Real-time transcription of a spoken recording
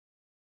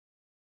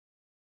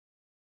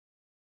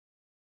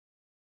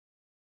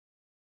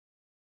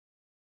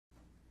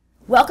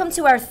Welcome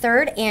to our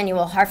third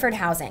annual Harford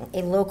Housing,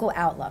 a local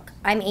outlook.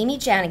 I'm Amy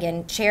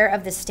Janigan, chair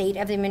of the State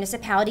of the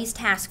Municipalities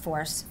Task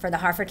Force for the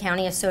Harford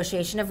County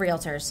Association of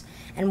Realtors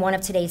and one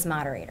of today's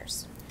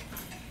moderators.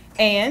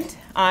 And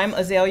I'm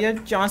Azalea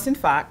Johnson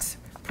Fox,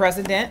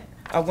 president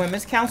of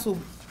Women's Council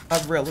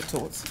of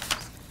Relators,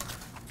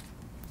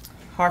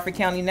 Harford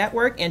County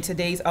Network, and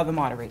today's other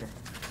moderator.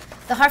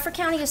 The Harford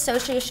County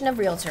Association of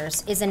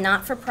Realtors is a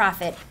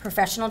not-for-profit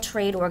professional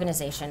trade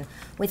organization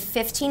with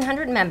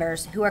 1,500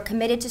 members who are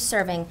committed to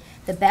serving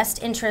the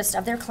best interest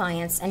of their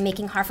clients and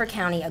making Harford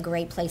County a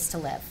great place to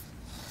live.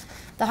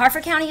 The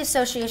Harford County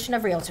Association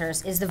of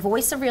Realtors is the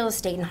voice of real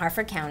estate in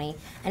Harford County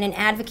and an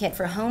advocate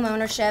for home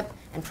ownership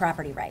and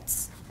property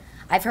rights.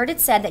 I've heard it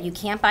said that you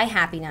can't buy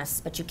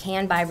happiness, but you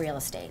can buy real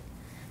estate.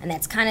 And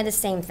that's kind of the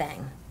same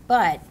thing.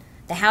 But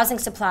the housing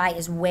supply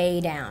is way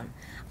down.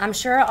 I'm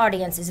sure our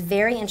audience is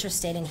very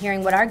interested in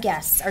hearing what our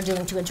guests are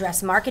doing to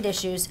address market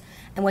issues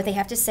and what they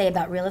have to say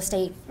about real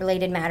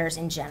estate-related matters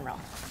in general.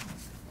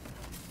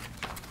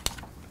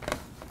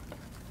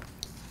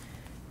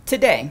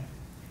 Today,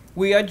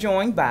 we are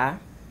joined by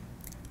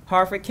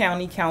Harford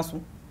County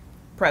Council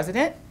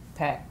President,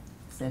 Pat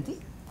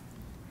Senti,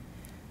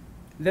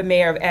 the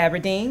Mayor of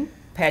Aberdeen,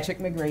 Patrick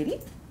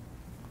McGrady,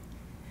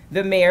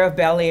 the Mayor of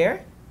Bel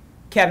Air,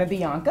 Kevin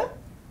Bianca,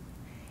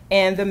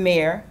 and the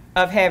Mayor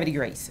of Havre de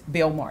Grace,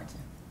 Bill Martin.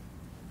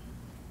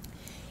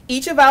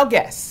 Each of our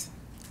guests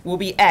will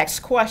be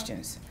asked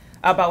questions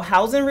about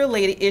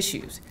housing-related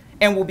issues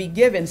and will be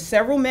given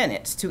several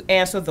minutes to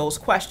answer those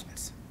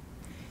questions.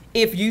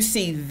 If you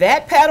see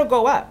that paddle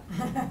go up,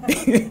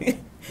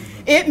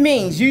 it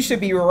means you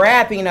should be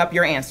wrapping up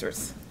your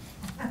answers.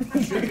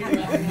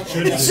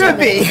 Should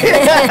be.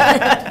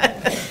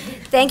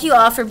 Thank you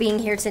all for being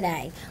here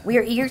today. We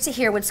are eager to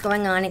hear what's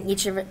going on in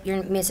each of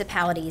your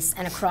municipalities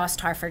and across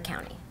Harford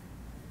County.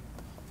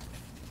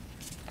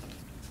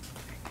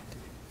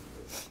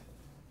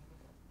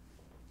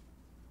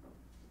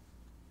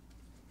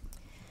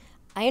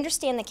 I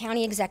understand the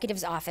County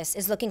Executive's Office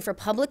is looking for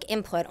public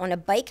input on a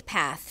bike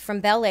path from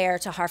Bel Air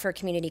to Harford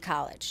Community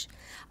College.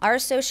 Our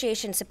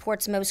association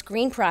supports most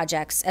green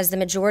projects as the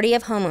majority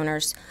of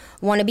homeowners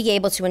want to be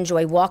able to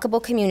enjoy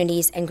walkable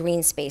communities and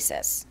green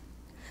spaces.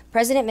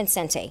 President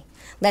Vincenti,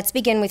 let's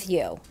begin with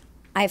you.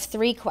 I have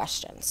 3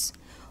 questions.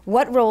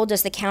 What role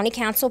does the County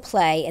Council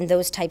play in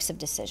those types of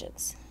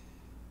decisions?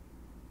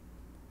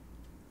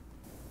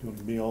 You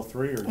want me all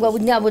 3? Or well,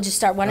 no, we'll just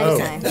start one at a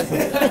time.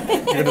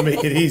 You're going to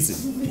make it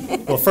easy.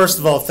 Well, first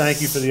of all,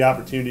 thank you for the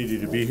opportunity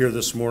to be here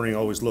this morning. I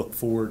always look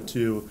forward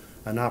to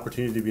an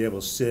opportunity to be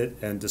able to sit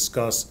and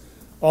discuss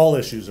all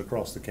issues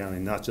across the county,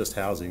 not just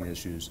housing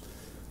issues.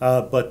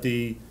 But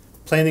the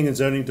Planning and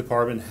Zoning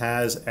Department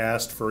has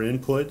asked for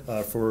input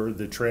for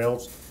the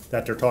trails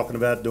that they're talking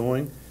about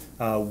doing.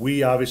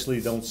 We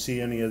obviously don't see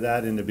any of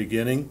that in the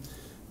beginning,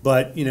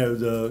 but you know,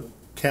 the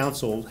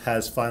council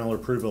has final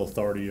approval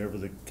authority over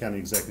the county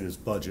executive's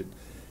budget.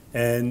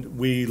 And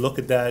we look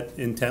at that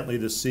intently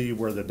to see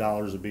where the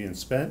dollars are being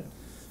spent.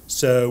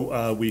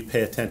 So we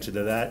pay attention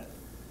to that.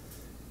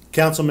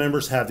 Council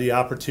members have the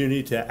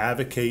opportunity to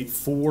advocate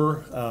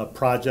for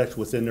projects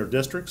within their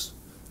districts.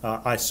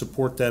 I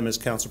support them as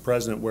council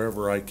president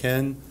wherever I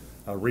can.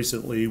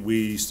 Recently,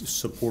 we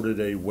supported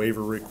a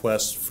waiver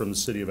request from the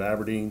city of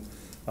Aberdeen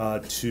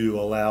to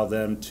allow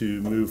them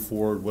to move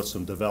forward with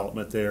some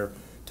development there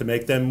to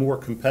make them more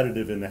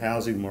competitive in the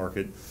housing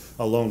market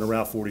along the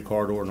Route 40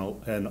 corridor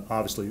and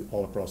obviously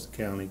all across the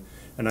county.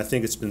 And I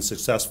think it's been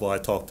successful. I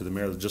talked to the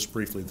mayor just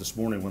briefly this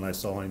morning when I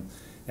saw him,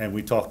 and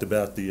we talked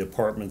about the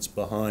apartments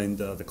behind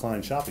the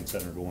Klein Shopping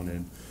Center going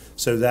in.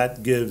 So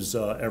that gives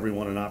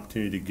everyone an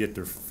opportunity to get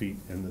their feet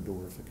in the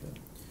door if they can.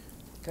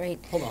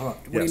 Great. Hold on.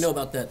 What do you know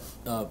about that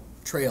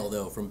trail,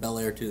 though, from Bel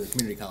Air to the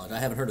community college? I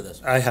haven't heard of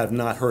this. I have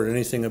not heard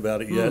anything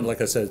about it yet.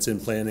 Like I said, it's in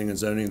planning and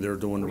zoning. They're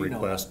doing the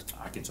request.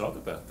 I can talk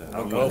about that.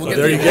 Okay. Well,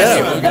 there you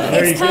go.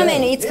 It's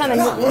coming. It's coming.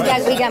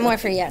 We got more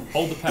for you.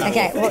 Hold the power.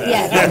 Okay. Well,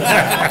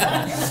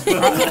 yeah.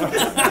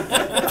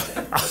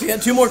 So you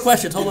had 2 more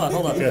questions. Hold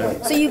on.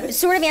 Yeah. So you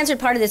sort of answered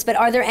part of this, but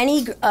are there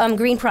any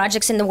green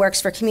projects in the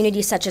works for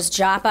communities such as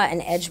Joppa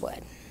and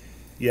Edgewood?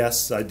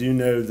 Yes, I do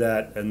know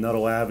that at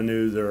Nuttall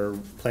Avenue, they're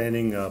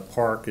planning a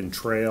park and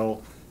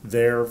trail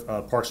there.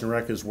 Parks and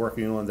Rec is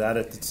working on that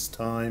at this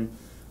time.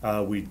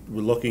 We're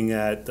looking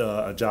at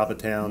a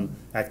Joppatown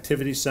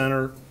Activity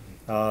Center.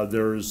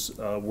 There's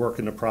work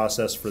in the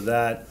process for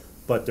that,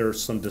 but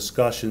there's some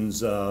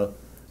discussions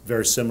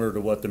very similar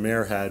to what the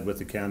mayor had with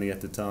the county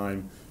at the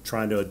time,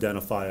 trying to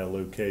identify a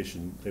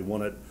location. They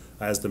want it,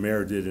 as the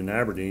mayor did in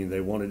Aberdeen, they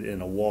want it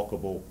in a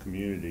walkable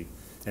community.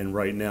 And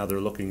right now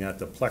they're looking at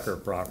the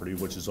Plecker property,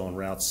 which is on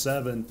Route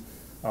 7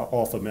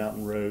 off of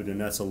Mountain Road, and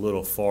that's a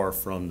little far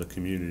from the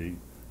community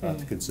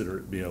to consider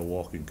it being a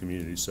walking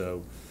community.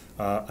 So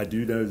I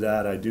do know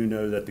that. I do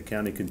know that the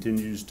county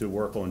continues to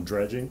work on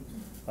dredging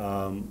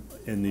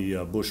in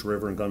the Bush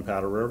River and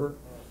Gunpowder River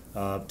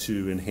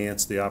to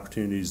enhance the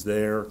opportunities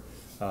there.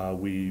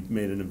 We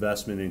made an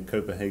investment in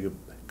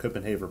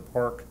Copenhagen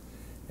Park,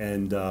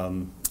 and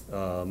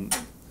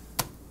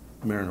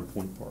Mariner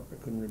Point Park. I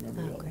couldn't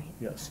remember the other. Great.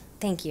 Yes,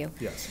 Thank you.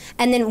 yes.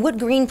 And then what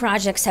green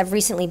projects have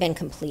recently been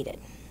completed?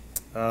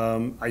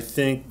 I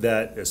think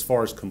that as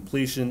far as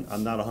completion,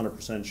 I'm not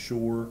 100%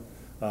 sure,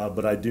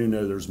 but I do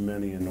know there's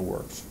many in the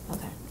works.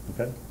 Okay.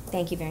 Okay?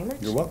 Thank you very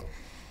much. You're welcome.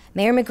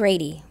 Mayor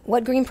McGrady,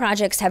 what green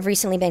projects have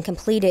recently been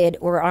completed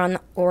or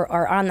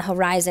are on the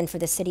horizon for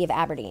the city of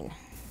Aberdeen?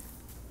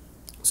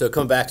 So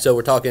coming back, so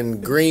we're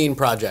talking green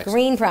projects.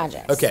 Green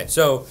projects. Okay,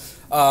 so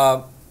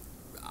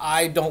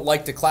I don't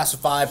like to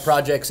classify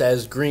projects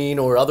as green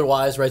or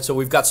otherwise, right? So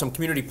we've got some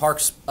community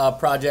parks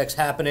projects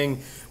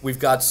happening. We've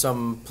got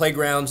some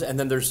playgrounds, and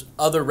then there's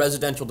other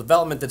residential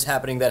development that's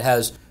happening that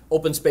has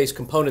open space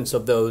components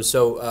of those.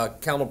 So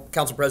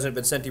Council President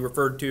Vincenti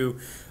referred to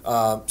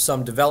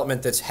some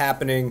development that's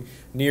happening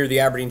near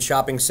the Aberdeen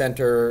Shopping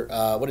Center.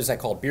 What is that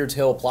called? Beards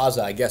Hill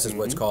Plaza, I guess is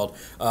what it's called.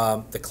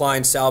 The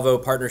Klein Salvo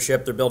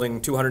Partnership, they're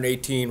building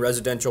 218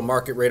 residential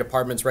market rate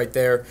apartments right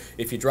there.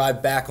 If you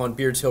drive back on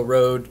Beards Hill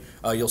Road,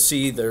 you'll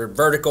see they're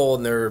vertical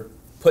and they're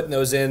putting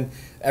those in.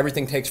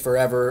 Everything takes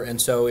forever,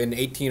 and so in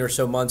 18 or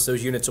so months,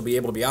 those units will be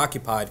able to be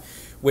occupied,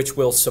 which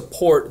will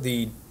support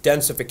the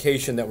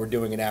densification that we're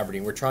doing in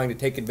Aberdeen. We're trying to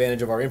take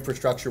advantage of our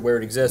infrastructure where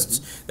it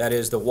exists, that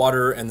is the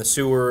water and the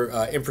sewer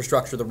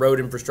infrastructure, the road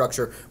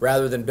infrastructure,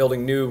 rather than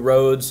building new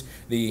roads.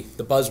 The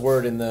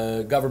buzzword in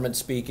the government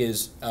speak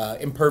is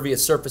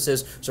impervious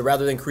surfaces. So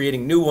rather than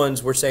creating new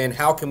ones, we're saying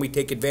how can we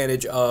take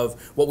advantage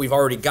of what we've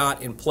already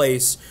got in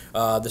place,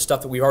 the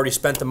stuff that we've already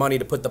spent the money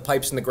to put the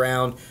pipes in the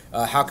ground,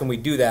 how can we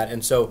do that?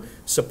 And so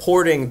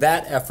supporting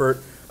that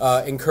effort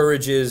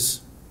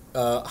encourages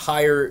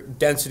higher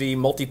density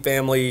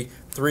multifamily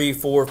 3,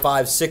 4,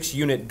 5, 6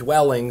 unit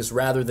dwellings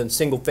rather than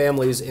single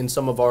families in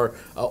some of our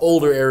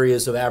older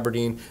areas of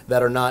Aberdeen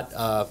that are not,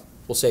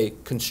 we'll say,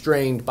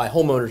 constrained by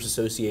homeowners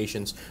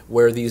associations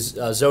where these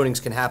zonings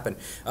can happen.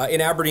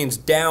 In Aberdeen's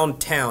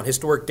downtown,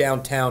 historic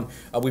downtown,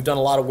 we've done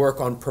a lot of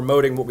work on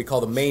promoting what we call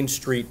the Main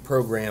Street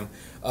program,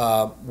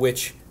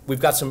 which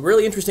we've got some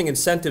really interesting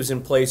incentives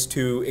in place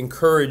to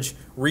encourage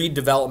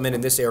redevelopment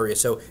in this area.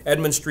 So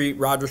Edmund Street,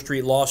 Roger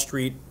Street, Law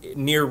Street,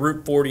 near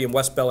Route 40 and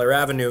West Bel Air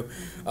Avenue,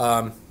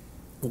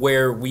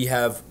 where we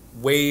have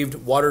waived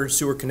water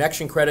sewer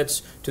connection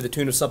credits to the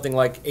tune of something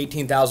like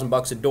 18,000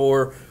 bucks a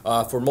door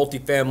for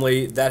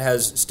multifamily. That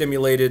has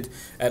stimulated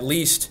at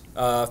least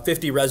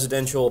 50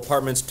 residential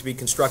apartments to be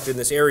constructed in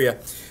this area.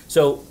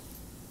 So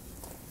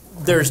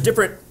there's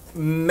different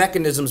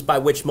mechanisms by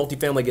which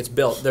multifamily gets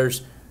built.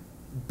 There's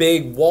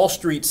big Wall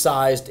Street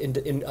sized in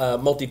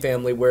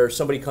multifamily where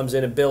somebody comes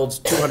in and builds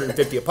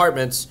 250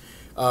 apartments.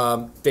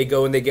 They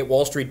go and they get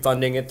Wall Street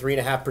funding at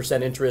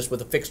 3.5% interest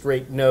with a fixed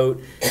rate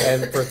note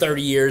and for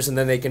 30 years, and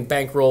then they can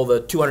bankroll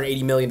the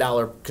 $280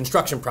 million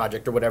construction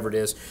project or whatever it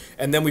is.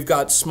 And then we've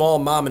got small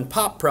mom and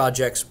pop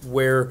projects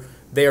where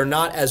they are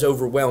not as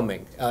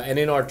overwhelming. And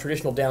in our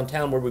traditional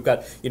downtown where we've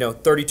got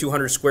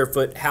 3,200 square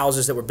foot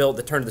houses that were built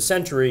at the turn of the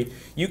century,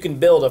 you can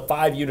build a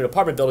 5-unit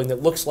apartment building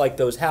that looks like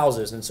those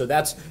houses. And so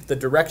that's the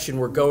direction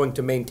we're going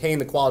to maintain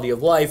the quality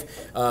of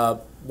life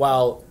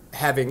while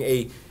having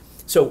a.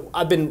 So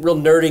I've been real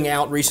nerding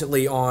out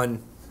recently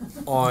on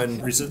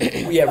Recent?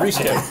 Yeah,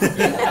 recently.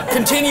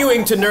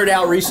 Continuing to nerd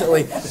out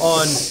recently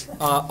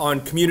on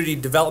community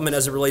development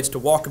as it relates to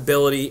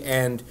walkability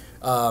and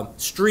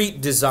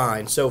street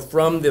design. So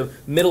from the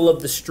middle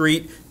of the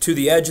street to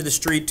the edge of the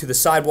street to the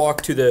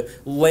sidewalk to the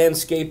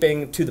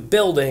landscaping to the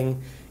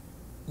building.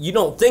 You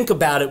don't think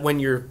about it when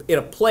you're in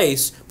a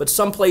place, but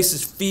some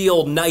places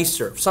feel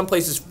nicer. Some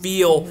places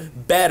feel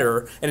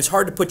better, and it's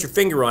hard to put your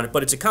finger on it,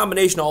 but it's a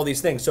combination of all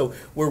these things. So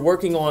we're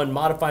working on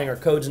modifying our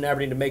codes in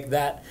Aberdeen to make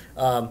that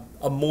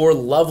a more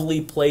lovely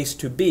place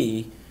to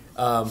be.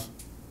 And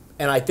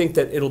I think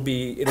that it'll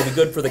be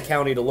good for the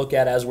county to look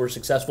at as we're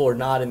successful or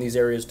not in these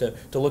areas to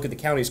look at the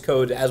county's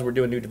code as we're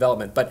doing new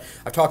development. But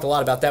I've talked a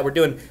lot about that. We're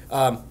doing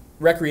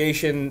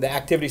recreation, the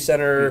activity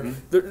center.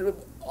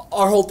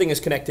 Our whole thing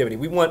is connectivity.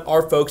 We want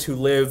our folks who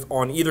live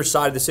on either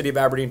side of the city of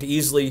Aberdeen to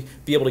easily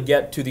be able to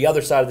get to the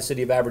other side of the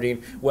city of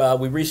Aberdeen. Well,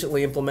 we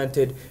recently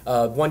implemented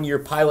a 1-year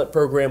pilot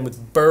program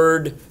with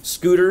Bird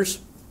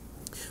scooters,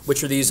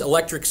 which are these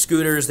electric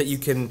scooters that you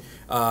can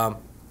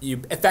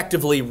you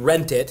effectively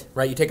rent it,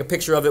 right? You take a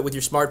picture of it with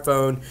your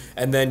smartphone,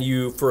 and then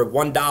you, for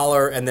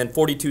 $1 and then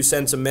 42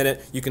 cents a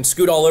minute, you can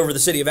scoot all over the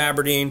city of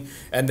Aberdeen,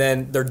 and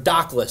then they're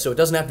dockless, so it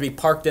doesn't have to be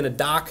parked in a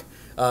dock.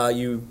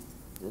 You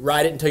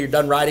ride it until you're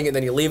done riding it, and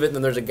then you leave it, and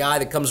then there's a guy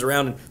that comes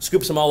around and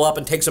scoops them all up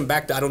and takes them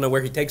back to, I don't know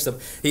where he takes them.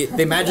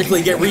 They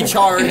magically get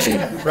recharged,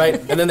 right?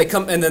 And then they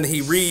come, and then he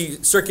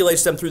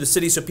recirculates them through the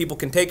city so people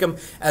can take them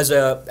as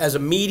a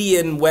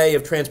median way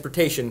of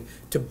transportation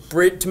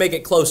to make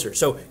it closer.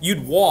 So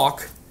you'd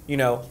walk,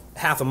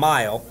 half a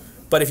mile,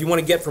 but if you want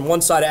to get from one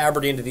side of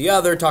Aberdeen to the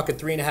other, talking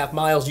 3.5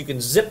 miles, you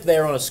can zip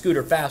there on a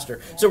scooter faster.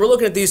 So we're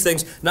looking at these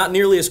things, not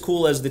nearly as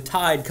cool as the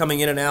Tide coming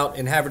in and out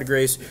in Havre de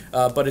Grace,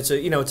 but it's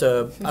a I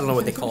don't know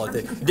what they call it,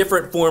 a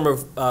different form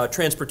of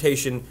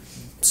transportation,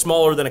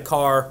 smaller than a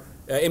car,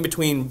 in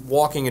between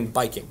walking and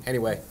biking.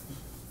 Anyway,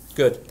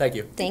 Good, thank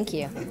you. Thank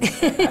you.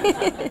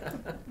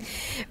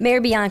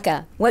 Mayor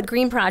Bianca, what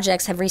green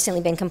projects have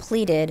recently been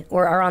completed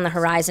or are on the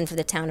horizon for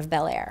the town of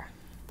Bel Air?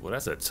 Well,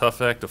 that's a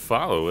tough act to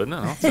follow, isn't it?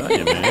 I'll tell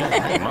you, man.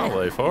 Made my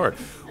life hard.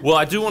 Well,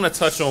 I do want to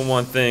touch on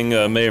one thing.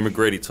 Mayor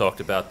McGrady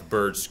talked about the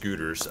bird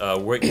scooters.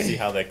 Wait to see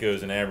how that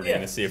goes in Aberdeen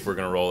and see if we're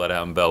going to roll that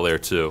out in Bel Air,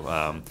 too.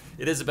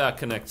 It is about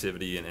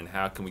connectivity and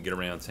how can we get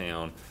around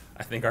town.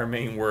 I think our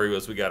main worry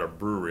was we got a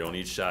brewery on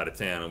each side of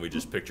town, and we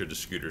just pictured the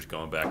scooters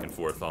going back and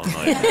forth all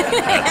night at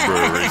the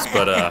breweries.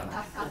 But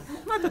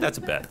not that that's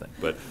a bad thing.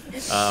 But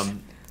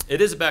it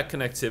is about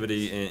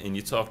connectivity, and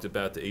you talked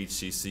about the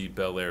HCC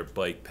Bel Air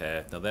bike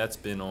path. Now, that's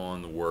been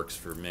on the works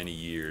for many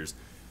years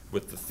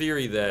with the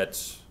theory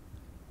that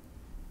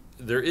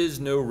there is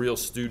no real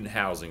student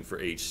housing for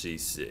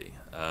HCC.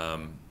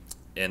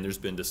 And there's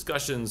been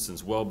discussions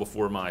since well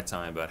before my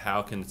time about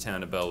how can the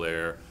town of Bel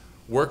Air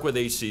work with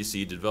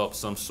HCC to develop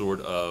some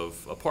sort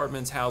of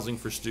apartments, housing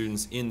for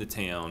students in the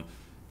town,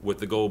 with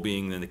the goal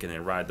being then they can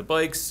then ride the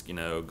bikes, you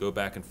know, go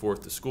back and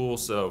forth to school.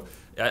 So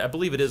I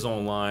believe it is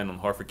online on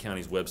Harford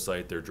County's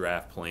website, their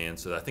draft plan.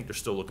 So I think they're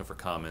still looking for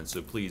comments.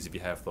 So please, if you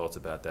have thoughts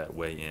about that,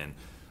 weigh in.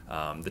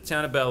 The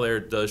town of Bel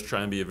Air does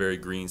try and be a very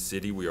green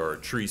city. We are a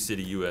Tree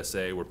City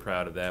USA. We're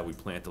proud of that. We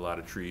plant a lot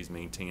of trees,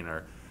 maintain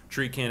our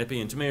tree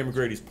canopy. And to Mayor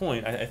McGrady's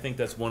point, I think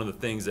that's one of the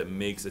things that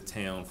makes a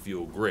town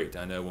feel great.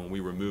 I know when we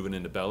were moving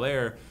into Bel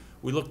Air,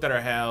 we looked at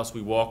our house,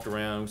 we walked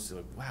around, we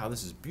said, wow,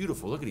 this is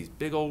beautiful. Look at these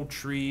big old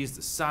trees,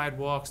 the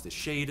sidewalks, the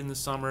shade in the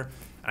summer.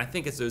 And I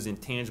think it's those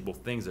intangible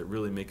things that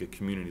really make a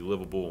community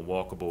livable and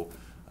walkable,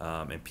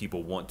 and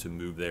people want to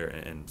move there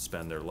and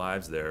spend their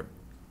lives there.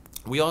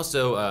 We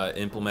also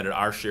implemented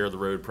our Share the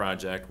Road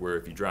project, where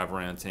if you drive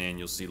around town,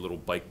 you'll see little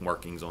bike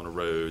markings on the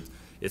roads.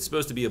 It's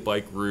supposed to be a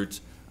bike route.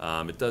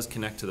 It does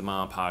connect to the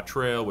Mom and Pa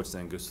Trail, which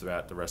then goes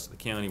throughout the rest of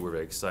the county. We're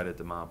very excited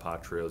the Mom and Pa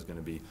Trail is going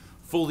to be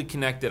fully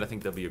connected. I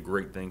think that'll be a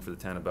great thing for the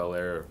town of Bel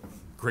Air,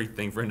 great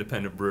thing for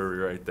Independent Brewery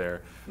right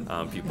there,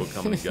 people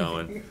coming and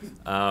going.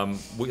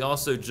 We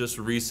also just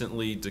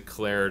recently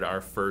declared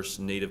our first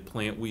Native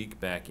Plant Week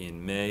back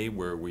in May,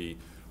 where we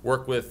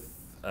work with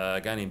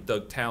a guy named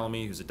Doug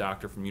Tallamy, who's a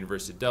doctor from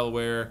University of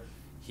Delaware.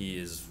 He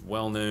is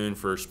well known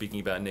for speaking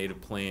about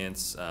native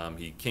plants.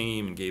 He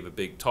came and gave a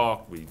big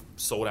talk. We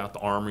sold out the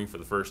Armory for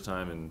the first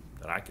time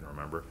that I can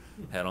remember.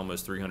 Had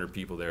almost 300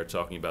 people there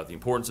talking about the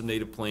importance of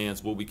native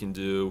plants, what we can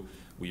do.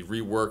 We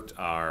reworked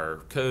our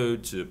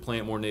code to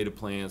plant more native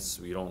plants.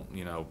 We don't,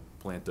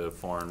 plant the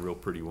foreign, real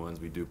pretty ones.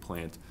 We do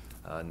plant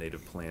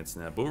native plants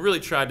now. But we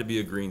really tried to be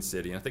a green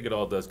city. And I think it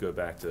all does go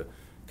back to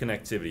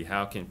connectivity.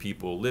 How can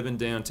people live in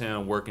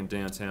downtown, work in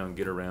downtown,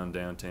 get around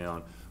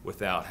downtown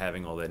without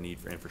having all that need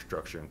for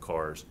infrastructure and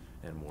cars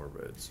and more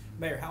roads?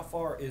 Mayor, how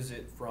far is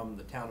it from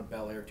the town of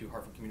Bel Air to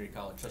Harford Community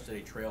College, such that a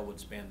trail would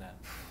span that?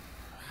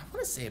 I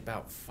want to say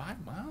about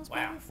 5 miles,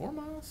 Wow. maybe 4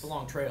 miles. It's a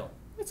long trail.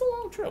 It's a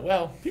long trail.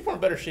 Well, people are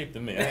in better shape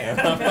than me. I am.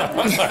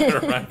 I'm not gonna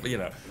run,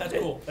 but, That's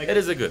cool. It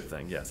is a good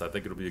thing. Yes, I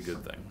think it'll be a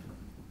good thing.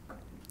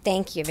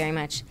 Thank you very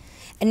much.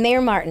 And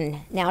Mayor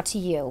Martin, now to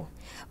you.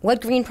 What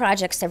green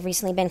projects have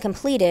recently been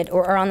completed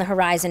or are on the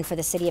horizon for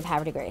the city of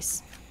Havre de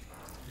Grace?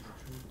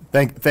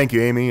 Thank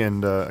you, Amy,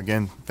 and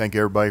again, thank you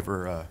everybody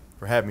for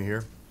having me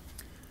here.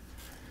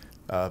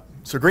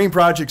 So green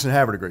projects in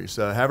Havre de Grace.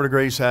 Havre de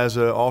Grace has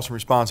an awesome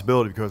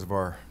responsibility because of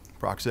our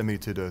proximity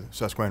to the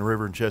Susquehanna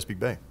River and Chesapeake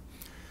Bay.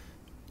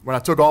 When I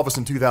took office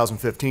in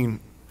 2015,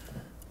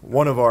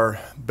 one of our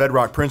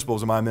bedrock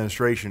principles of my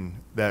administration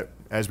that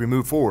as we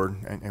move forward,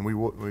 and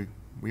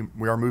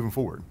we are moving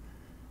forward,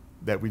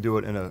 that we do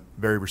it in a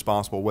very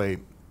responsible way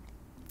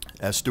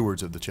as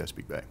stewards of the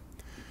Chesapeake Bay.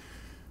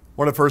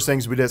 One of the first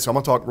things we did, so I'm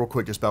going to talk real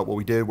quick just about what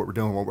we did, what we're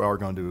doing, what we are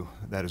going to do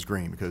that is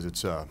green, because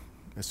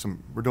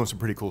we're doing some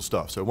pretty cool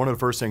stuff. So one of the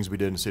first things we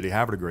did in the city of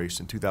Havre de Grace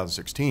in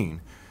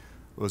 2016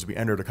 was we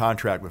entered a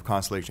contract with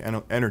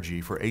Constellation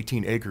Energy for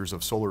 18 acres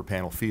of solar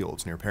panel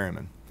fields near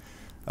Perryman.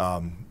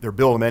 They're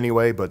building them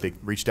anyway, but they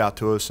reached out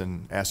to us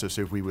and asked us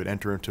if we would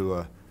enter into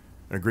an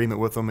agreement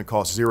with them. It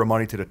costs zero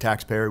money to the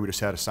taxpayer. We just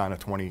had to sign a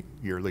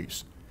 20-year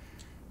lease.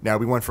 Now,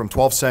 we went from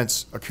 12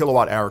 cents a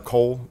kilowatt hour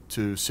coal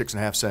to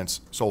 6.5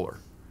 cents solar.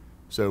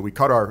 So we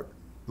cut our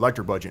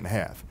electric budget in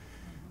half.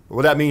 But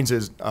what that means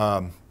is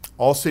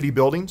all city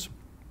buildings,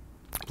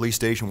 police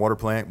station, water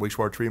plant,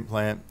 wastewater treatment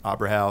plant,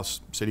 opera house,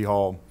 city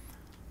hall,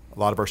 a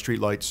lot of our street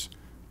lights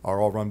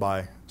are all run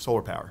by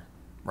solar power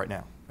right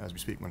now as we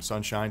speak. When the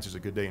sun shines, it's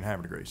a good day in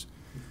Havre de Grace.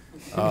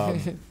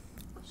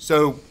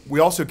 So we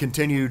also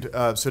continued,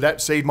 so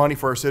that saved money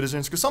for our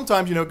citizens, because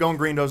sometimes, going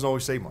green doesn't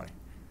always save money.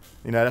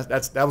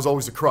 That was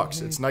always the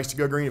crux. It's nice to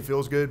go green, it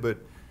feels good,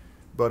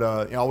 but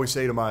I always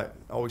say to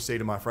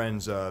my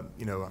friends, I'm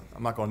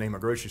not going to name a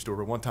grocery store,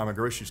 but one time a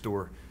grocery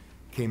store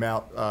came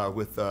out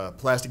with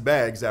plastic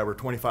bags that were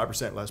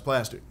 25% less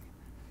plastic.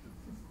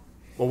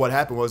 Well, what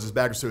happened was this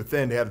bag was so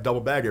thin they had to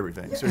double bag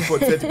everything. So we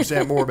put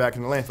 50% more back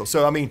in the landfill.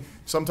 So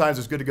sometimes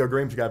it's good to go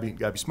green, but you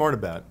gotta be smart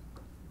about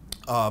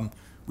it.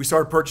 We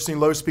started purchasing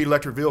low-speed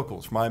electric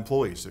vehicles for my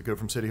employees that go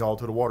from City Hall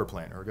to the water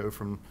plant, or go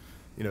from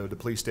the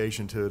police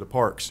station to the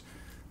parks.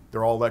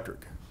 They're all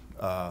electric.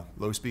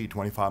 low speed,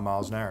 25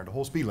 miles an hour. The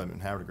whole speed limit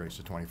in Harford Grace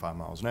is 25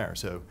 miles an hour.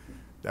 So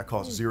that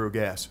costs zero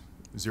gas,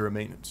 zero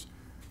maintenance.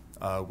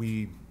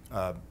 We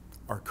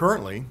are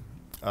currently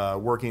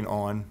working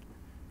on,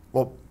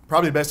 well,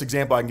 probably the best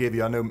example I can give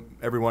you, I know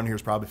everyone here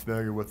is probably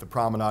familiar with the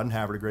promenade in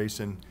Harford Grace,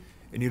 and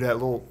you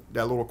know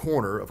that little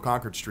corner of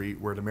Concord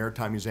Street where the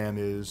Maritime Museum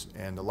is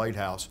and the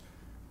lighthouse.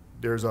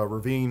 There's a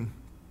ravine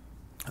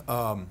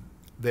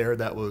there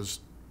that was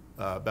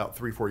about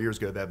 3-4 years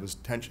ago that was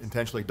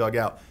intentionally dug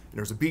out, and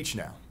there's a beach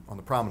now on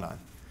the promenade.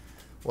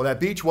 Well, that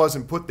beach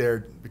wasn't put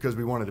there because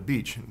we wanted a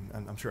beach, and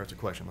I'm sure that's a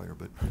question later,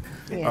 but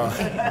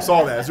I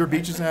saw that. Is there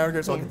beaches in Harford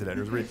Grace? I'll get to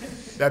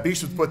that. That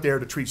beach was put there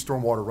to treat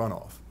stormwater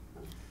runoff.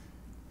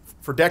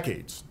 For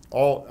decades,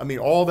 all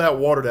that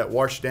water that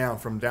washed down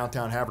from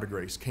downtown Harford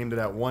Grace came to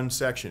that one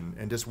section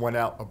and just went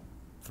out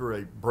through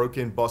a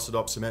broken, busted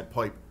up cement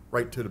pipe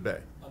right to the bay.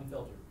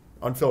 Unfiltered.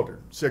 Unfiltered.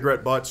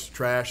 Cigarette butts,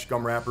 trash,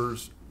 gum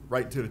wrappers,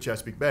 right to the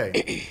Chesapeake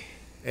Bay.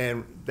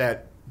 And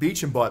that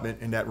beach abutment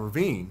and that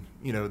ravine,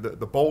 you know,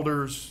 the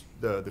boulders,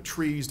 the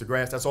trees, the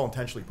grass, that's all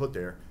intentionally put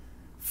there,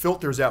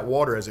 filters that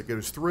water as it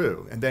goes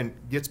through and then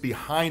gets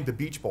behind the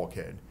beach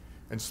bulkhead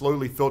and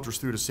slowly filters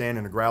through the sand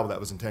and the gravel that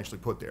was intentionally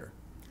put there.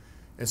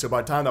 And so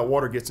by the time that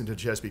water gets into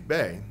Chesapeake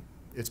Bay,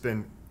 it's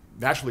been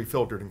naturally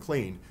filtered and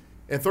cleaned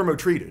and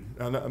thermo-treated.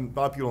 A lot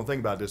of people don't think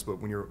about this, but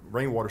when your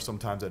rainwater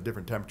sometimes at a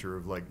different temperature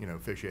of, like, you know,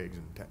 fish eggs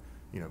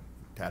and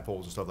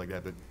tadpoles and stuff like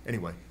that. But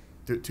anyway,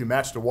 to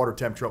match the water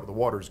temperature up with the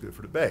water is good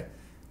for the bay.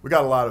 We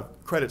got a lot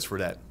of credits for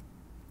that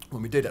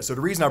when we did that. So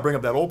the reason I bring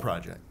up that old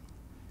project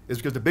is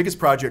because the biggest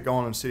project going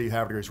on in the city of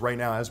Harford Grace right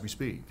now as we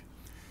speak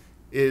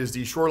is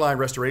the shoreline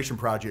restoration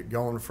project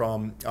going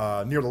from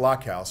near the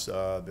Lock House,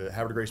 the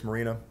Harford Grace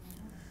Marina,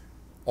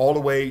 all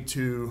the way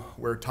to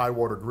where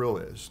Tidewater Grill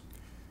is.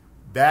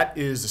 That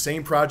is the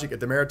same project at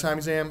the Maritime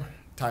Museum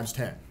times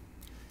 10.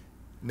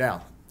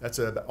 Now, that's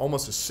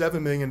almost a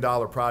 $7 million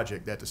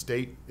project that the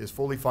state is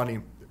fully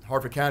funding.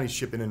 Harford County is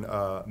shipping in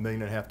 $1.5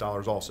 million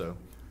also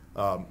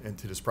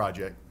into this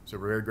project, so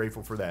we're very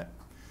grateful for that.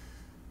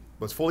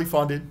 But it's fully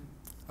funded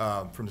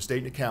from the state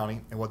and the county,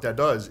 and what that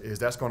does is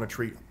that's going to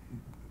treat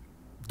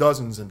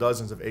dozens and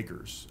dozens of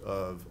acres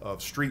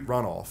of street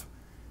runoff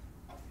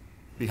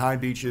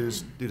behind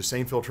beaches, do the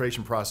same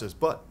filtration process,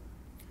 but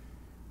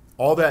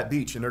all that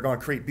beach, and they're going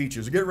to create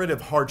beaches. Get rid of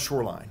hard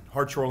shoreline.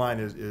 Hard shoreline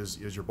is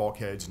your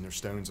bulkheads and their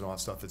stones and all that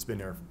stuff that's been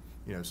there,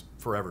 you know,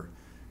 forever.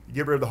 You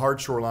get rid of the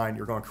hard shoreline,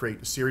 you're going to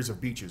create a series of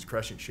beaches,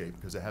 crescent shape,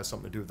 because it has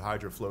something to do with the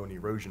hydroflow and the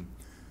erosion.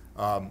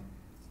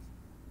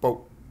 But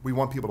we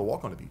want people to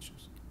walk on the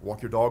beaches,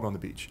 walk your dog on the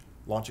beach,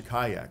 launch a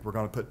kayak. We're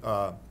going to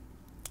put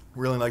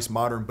really nice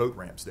modern boat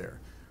ramps there.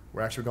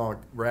 We're actually going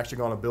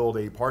to build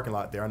a parking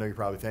lot there. I know you're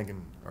probably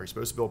thinking, are you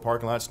supposed to build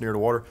parking lots near the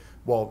water?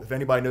 Well, if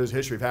anybody knows the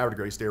history of Harford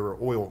Grace, there were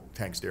oil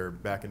tanks there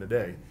back in the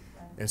day.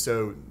 And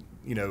so,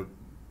 you know,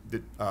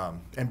 the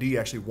MD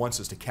actually wants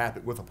us to cap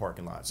it with a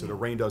parking lot so the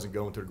rain doesn't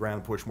go into the ground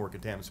and push more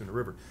contaminants in the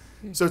river.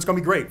 So it's going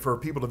to be great for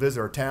people to visit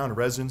our town,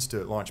 residents,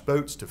 to launch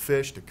boats, to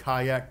fish, to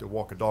kayak, to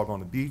walk a dog on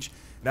the beach.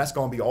 And that's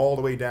going to be all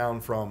the way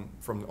down from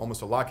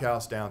almost a Lock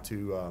House down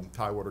to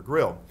Tidewater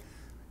Grill.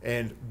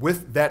 And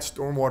with that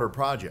stormwater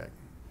project,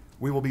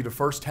 we will be the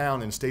first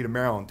town in the state of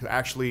Maryland to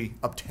actually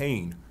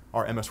obtain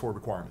our MS4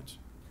 requirements.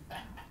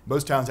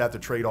 Most towns have to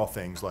trade off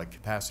things like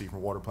capacity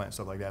from water plant,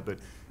 stuff like that, but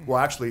we'll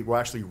actually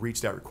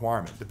reach that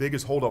requirement. The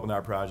biggest holdup in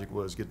our project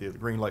was get the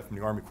green light from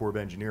the Army Corps of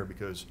Engineers,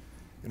 because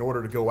in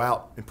order to go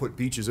out and put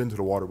beaches into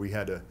the water, we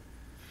had to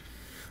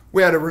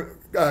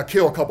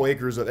kill a couple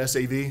acres of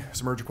SAV,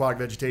 submerged aquatic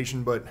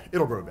vegetation, but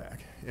it'll grow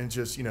back. And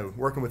just, you know,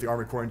 working with the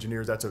Army Corps of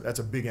Engineers, that's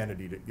a big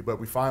entity. But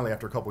we finally,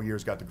 after a couple of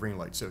years, got the green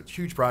light. So it's a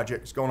huge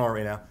project. It's going on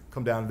right now.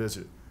 Come down and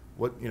visit.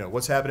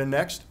 What's happening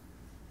next?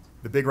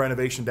 The big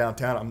renovation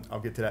downtown. I'll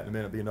get to that in a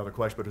minute. It'll be another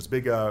question. But there's a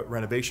big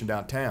renovation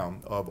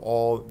downtown of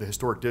all the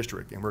historic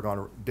district, and we're going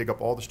to dig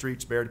up all the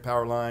streets, bury the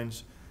power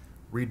lines,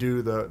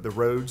 redo the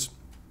roads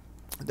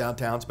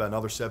downtown. It's about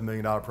another $7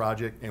 million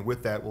project, and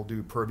with that, we'll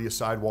do pervious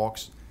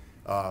sidewalks.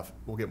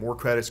 We'll get more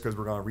credits because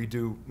we're going to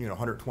redo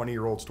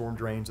 120-year-old storm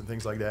drains and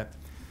things like that.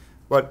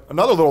 But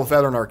another little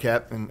feather in our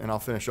cap, and I'll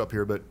finish up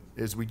here, but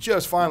is we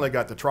just finally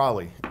got the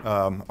trolley,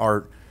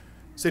 our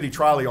city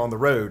trolley on the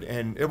road,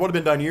 and it would have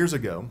been done years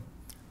ago,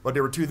 but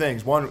there were two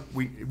things. One,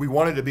 we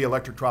wanted to be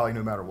electric trolley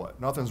no matter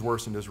what. Nothing's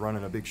worse than just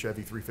running a big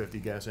Chevy 350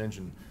 gas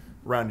engine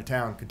around the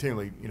town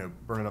continually,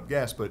 burning up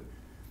gas. But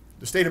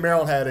the state of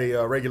Maryland had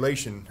a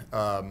regulation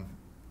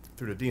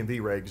through the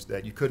DMV regs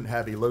that you couldn't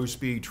have a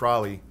low-speed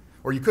trolley,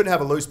 or you couldn't have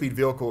a low-speed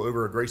vehicle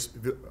over a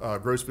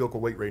gross vehicle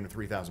weight rating of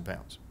 3,000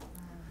 pounds.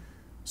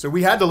 So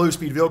we had the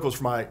low-speed vehicles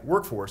for my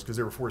workforce because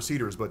they were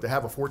 4-seaters, but to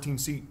have a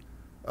 14-seat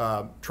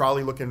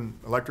trolley-looking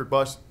electric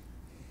bus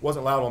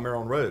wasn't allowed on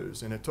Maryland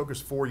roads, and it took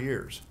us 4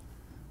 years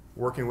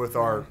working with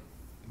our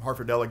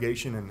Harford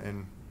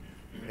delegation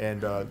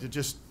and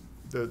just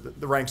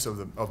the ranks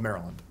of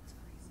Maryland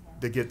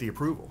to get the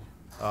approval.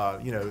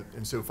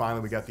 And so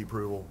finally we got the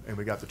approval and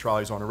we got the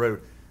trolleys on the road.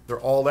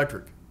 They're all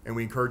electric, and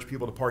we encourage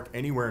people to park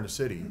anywhere in the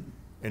city,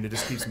 and it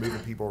just keeps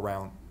moving people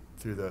around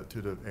to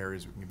the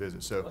areas we can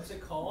visit. So What's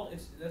it called?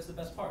 That's the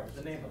best part. Is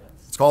the name of it.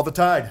 it's called the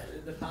Tide.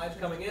 The tide's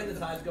coming in. The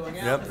tide's going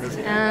out.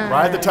 Yep,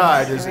 ride the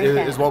tide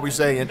is what we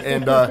say, and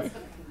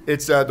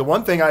it's the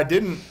one thing I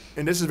didn't,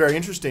 and this is very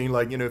interesting.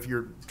 Like, you know, if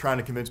you're trying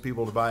to convince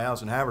people to buy a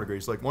house in Harford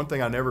Grace, like one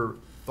thing I never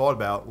thought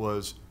about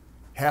was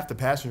half the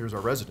passengers are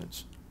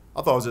residents.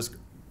 I thought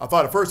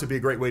at first it'd be a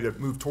great way to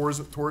move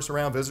tourists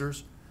around,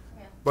 visitors,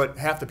 but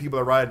half the people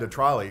that ride the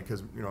trolley,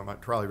 because you know my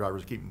trolley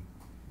drivers are keeping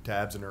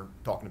tabs and they're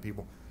talking to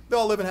people, they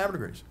all live in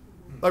Harford Grace.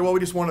 Like, well, we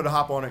just wanted to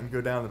hop on it and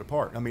go down to the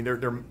park. I mean,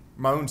 they're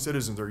my own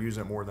citizens are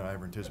using it more than I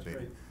ever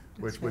anticipated,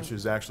 which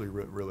is actually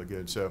really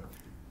good. So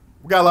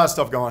we got a lot of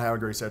stuff going on. Harford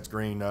Grace, that's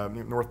green.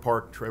 North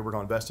Park, we're going to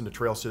invest in the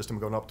trail system,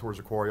 going up towards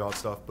the quarry, all that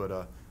stuff.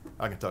 But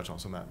I can touch on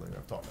some of that later.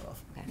 I've talked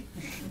enough. Okay.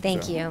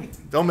 Thank you.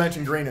 Don't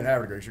mention green in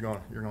Harford Grace. You're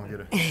going to get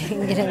it.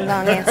 Get a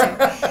long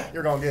answer.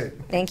 You're going to get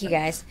it. Thank you,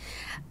 guys.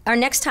 Our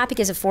next topic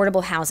is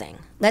affordable housing.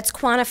 Let's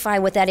quantify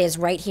what that is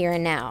right here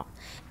and now.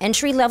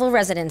 Entry-level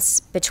residents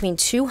between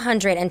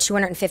 $200,000 and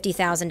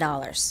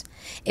 $250,000.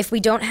 If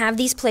we don't have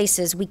these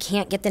places, we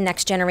can't get the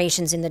next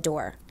generations in the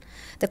door.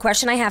 The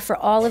question I have for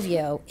all of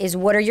you is,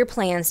 what are your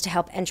plans to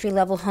help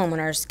entry-level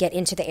homeowners get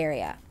into the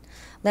area?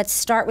 Let's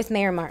start with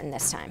Mayor Martin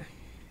this time.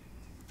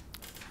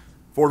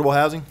 Affordable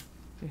housing.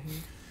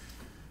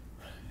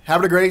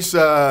 Harford Grace,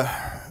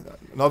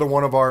 another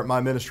one of my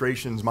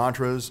administration's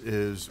mantras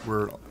is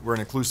we're an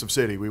inclusive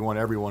city. We want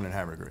everyone in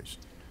Harford Grace.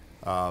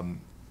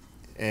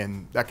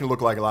 And that can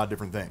look like a lot of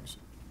different things,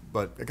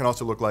 but it can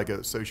also look like a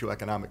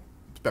socioeconomic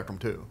spectrum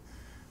too.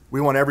 We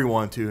want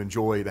everyone to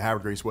enjoy the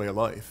Harford Grace way of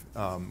life.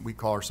 We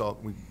call ourselves,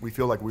 we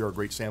feel like we are a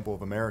great sample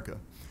of America.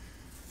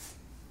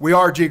 We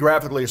are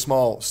geographically a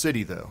small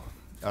city though.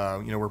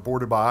 You know, we're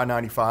bordered by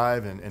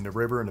I-95 and the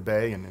river and the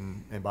bay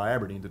and by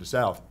Aberdeen to the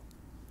south.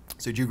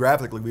 So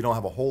geographically, we don't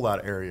have a whole lot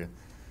of area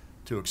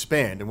to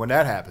expand. And when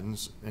that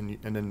happens, and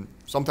then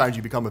sometimes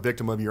you become a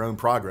victim of your own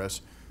progress,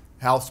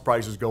 house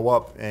prices go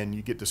up and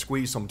you get to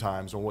squeeze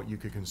sometimes on what you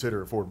could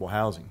consider affordable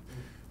housing.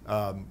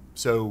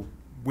 So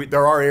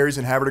there are areas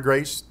in Harford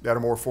Grace that are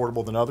more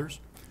affordable than others.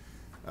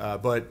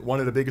 But one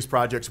of the biggest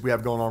projects we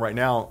have going on right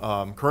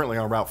now, currently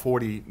on Route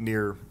 40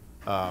 near,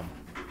 well,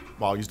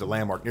 I'll use the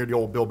landmark, near the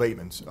old Bill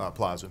Bateman's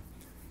Plaza.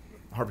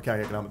 Harford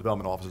County Economic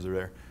Development offices are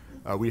there.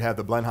 We have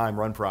the Blenheim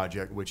Run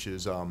project, which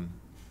is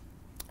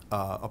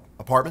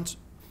apartments,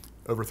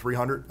 over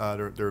 300.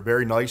 They're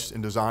very nice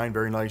in design,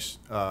 very nice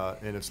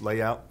in its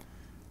layout.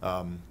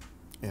 And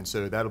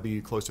so that'll be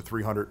close to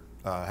 300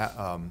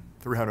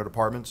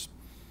 apartments.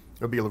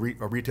 There'll be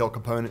a retail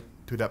component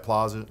to that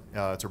plaza.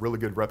 It's a really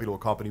good, reputable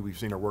company. We've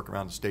seen her work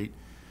around the state.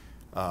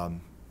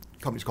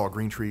 Company's called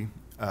Green Tree.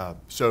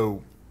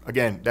 So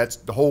again, that's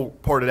the whole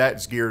part of that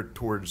is geared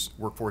towards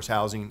workforce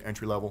housing,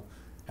 entry-level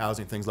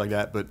housing, things like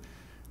that. But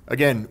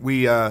again,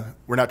 we're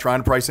not trying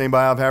to price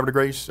anybody out of Harford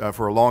Grace.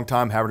 For a long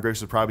time, Harford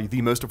Grace is probably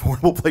the most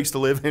affordable place to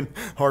live in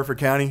Harford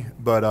County.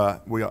 But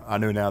I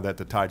know now that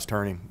the tide's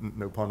turning.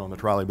 No pun on the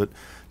trolley, but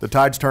the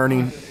tide's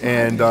turning,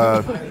 and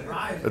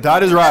the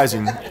tide is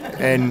rising.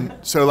 And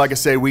so, like I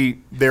say,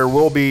 there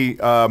will be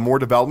more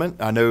development.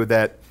 I know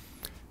that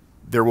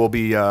there will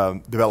be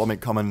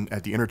development coming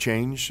at the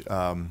interchange.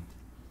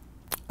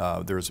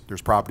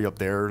 There's property up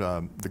there,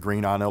 the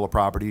Green Ionella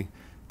property.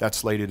 That's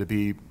slated to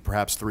be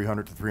perhaps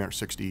 300 to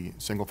 360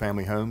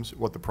 single-family homes.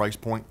 What the price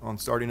point on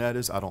starting that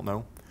is, I don't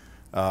know.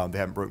 They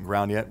haven't broken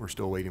ground yet. We're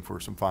still waiting for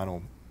some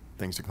final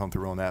things to come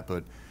through on that.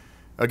 But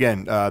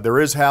again, there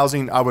is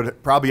housing. I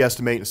would probably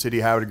estimate in the city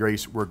of Harford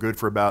Grace we're good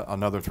for about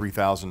another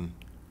 3,000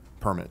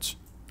 permits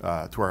to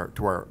our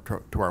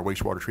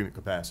wastewater treatment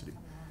capacity.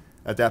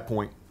 At that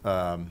point,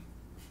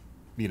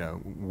 you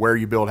know, where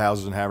you build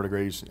houses in Harford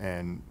Grace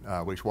and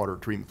wastewater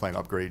treatment plant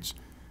upgrades,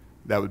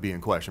 that would be in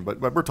question, but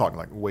we're talking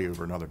like way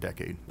over another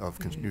decade of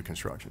new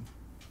construction.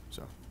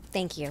 So,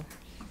 Thank you.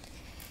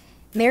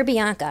 Mayor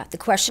Bianca, the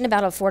question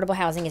about affordable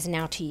housing is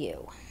now to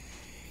you.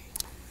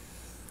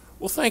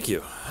 Well, thank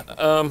you.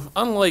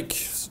 Unlike,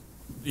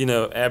 you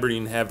know,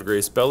 Aberdeen and Harford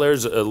Grace, Bel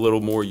Air's a little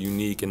more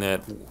unique in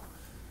that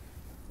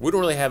we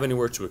don't really have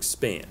anywhere to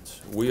expand.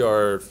 We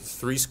are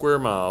 3 square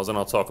miles, and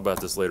I'll talk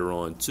about this later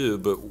on too,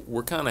 but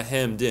we're kind of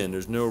hemmed in.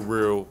 There's no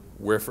real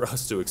where for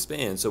us to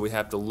expand, so we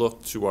have to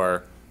look to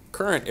our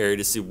current area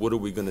to see what are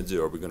we going to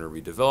do. Are we going to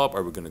redevelop?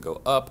 Are we going to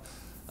go up?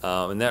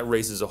 And that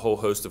raises a whole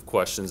host of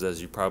questions,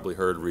 as you probably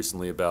heard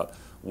recently, about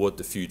what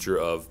the future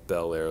of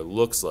Bel Air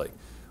looks like.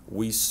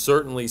 We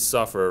certainly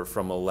suffer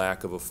from a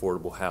lack of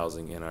affordable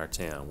housing in our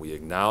town. We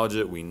acknowledge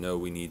it. We know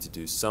we need to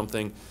do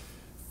something.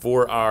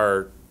 For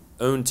our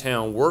own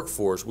town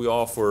workforce, we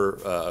offer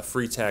a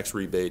free tax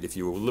rebate. If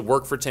you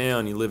work for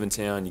town, you live in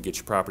town, you get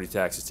your property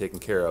taxes taken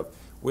care of.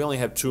 We only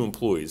have 2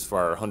 employees for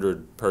our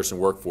 100-person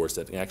workforce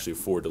that can actually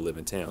afford to live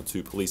in town,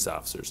 2 police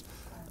officers.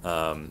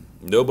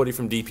 Nobody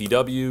from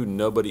DPW,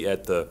 nobody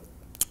at the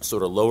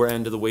sort of lower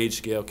end of the wage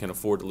scale can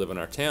afford to live in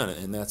our town,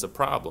 and that's a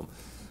problem.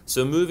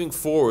 So moving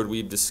forward,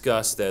 we've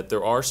discussed that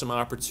there are some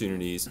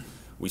opportunities.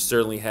 We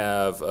certainly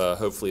have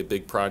hopefully a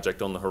big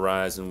project on the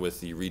horizon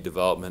with the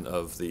redevelopment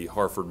of the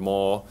Harford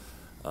Mall.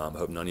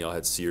 Hope none of y'all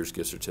had Sears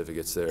gift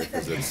certificates there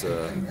because it's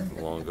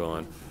long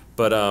gone.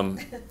 But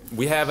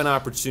we have an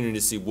opportunity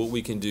to see what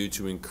we can do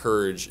to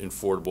encourage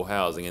affordable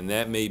housing, and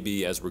that may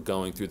be as we're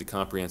going through the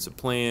comprehensive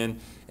plan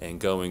and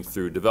going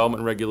through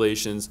development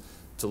regulations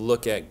to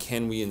look at,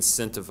 can we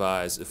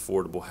incentivize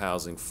affordable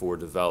housing for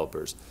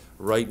developers.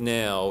 Right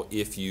now,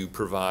 if you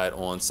provide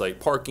on-site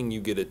parking, you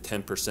get a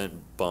 10%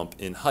 bump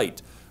in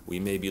height. We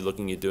may be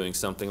looking at doing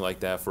something like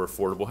that for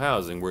affordable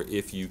housing, where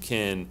if you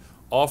can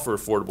offer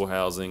affordable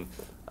housing,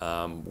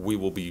 we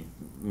will be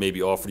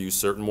maybe offer you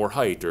certain more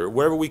height or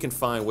wherever we can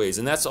find ways.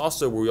 And that's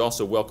also where we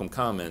also welcome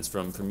comments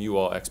from you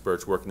all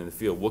experts working in the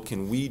field. What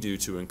can we do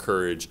to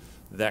encourage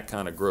that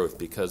kind of growth?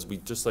 Because we,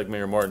 just like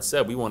Mayor Martin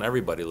said, we want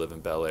everybody to live in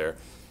Bel Air.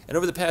 And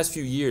over the past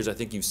few years, I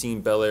think you've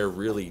seen Bel Air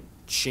really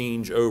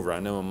change over. I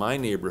know in my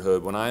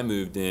neighborhood, when I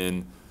moved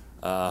in,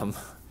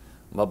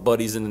 my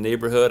buddies in the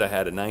neighborhood, I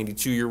had a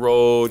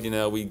 92-year-old,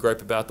 we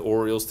gripe about the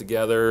Orioles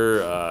together,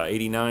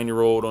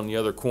 89-year-old on the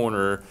other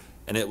corner,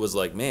 and it was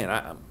like,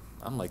 man,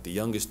 I'm like the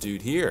youngest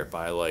dude here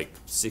by like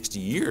 60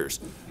 years.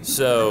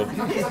 So,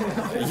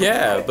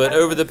 yeah, but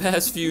over the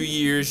past few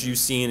years, you've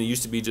seen it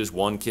used to be just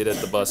one kid at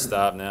the bus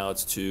stop. Now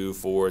it's 2,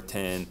 4,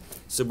 10.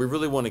 So we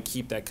really want to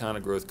keep that kind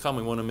of growth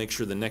coming. We want to make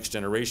sure the next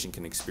generation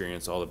can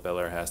experience all that Bel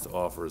Air has to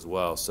offer as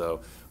well.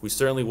 So we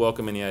certainly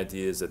welcome any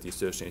ideas that the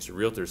Association of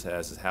Realtors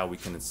has as how we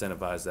can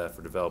incentivize that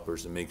for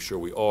developers and make sure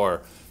we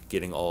are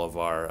getting all of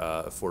our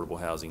affordable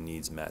housing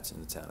needs met in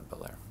the town of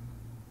Bel Air.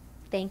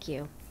 Thank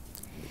you.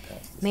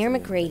 Mayor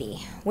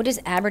McGrady, what is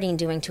Aberdeen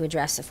doing to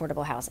address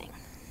affordable housing?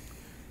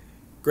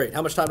 Great.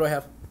 How much time do I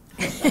have?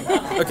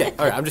 Okay.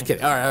 All right. I'm just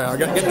kidding. All right.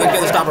 Get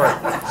this stop right.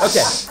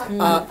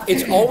 Okay.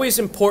 It's always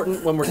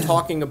important when we're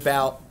talking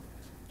about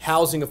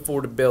housing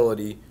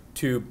affordability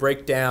to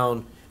break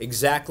down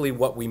exactly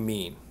what we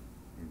mean.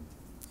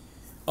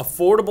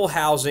 Affordable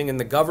housing, and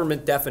the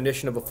government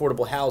definition of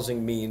affordable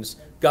housing means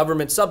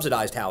government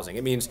subsidized housing.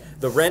 It means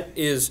the rent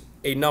is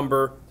a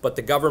number, but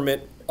the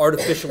government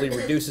artificially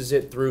reduces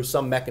it through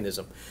some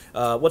mechanism.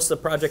 What's the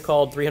project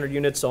called? 300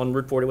 units on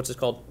Route 40. What's it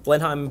called?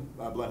 Blenheim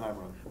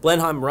Run.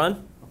 Blenheim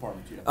Run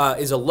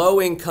is a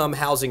low-income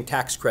housing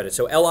tax credit.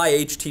 So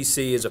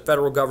LIHTC is a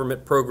federal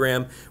government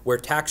program where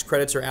tax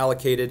credits are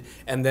allocated,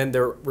 and then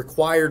they're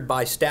required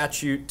by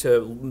statute to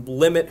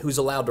limit who's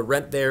allowed to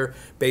rent there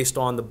based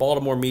on the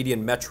Baltimore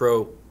median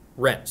metro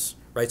rents.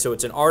 Right, so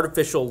it's an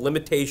artificial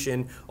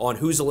limitation on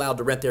who's allowed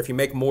to rent there. If you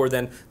make more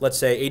than, let's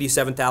say,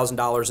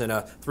 $87,000 in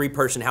a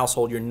 3-person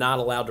household, you're not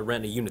allowed to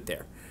rent a unit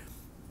there.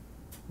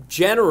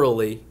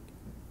 Generally,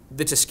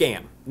 it's a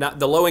scam.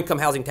 The low-income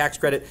housing tax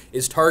credit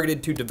is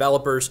targeted to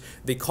developers.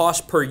 The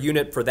cost per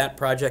unit for that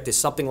project is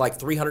something like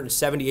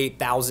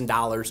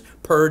 $378,000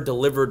 per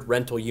delivered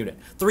rental unit.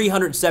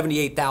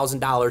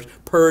 $378,000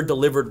 per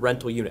delivered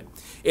rental unit.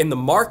 In the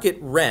market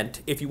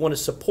rent, if you want to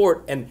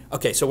support, and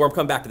okay, so I'm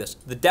coming back to this.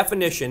 The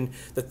definition,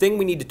 the thing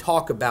we need to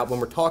talk about when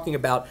we're talking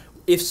about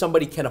if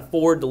somebody can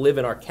afford to live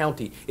in our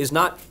county is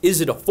not, is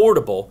it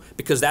affordable,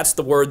 because that's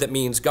the word that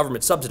means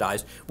government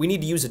subsidized. We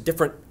need to use a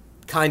different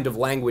kind of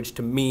language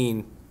to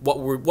mean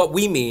what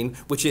we mean,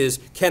 which is,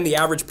 can the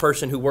average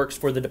person who works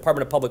for the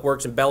Department of Public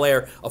Works in Bel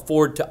Air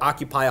afford to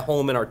occupy a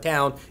home in our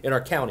town, in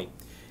our county?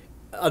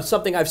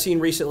 Something I've seen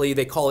recently,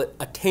 they call it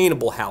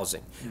attainable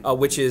housing,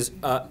 which is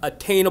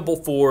attainable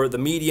for the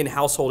median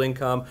household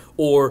income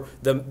or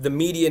the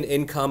median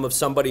income of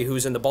somebody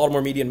who's in the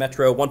Baltimore median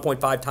metro,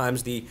 1.5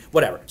 times the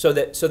whatever. So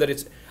that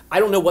it's, I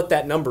don't know what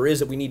that number is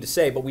that we need to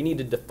say, but we need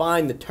to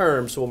define the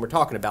terms when we're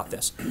talking about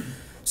this.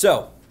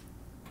 So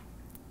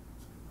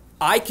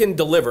I can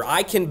deliver,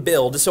 I can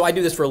build, so I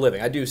do this for a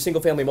living. I do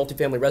single family,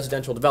 multifamily,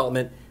 residential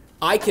development.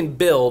 I can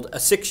build a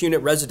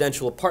 6-unit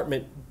residential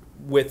apartment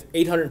with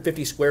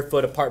 850 square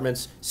foot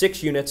apartments,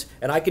 6 units,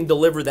 and I can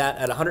deliver that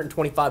at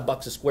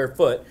 $125 a square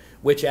foot,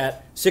 which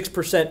at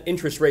 6%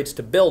 interest rates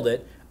to build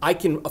it, I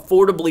can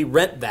affordably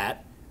rent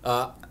that.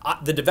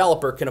 The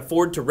developer can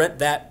afford to rent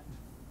that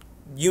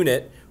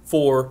unit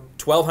for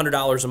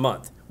 $1,200 a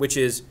month, which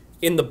is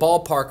in the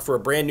ballpark for a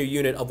brand new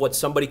unit of what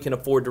somebody can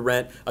afford to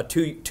rent, a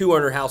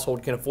two-earner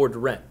household can afford to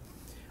rent.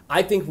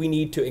 I think we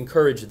need to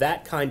encourage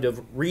that kind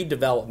of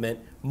redevelopment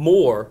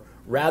more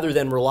rather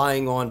than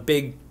relying on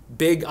big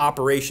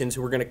operations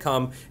who are going to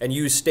come and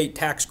use state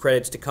tax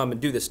credits to come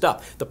and do this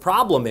stuff. The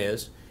problem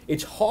is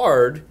it's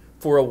hard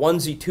for a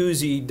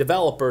onesie-twosie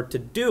developer to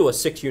do a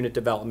 6-unit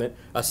development,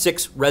 a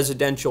 6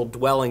 residential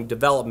dwelling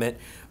development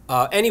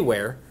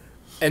anywhere.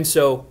 And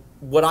so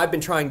what I've been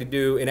trying to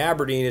do in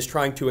Aberdeen is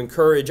trying to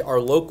encourage our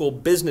local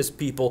business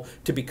people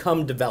to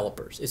become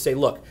developers. Is say,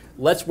 look,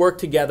 let's work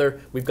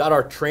together. We've got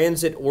our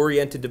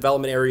transit-oriented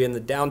development area in the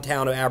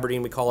downtown of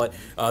Aberdeen. We call it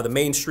the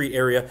Main Street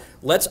area.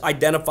 Let's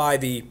identify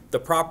the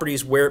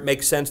properties where it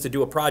makes sense to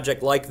do a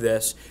project like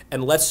this,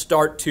 and let's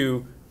start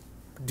to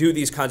do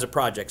these kinds of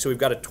projects. So we've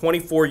got a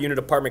 24-unit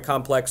apartment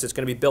complex that's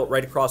going to be built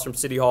right across from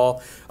City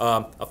Hall,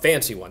 a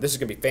fancy one. This is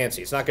going to be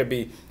fancy. It's not going to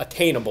be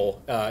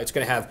attainable. It's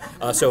going to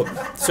have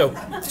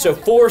so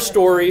 4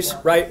 stories,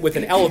 right, with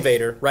an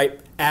elevator, right,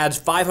 adds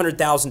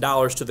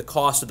 $500,000 to the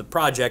cost of the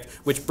project,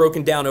 which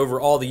broken down over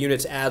all the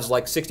units adds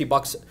like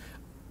 $60,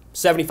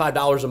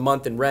 $75 a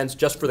month in rents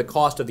just for the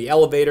cost of the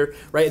elevator,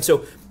 right? And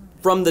so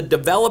from the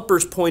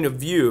developer's point of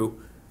view,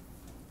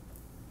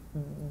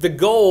 the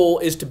goal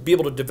is to be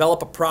able to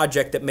develop a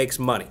project that makes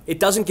money. It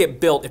doesn't get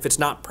built if it's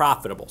not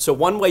profitable. So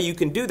one way you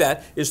can do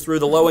that is through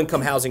the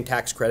low-income housing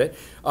tax credit.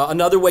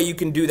 Another way you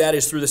can do that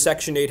is through the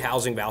Section 8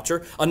 housing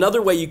voucher.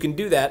 Another way you can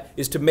do that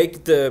is to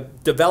make the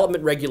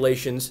development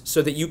regulations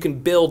so that you can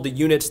build the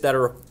units that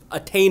are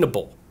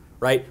attainable,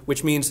 right?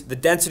 Which means the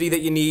density that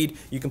you need.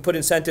 You can put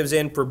incentives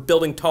in for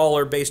building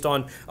taller based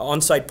on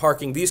on-site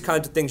parking. These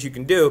kinds of things you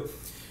can do.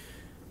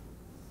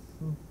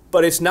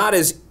 But it's not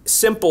as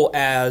simple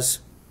as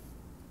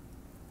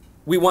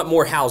we want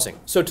more housing.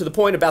 So to the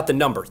point about the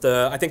number,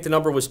 I think the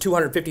number was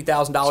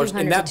 $250,000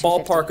 in that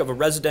ballpark of a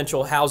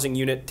residential housing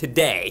unit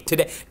today.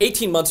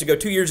 18 months ago,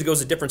 2 years ago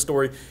is a different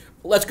story.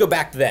 Let's go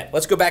back to then.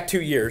 Let's go back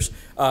 2 years.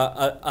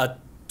 A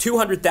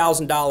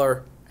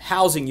 $200,000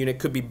 housing unit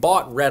could be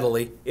bought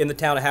readily in the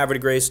town of Havre de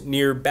Grace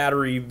near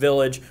Battery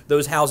Village.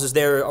 Those houses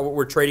there,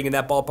 we're trading in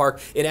that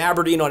ballpark. In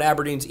Aberdeen, on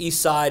Aberdeen's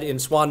east side, in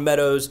Swan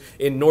Meadows,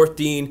 in North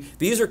Dean,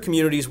 these are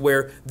communities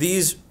where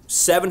these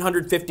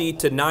 750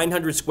 to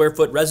 900 square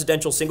foot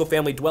residential single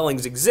family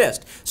dwellings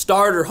exist.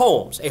 Starter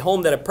homes, a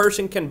home that a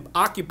person can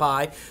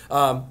occupy.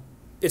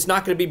 It's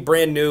not going to be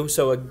brand new,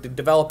 so a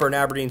developer in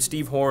Aberdeen,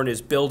 Steve Horn,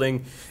 is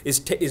buying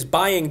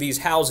these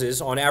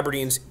houses on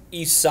Aberdeen's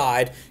east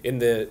side in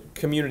the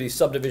community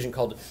subdivision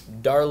called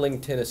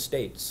Darlington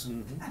Estates.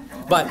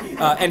 But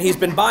and he's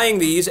been buying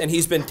these, and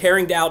he's been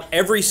tearing down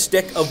every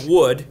stick of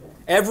wood.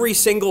 Every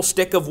single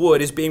stick of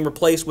wood is being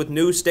replaced with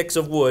new sticks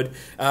of wood.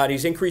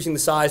 He's increasing the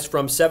size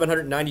from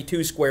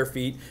 792 square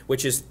feet,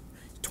 which is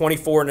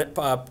 24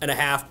 and a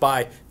half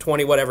by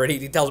 20 whatever. And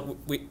he tells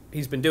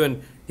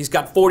he's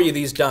got 40 of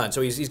these done.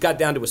 So he's got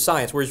down to a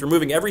science where he's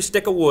removing every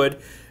stick of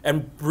wood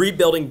and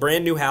rebuilding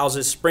brand new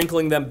houses,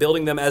 sprinkling them,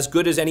 building them as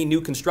good as any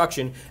new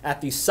construction at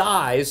the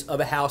size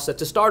of a house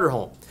that's a starter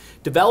home.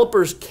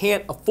 Developers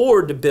can't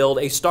afford to build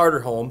a starter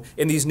home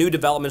in these new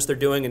developments they're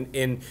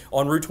doing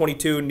on Route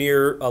 22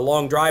 near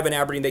Long Drive in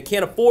Aberdeen. They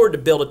can't afford to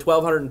build a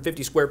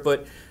 1,250 square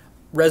foot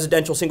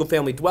residential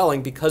single-family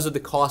dwelling because of the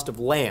cost of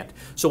land.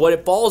 So what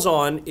it falls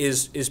on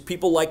is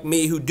people like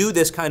me who do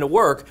this kind of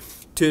work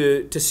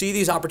to see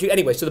these opportunities.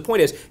 Anyway, so the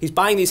point is, he's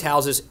buying these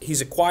houses. He's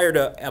acquired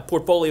a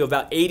portfolio of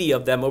about 80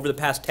 of them over the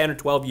past 10 or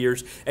 12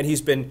 years, and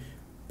he's been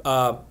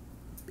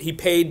he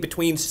paid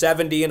between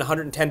 $70,000 and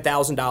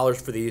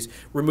 $110,000 for these.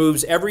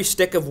 Removes every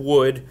stick of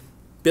wood,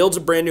 builds a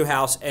brand new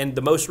house, and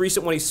the most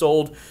recent one he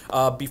sold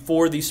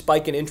before the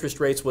spike in interest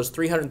rates was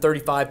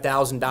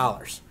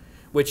 $335,000,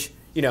 which,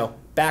 you know,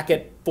 back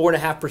at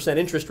 4.5%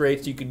 interest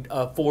rates, you could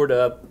afford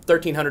a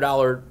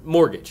 $1,300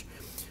 mortgage.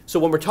 So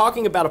when we're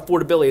talking about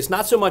affordability, it's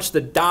not so much the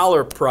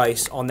dollar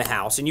price on the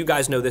house, and you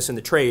guys know this in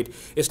the trade,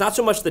 it's not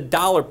so much the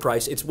dollar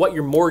price, it's what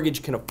your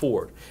mortgage can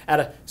afford. At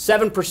a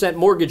 7%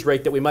 mortgage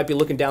rate that we might be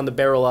looking down the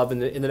barrel of in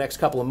the next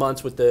couple of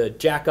months with the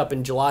jack up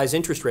in July's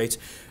interest rates,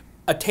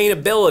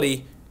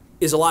 attainability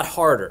is a lot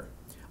harder.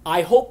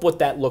 I hope what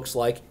that looks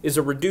like is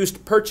a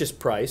reduced purchase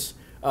price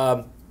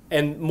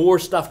and more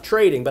stuff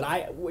trading, but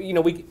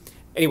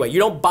anyway, you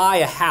don't buy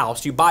a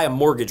house, you buy a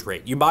mortgage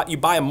rate, you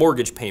buy a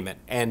mortgage payment,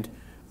 and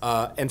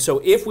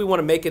so if we want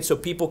to make it so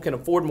people can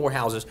afford more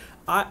houses,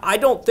 I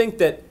don't think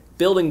that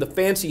building the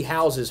fancy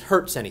houses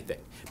hurts anything.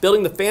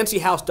 Building the fancy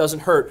house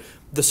doesn't hurt.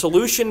 The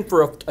solution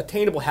for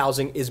attainable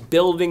housing is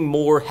building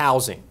more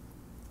housing.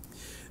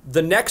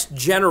 The next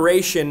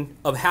generation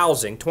of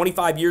housing,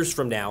 25 years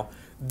from now,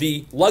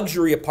 the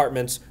luxury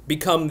apartments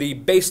become the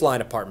baseline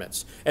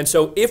apartments. And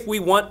so if we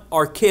want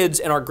our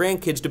kids and our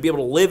grandkids to be able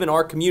to live in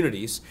our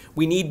communities,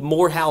 we need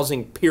more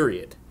housing,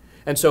 period.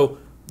 And so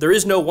there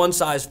is no one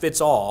size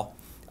fits all.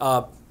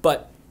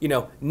 But, you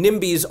know,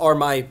 NIMBYs are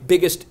my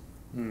biggest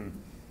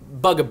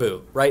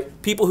bugaboo,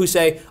 right? People who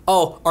say,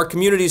 oh, our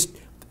communities,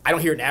 I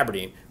don't hear it in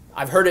Aberdeen.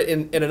 I've heard it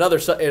in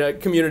a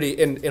community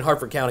in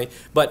Harford County,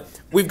 but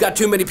we've got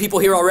too many people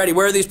here already.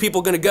 Where are these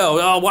people going to go?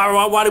 Oh,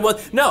 why do we?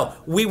 No,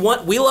 we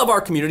love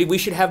our community. We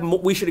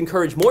should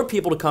encourage more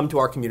people to come to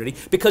our community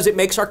because it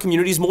makes our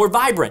communities more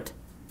vibrant.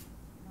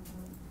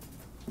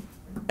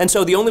 And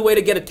so the only way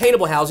to get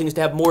attainable housing is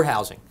to have more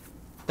housing.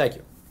 Thank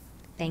you.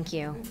 Thank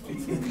you.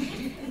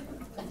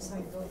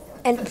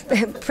 And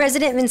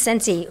President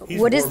Vincenti,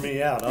 He's what is... wore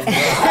me out.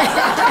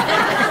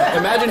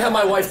 Imagine how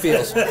my wife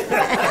feels.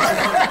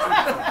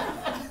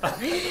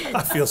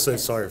 I feel so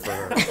sorry for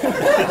her.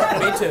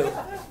 Me too.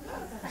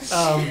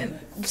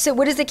 So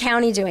what is the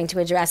county doing to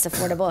address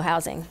affordable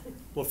housing?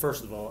 Well,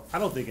 first of all, I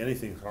don't think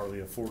anything's hardly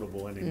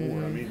affordable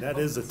anymore. I mean, that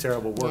is a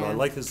terrible word. Yeah. I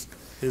like his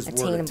word,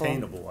 Attainable.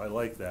 attainable. I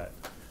like that.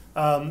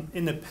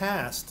 In the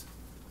past,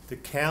 the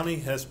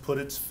county has put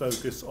its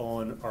focus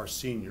on our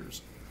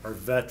seniors, our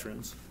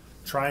veterans,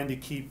 trying to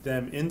keep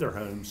them in their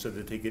homes so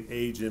that they could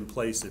age in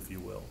place, if you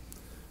will.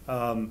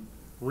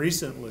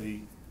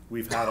 Recently,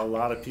 we've had a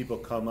lot of people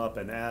come up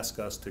and ask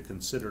us to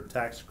consider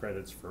tax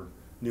credits for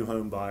new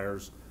home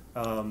buyers.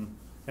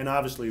 And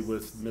obviously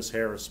with Ms.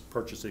 Harris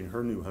purchasing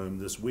her new home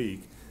this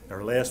week,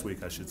 or last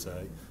week I should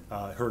say,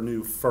 her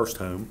new first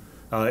home,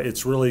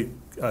 it's really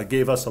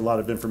gave us a lot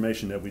of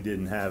information that we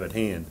didn't have at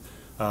hand,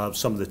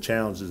 some of the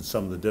challenges and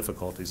some of the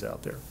difficulties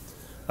out there.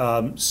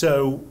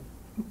 So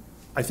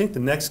I think the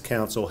next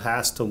council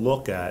has to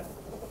look at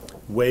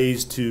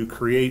ways to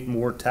create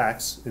more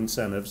tax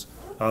incentives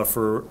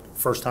for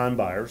first-time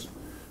buyers.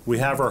 We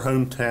have our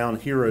Hometown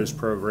Heroes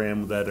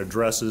program that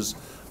addresses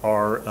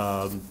our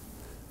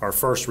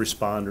first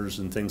responders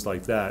and things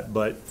like that,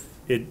 but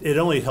it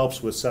only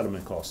helps with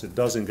settlement costs. It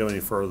doesn't go any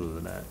further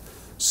than that.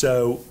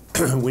 So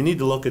we need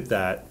to look at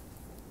that.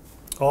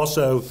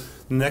 Also,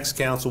 the next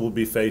council will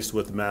be faced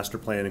with the master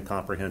plan and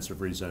comprehensive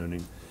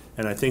rezoning,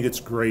 and I think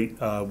it's great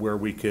where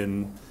we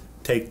can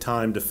take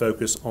time to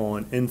focus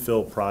on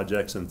infill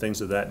projects and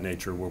things of that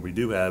nature where we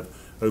do have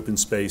open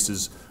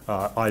spaces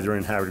either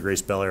in Harford,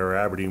 Grace, Bel Air, or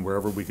Aberdeen,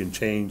 wherever we can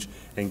change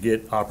and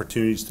get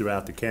opportunities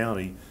throughout the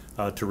county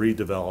to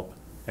redevelop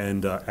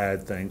and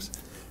add things.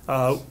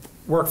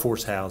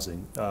 Workforce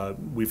housing.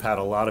 We've had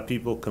a lot of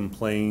people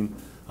complain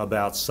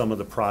about some of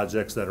the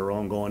projects that are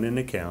ongoing in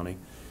the county,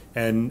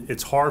 and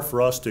it's hard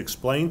for us to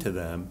explain to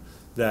them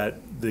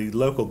that the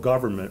local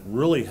government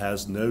really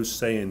has no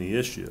say in the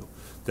issue,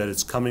 that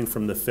it's coming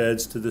from the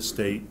feds to the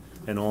state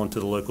and on to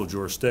the local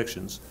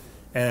jurisdictions.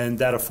 And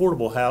that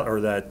affordable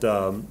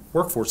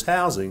workforce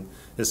housing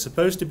is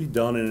supposed to be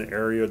done in an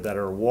area that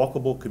are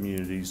walkable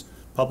communities,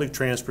 public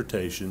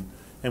transportation,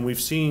 and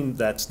we've seen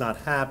that's not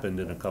happened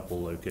in a couple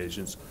of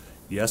locations.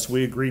 Yes,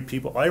 we agree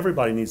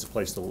everybody needs a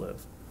place to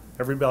live.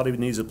 Everybody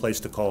needs a place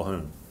to call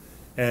home.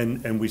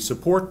 And we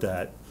support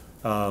that,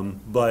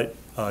 but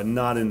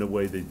not in the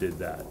way they did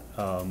that.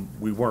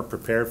 We weren't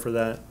prepared for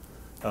that.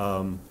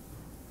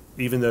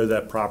 Even though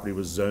that property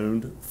was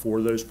zoned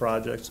for those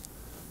projects,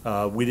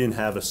 we didn't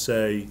have a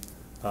say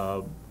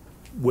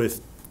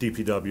with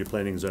DPW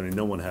planning and zoning.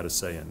 No one had a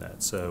say in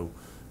that. So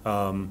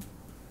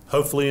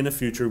hopefully in the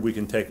future we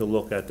can take a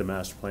look at the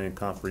master plan,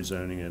 comp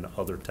rezoning, and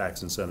other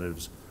tax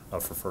incentives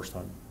for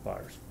first-time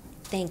buyers.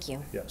 Thank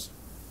you. Yes.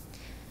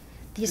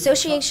 The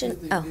association,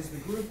 Is the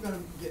group going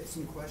to get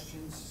some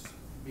questions,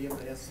 be able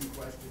to ask some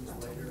questions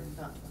later?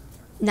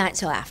 Not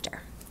till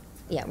after.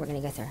 Yeah, we're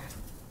going to go through.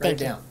 Write it Thank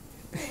you. down.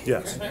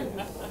 Yes.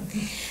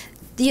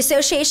 The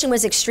association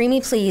was extremely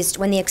pleased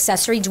when the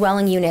accessory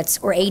dwelling units,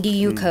 or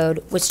ADU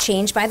code, was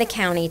changed by the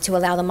county to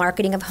allow the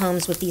marketing of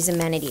homes with these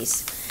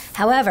amenities.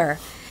 However,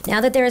 now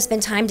that there has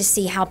been time to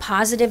see how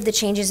positive the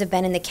changes have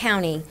been in the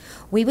county,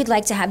 we would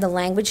like to have the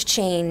language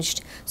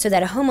changed so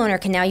that a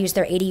homeowner can now use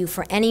their ADU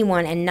for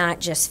anyone and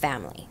not just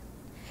family.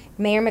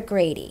 Mayor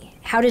McGrady,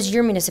 how does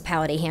your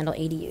municipality handle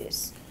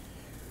ADUs?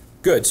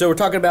 Good. So we're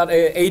talking about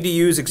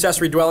ADUs,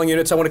 accessory dwelling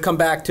units. I want to come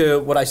back to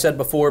what I said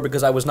before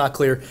because I was not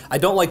clear. I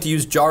don't like to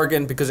use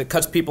jargon because it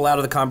cuts people out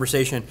of the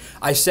conversation.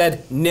 I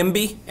said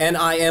NIMBY,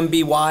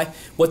 N-I-M-B-Y.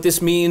 What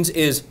this means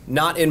is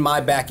not in my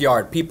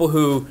backyard. People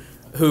who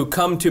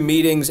come to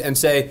meetings and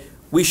say,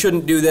 we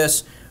shouldn't do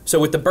this. So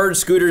with the bird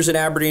scooters in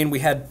Aberdeen, we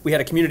had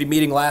a community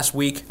meeting last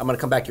week. I'm going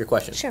to come back to your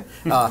question. Sure.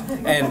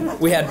 And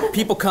we had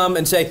people come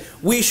and say,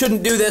 we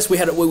shouldn't do this. We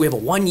have a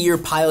 1-year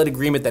pilot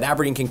agreement that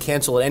Aberdeen can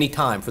cancel at any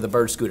time for the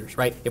bird scooters,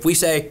 right? If we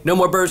say no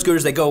more bird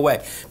scooters, they go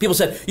away. People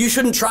said, you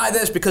shouldn't try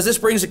this because this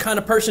brings the kind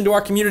of person to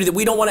our community that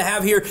we don't want to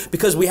have here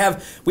because we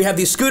have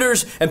these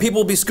scooters and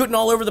people will be scooting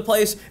all over the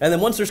place. And then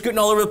once they're scooting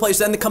all over the place,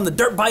 then come the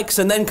dirt bikes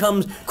and then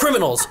comes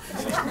criminals.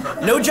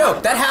 No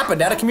joke. That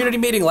happened at a community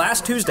meeting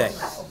last Tuesday.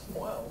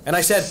 And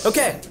I said,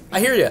 okay, I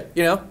hear you,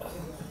 you know.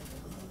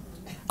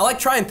 I like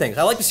trying things.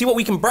 I like to see what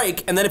we can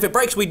break, and then if it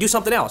breaks, we do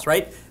something else,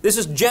 right? This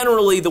is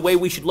generally the way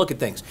we should look at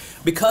things.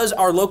 Because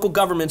our local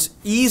governments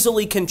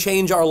easily can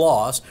change our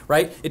laws,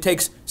 right? It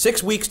takes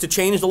 6 weeks to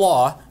change the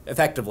law,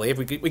 effectively. If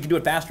we could do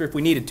it faster if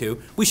we needed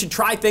to. We should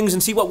try things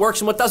and see what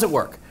works and what doesn't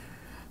work.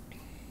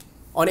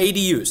 On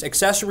ADUs,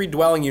 accessory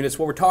dwelling units,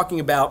 what we're talking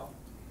about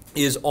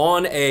is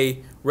on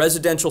a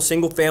residential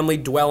single-family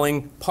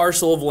dwelling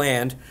parcel of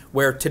land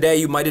where today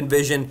you might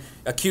envision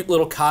a cute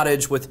little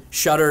cottage with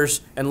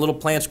shutters and little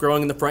plants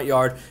growing in the front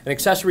yard. An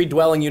accessory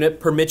dwelling unit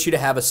permits you to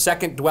have a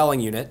second dwelling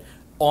unit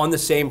on the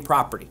same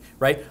property,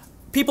 right?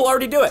 People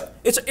already do it.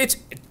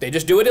 They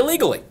just do it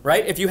illegally,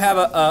 right? If you have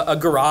a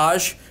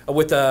garage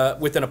with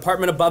an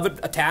apartment above it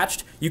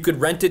attached, you could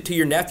rent it to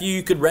your nephew.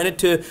 You could rent it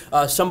to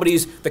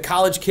the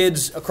college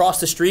kids across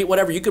the street,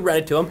 whatever. You could rent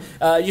it to them.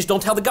 You just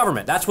don't tell the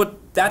government.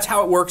 That's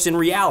how it works in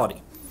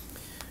reality.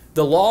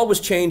 The law was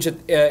changed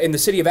in the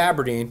city of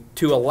Aberdeen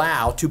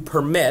to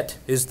permit,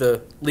 is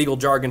the legal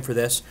jargon for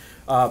this,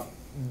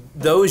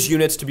 those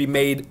units to be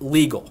made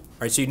legal.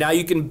 Right, so now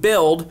you can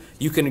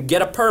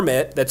get a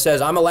permit that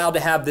says I'm allowed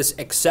to have this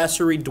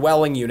accessory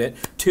dwelling unit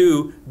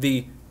to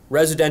the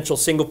residential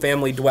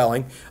single-family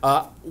dwelling.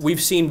 We've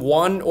seen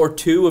 1 or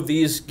 2 of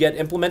these get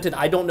implemented.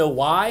 I don't know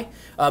why,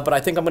 but I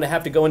think I'm going to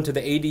have to go into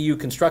the ADU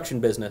construction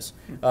business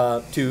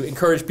to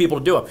encourage people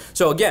to do them.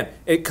 So again,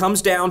 it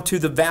comes down to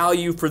the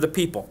value for the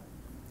people.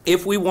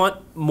 If we want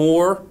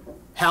more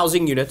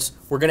housing units,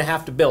 we're going to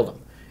have to build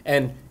them.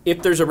 And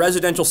if there's a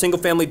residential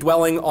single-family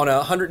dwelling on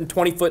a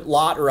 120-foot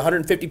lot or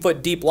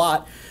 150-foot deep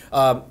lot,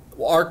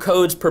 our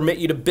codes permit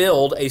you to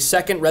build a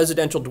second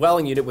residential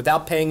dwelling unit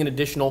without paying an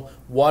additional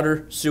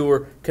water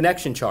sewer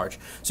connection charge.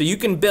 So you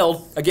can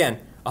build, again,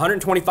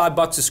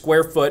 $125 a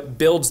square foot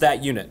builds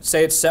that unit.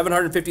 Say it's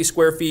 750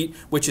 square feet,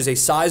 which is a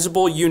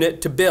sizable unit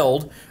to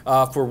build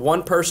for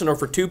 1 person or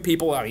for 2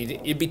 people. I mean,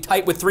 it'd be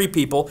tight with 3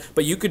 people,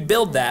 but you could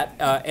build that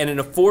and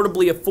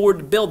affordably afford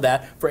to build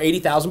that for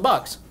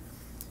 $80,000.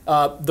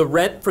 The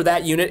rent for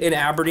that unit in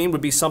Aberdeen would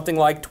be something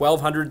like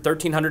 $1,200,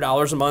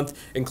 $1,300 a month,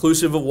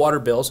 inclusive of water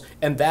bills,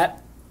 and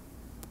that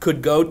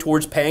could go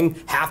towards paying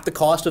half the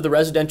cost of the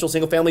residential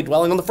single-family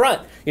dwelling on the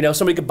front. You know,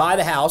 somebody could buy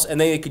the house,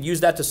 and they could use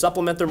that to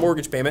supplement their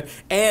mortgage payment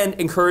and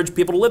encourage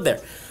people to live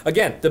there.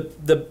 Again,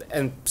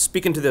 and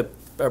speaking to the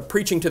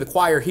preaching to the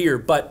choir here,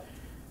 but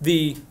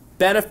the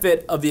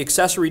benefit of the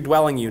accessory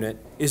dwelling unit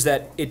is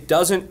that it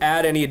doesn't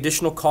add any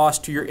additional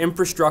cost to your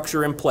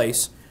infrastructure in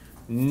place.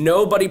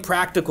 Nobody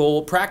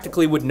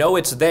practically would know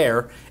it's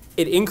there.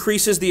 It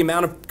increases the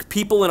amount of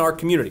people in our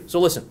community.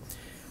 So listen,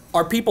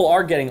 our people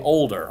are getting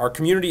older. Our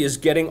community is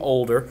getting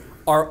older.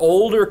 Our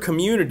older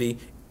community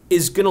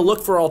is going to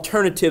look for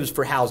alternatives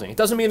for housing. It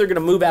doesn't mean they're going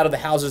to move out of the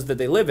houses that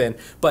they live in,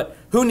 but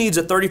who needs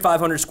a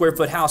 3,500 square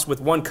foot house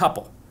with 1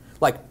 couple?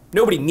 Like,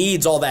 nobody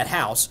needs all that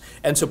house,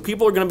 and so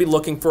people are going to be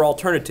looking for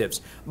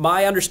alternatives.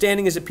 My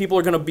understanding is that people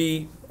are going to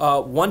be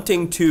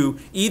wanting to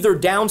either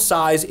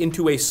downsize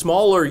into a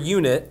smaller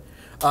unit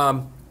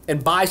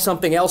and buy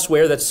something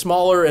elsewhere that's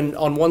smaller and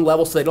on 1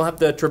 level so they don't have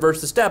to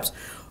traverse the steps.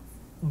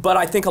 But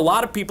I think a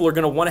lot of people are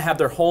going to want to have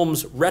their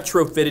homes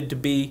retrofitted to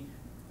be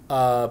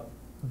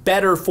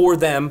better for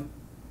them.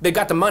 They've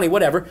got the money,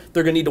 whatever.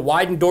 They're going to need to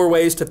widen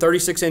doorways to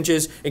 36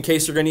 inches in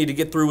case they're going to need to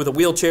get through with a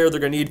wheelchair. They're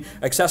going to need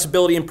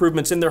accessibility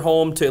improvements in their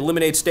home to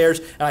eliminate stairs.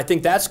 And I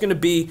think that's going to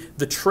be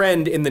the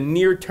trend in the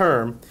near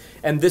term.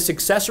 And this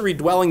accessory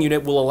dwelling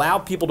unit will allow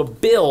people to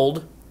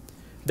build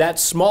that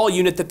small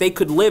unit that they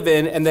could live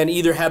in and then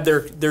either have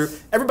their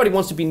everybody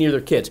wants to be near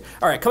their kids.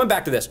 All right, coming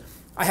back to this.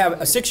 I have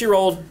a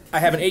 6-year-old, I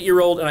have an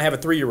 8-year-old, and I have a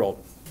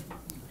 3-year-old.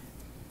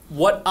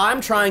 What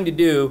I'm trying to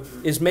do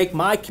is make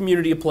my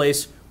community a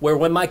place where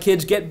when my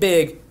kids get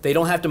big, they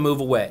don't have to move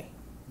away.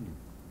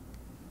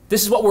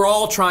 This is what we're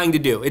all trying to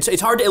do. It's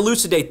hard to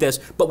elucidate this,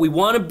 but we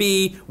want to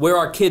be where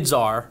our kids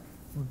are,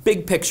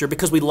 big picture,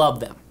 because we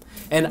love them.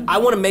 And I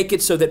want to make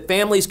it so that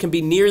families can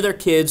be near their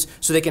kids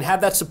so they can have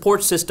that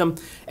support system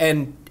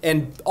and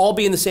all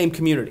be in the same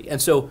community.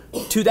 And so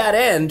to that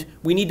end,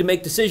 we need to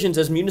make decisions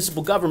as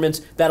municipal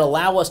governments that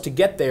allow us to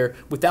get there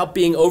without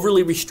being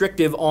overly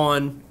restrictive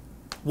on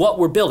what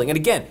we're building. And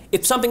again,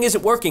 if something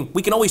isn't working,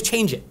 we can always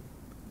change it.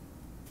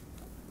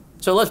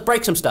 So let's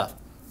break some stuff.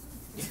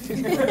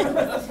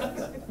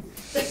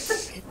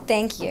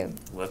 Thank you.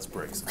 Let's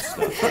break some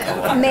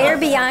stuff. Mayor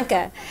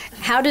Bianca,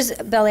 how does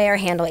Bel Air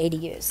handle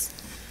ADUs?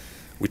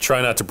 We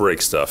try not to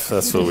break stuff.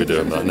 That's what we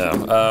do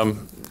now.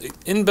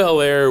 In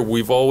Bel Air,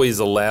 we've always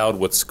allowed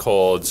what's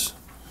called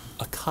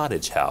a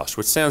cottage house,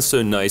 which sounds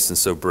so nice and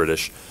so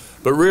British.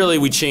 But really,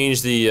 we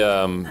changed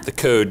the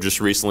code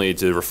just recently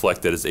to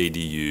reflect that as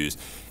ADUs.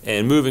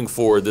 And moving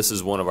forward, this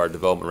is one of our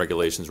development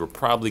regulations we're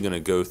probably going to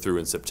go through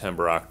in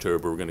September,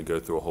 October. We're going to go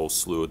through a whole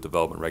slew of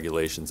development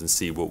regulations and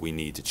see what we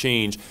need to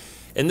change.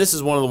 And this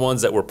is one of the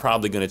ones that we're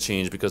probably going to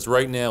change because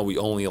right now we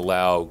only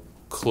allow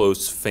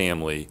close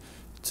family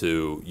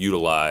to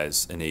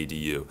utilize an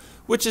ADU,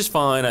 which is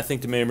fine. I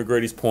think to Mayor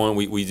McGrady's point,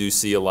 we do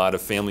see a lot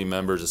of family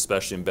members,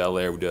 especially in Bel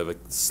Air. We do have a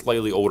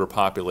slightly older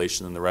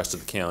population than the rest of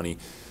the county.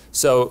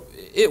 So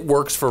it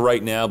works for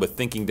right now, but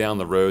thinking down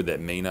the road, that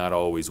may not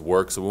always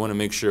work. So we want to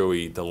make sure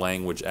the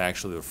language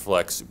actually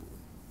reflects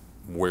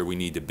where we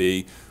need to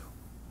be.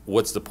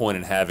 What's the point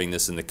in having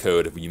this in the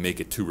code if you make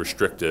it too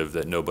restrictive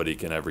that nobody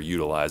can ever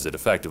utilize it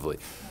effectively?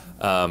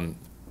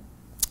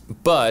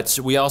 But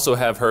we also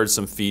have heard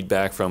some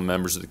feedback from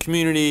members of the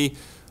community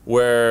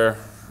where,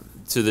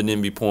 to the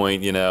NIMBY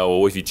point, you know,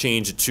 well, if you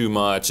change it too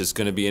much, it's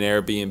going to be an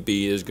Airbnb,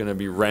 there's going to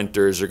be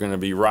renters, they're going to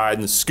be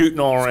scooting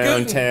all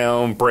around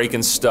town,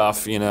 breaking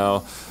stuff, you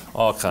know,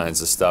 all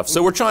kinds of stuff.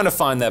 So we're trying to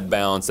find that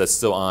balance that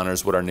still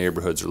honors what our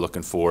neighborhoods are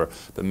looking for,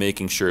 but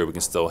making sure we can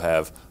still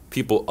have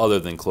people other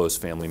than close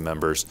family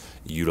members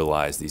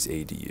utilize these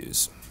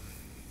ADUs.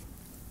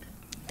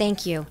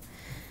 Thank you.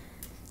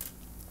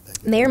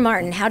 Mayor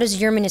Martin, how does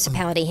your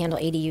municipality handle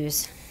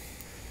ADUs?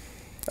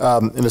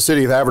 In the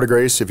city of Harford,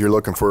 Grace, if you're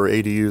looking for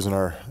ADUs in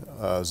our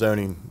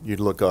zoning, you'd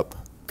look up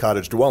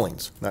cottage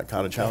dwellings, not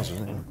cottage houses.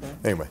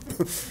 Anyway.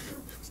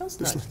 Sounds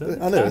nice.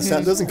 I know.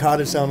 Doesn't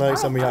cottage sound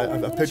nice? I mean,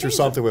 I picture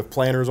something with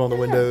planters on the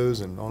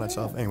windows and all that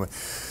stuff. Anyway.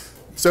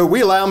 So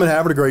we allow them in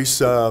Harford,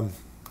 Grace.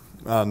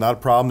 not a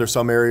problem. There's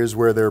some areas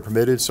where they're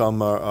permitted, some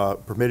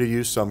permitted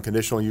use, some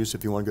conditional use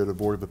if you want to go to the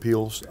Board of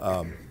Appeals.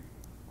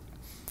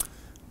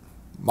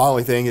 My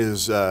only thing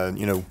is,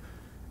 you know,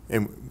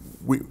 and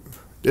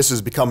this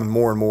is becoming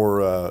more and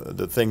more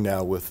the thing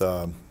now with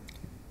the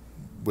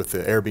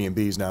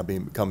Airbnbs now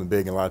becoming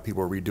big, and a lot of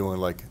people are redoing,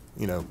 like,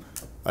 you know,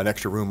 an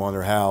extra room on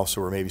their house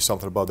or maybe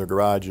something above their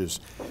garages.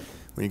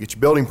 When you get your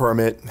building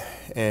permit,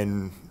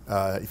 and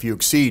if you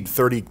exceed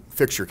 30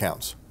 fixture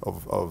counts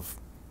of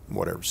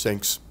whatever,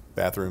 sinks,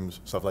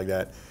 bathrooms, stuff like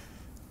that,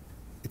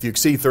 if you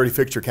exceed 30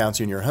 fixture counts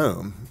in your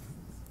home,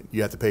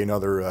 you have to pay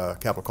another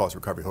capital cost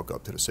recovery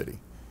hookup to the city.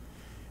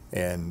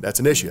 And that's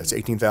an issue. That's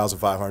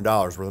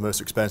 $18,500. We're the most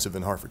expensive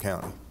in Harford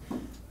County.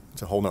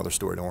 It's a whole nother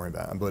story. Don't worry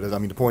about it. But I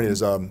mean, the point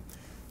is,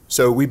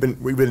 so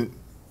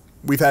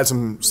we've had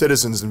some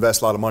citizens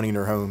invest a lot of money in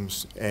their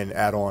homes and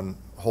add on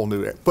whole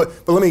new. But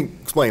let me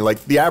explain.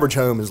 Like, the average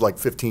home is like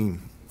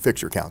 15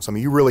 fixture counts. I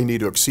mean, you really need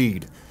to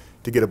exceed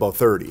to get above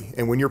 30.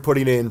 And when you're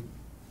putting in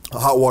a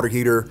hot water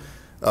heater,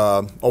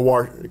 a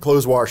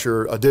clothes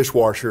washer, a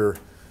dishwasher,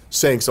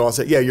 sinks, so I'll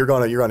say, yeah, you're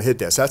gonna hit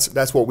this.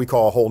 That's what we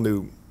call a whole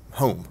new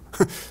home.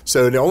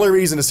 So the only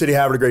reason the City of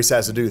Harford Grace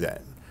has to do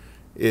that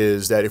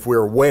is that if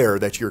we're aware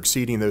that you're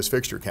exceeding those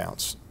fixture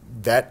counts,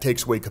 that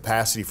takes away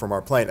capacity from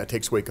our plant. That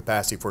takes away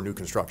capacity for new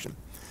construction.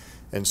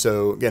 And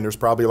so again, there's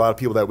probably a lot of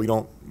people that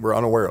we're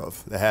unaware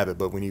of that have it.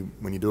 But when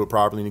you do it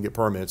properly and you get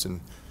permits,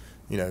 and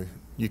you know,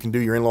 you can do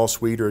your in-law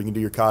suite or you can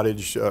do your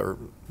cottage or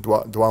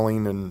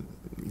dwelling, and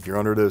if you're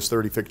under those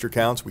 30 fixture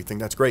counts, we think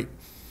that's great.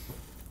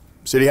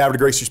 City of Harford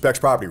Grace respects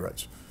property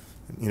rights.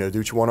 You know, do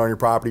what you want on your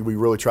property. We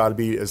really try to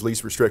be as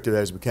least restrictive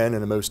as we can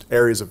in the most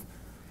areas of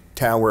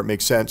town where it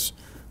makes sense.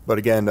 But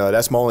again,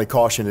 that's my only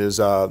caution is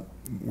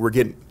we're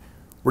getting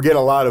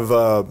a lot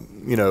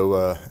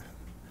of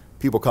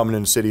people coming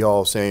into City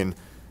Hall saying,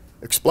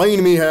 explain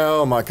to me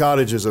how my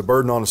cottage is a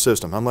burden on the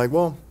system. I'm like,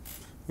 well,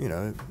 you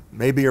know,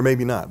 maybe or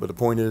maybe not. But the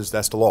point is,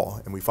 that's the law,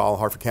 and we follow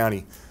Harford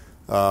County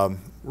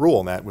rule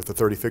on that with the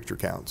 30 fixture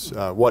counts.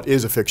 What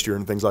is a fixture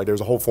and things like that.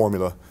 There's a whole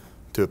formula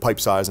to pipe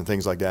size and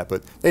things like that.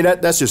 But hey,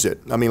 that's just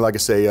it. I mean, like I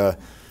say,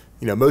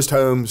 you know, most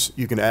homes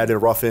you can add in a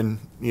rough in.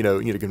 You know,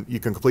 you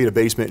can complete a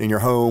basement in your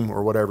home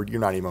or whatever. You're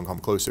not even going to come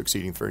close to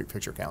exceeding 30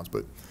 fixture counts.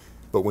 But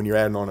when you're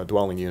adding on a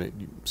dwelling unit,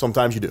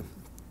 sometimes you do.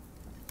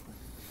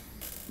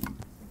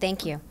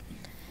 Thank you.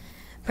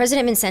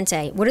 President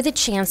Vincente, what are the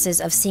chances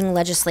of seeing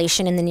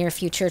legislation in the near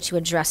future to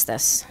address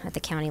this at the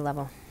county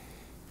level?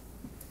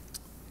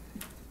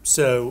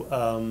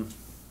 So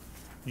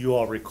you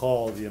all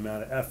recall the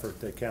amount of effort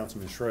that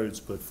Councilman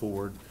Schroeds put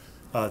forward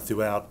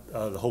throughout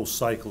the whole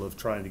cycle of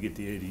trying to get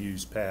the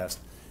ADUs passed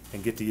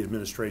and get the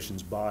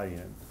administration's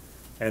buy-in.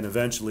 And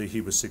eventually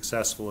he was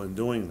successful in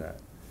doing that.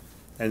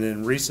 And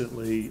then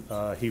recently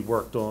he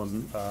worked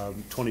on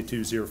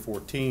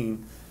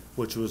 22014,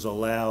 which was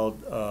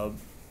allowed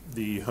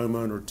the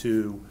homeowner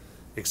to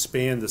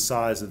expand the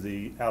size of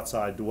the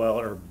outside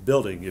dwelling or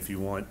building, if you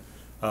want,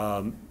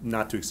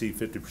 not to exceed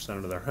 50%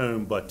 of their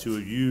home, but to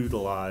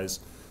utilize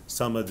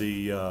some of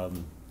the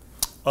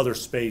other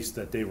space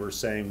that they were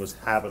saying was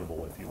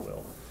habitable, if you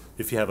will.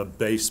 If you have a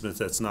basement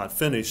that's not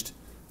finished,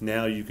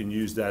 now you can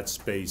use that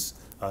space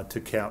to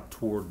count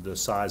toward the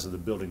size of the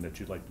building that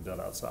you'd like to build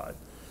outside.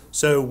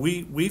 So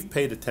we've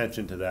paid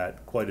attention to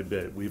that quite a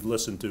bit. We've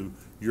listened to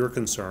your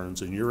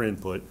concerns and your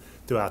input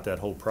throughout that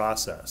whole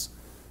process.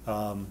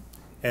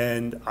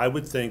 And I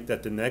would think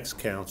that the next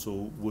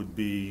council would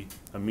be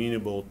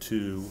amenable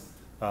to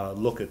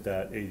look at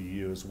that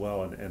ADU as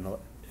well and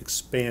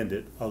expand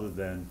it other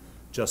than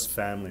just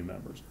family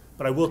members.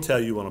 But I will tell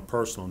you on a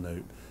personal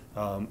note,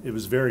 it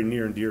was very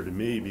near and dear to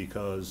me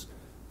because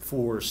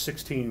for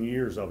 16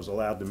 years I was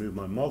allowed to move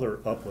my mother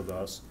up with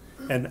us,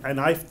 and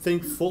I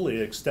think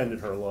fully extended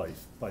her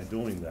life by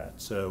doing that.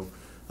 So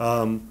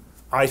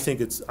I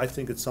think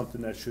it's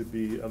something that should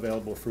be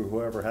available for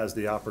whoever has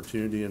the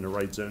opportunity and the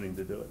right zoning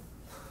to do it.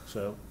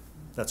 So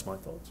that's my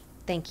thoughts.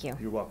 Thank you.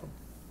 You're welcome.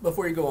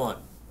 Before you go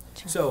on,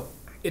 so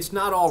it's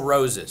not all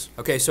roses.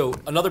 Okay, so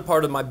another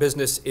part of my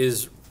business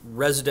is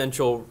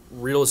residential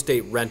real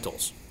estate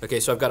rentals.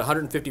 Okay, so I've got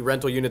 150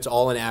 rental units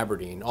all in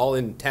Aberdeen, all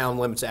in town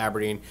limits of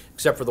Aberdeen,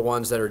 except for the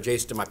ones that are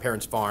adjacent to my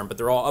parents' farm, but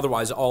they're all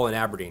otherwise all in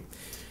Aberdeen.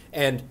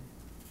 And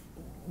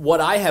what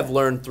I have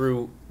learned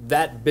through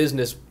that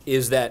business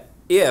is that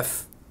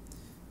if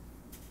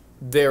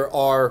there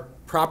are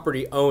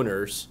property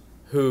owners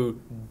who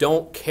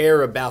don't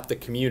care about the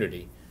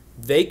community,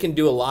 they can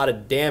do a lot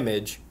of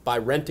damage by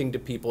renting to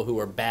people who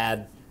are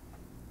bad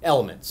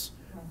elements.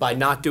 By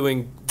not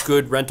doing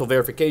good rental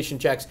verification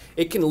checks,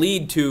 it can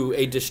lead to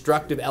a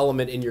destructive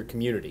element in your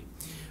community.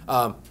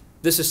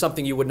 This is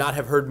something you would not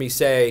have heard me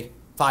say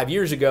 5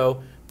 years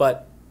ago,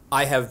 but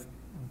I have,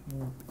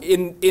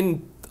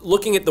 in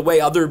looking at the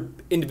way other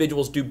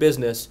individuals do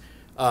business,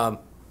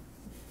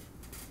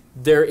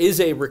 there is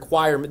a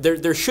requirement,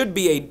 there should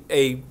be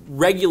a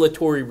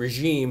regulatory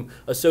regime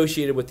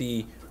associated with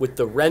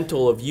the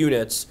rental of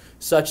units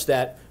such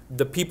that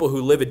the people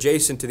who live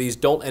adjacent to these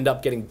don't end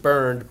up getting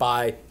burned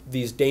by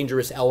these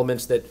dangerous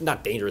elements that,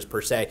 not dangerous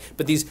per se,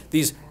 but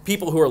these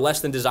people who are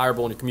less than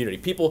desirable in the community.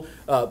 People,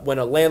 when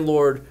a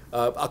landlord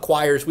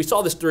acquires, we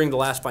saw this during the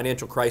last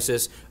financial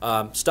crisis,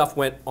 stuff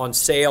went on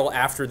sale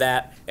after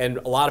that, and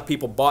a lot of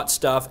people bought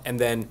stuff and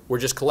then were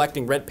just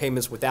collecting rent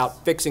payments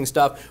without fixing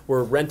stuff.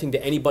 We're renting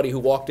to anybody who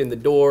walked in the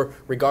door,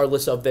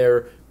 regardless of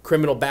their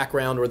criminal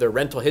background or their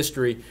rental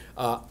history.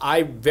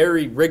 I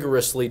very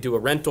rigorously do a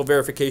rental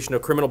verification, a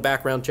criminal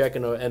background check,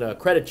 and a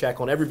credit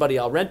check on everybody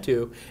I'll rent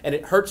to, and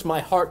it hurts my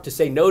heart to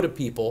say no to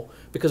people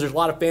because there's a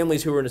lot of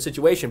families who are in a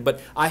situation,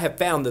 but I have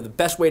found that the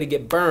best way to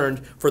get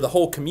burned for the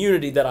whole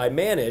community that I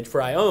manage,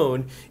 for I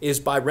own, is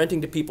by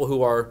renting to people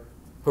who are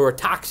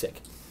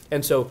toxic.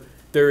 And so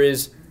there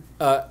is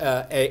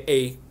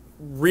a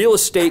real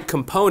estate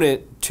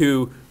component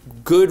to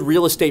good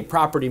real estate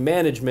property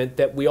management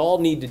that we all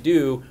need to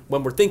do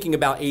when we're thinking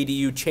about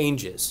ADU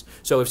changes.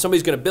 So if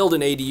somebody's going to build an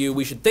ADU,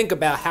 we should think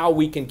about how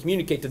we can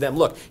communicate to them,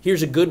 look,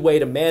 here's a good way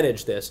to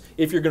manage this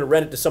if you're going to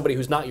rent it to somebody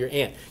who's not your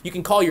aunt. You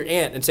can call your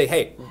aunt and say,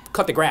 hey,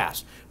 cut the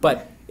grass.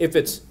 But if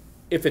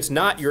it's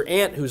not your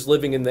aunt who's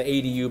living in the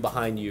ADU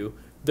behind you,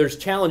 there's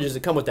challenges that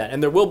come with that,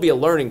 and there will be a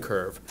learning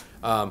curve.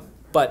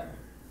 But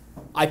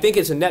I think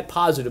it's a net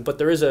positive, but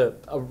there is a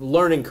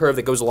learning curve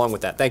that goes along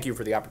with that. Thank you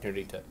for the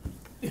opportunity to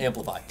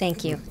amplify.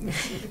 Thank you.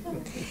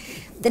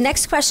 The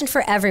next question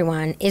for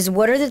everyone is,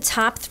 what are the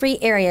top 3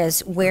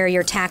 areas where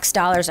your tax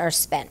dollars are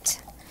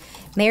spent?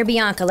 Mayor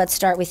Bianca, let's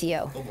start with you.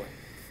 Oh boy.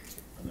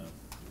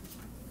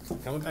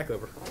 Coming back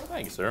over.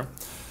 Thank you, sir.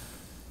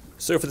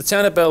 So for the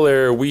town of Bel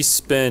Air, we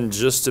spend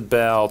just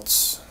about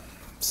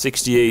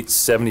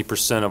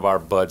 68–70% of our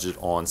budget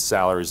on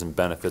salaries and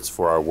benefits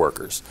for our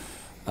workers.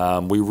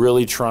 We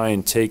really try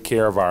and take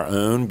care of our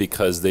own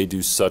because they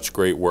do such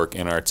great work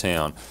in our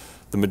town.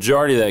 The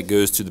majority of that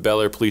goes to the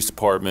Bel Air Police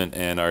Department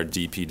and our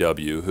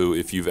DPW, who,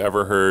 if you've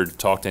ever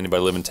talked to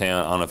anybody who live in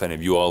town, I don't know if any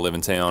of you all live in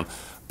town,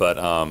 but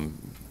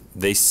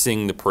they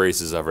sing the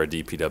praises of our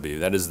DPW.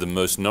 That is the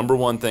most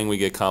 #1 thing we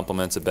get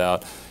compliments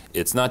about.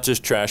 It's not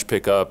just trash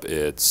pickup,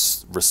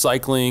 it's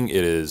recycling,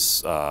 it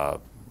is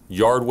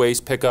yard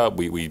waste pickup.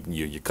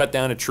 You cut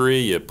down a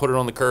tree, you put it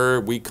on the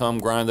curb, we come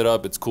grind it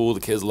up, it's cool, the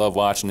kids love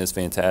watching this,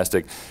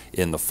 fantastic.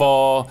 In the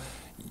fall,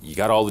 you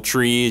got all the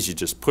trees, you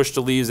just push the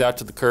leaves out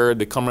to the curb,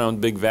 they come around with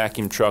a big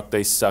vacuum truck,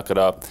 they suck it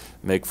up,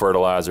 make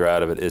fertilizer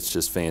out of it. It's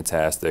just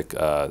fantastic.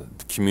 The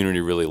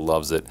community really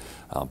loves it.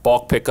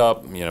 Bulk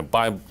pickup,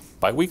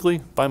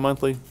 bi-weekly,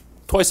 bi-monthly,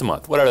 twice a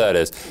month, whatever that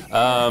is.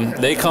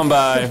 They come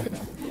by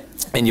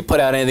and you put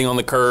out anything on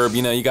the curb,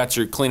 you got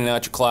your cleaning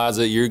out your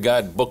closet, you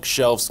got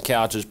bookshelves,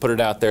 couches, put it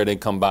out there, they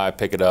come by,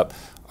 pick it up.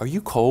 Are you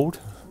cold?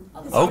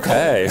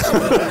 Okay.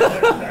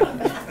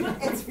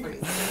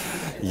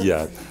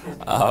 Yeah.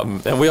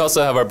 And we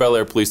also have our Bel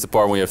Air Police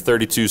Department. We have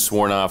 32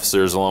 sworn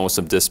officers along with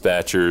some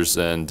dispatchers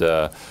and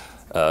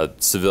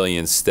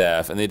civilian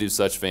staff, and they do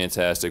such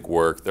fantastic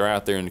work. They're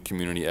out there in the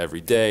community every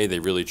day. They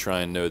really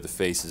try and know the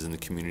faces in the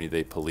community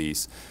they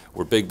police.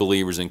 We're big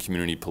believers in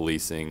community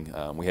policing.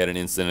 We had an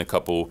incident a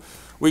couple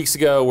weeks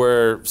ago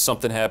where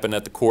something happened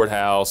at the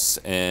courthouse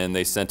and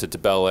they sent it to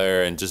Bel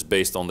Air, and just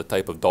based on the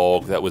type of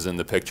dog that was in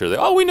the picture,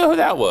 we know who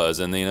that was,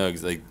 and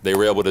they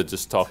were able to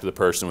just talk to the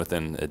person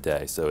within a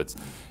day. So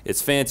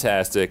it's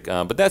fantastic,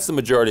 but that's the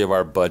majority of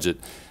our budget.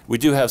 We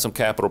do have some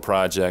capital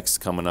projects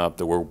coming up.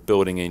 That we're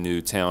building a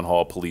new town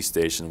hall police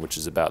station, which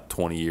is about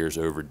 20 years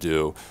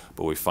overdue,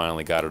 but we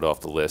finally got it off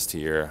the list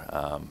here.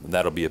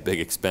 That'll be a big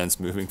expense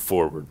moving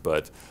forward,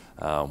 but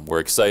we're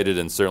excited,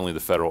 and certainly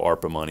the federal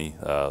ARPA money,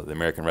 the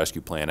American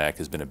Rescue Plan Act,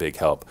 has been a big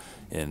help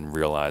in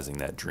realizing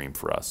that dream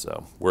for us.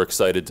 So we're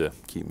excited to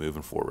keep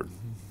moving forward.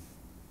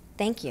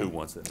 Thank you. Who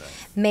wants it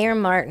next? Mayor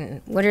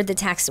Martin, where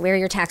are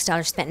your tax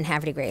dollars spent in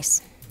Havre de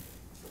Grace?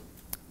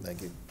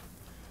 Thank you.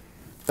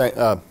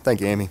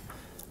 Thank you, Amy.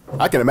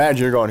 I can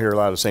imagine you're going to hear a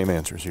lot of the same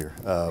answers here.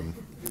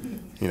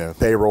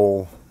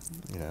 Payroll,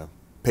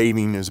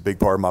 paving is a big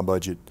part of my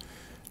budget.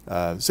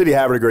 The city of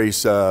Havre de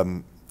Grace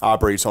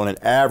operates on an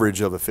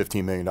average of a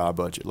 $15 million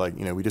budget.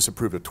 We just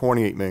approved a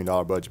 $28 million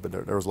budget, but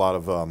there was a lot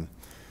of,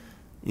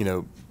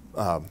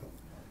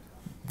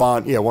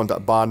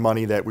 bond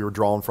money that we were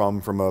drawing from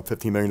a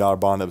 $15 million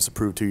bond that was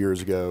approved 2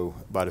 years ago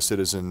by the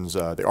citizens.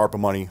 The ARPA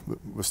money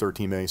was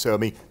 $13 million. So,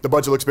 the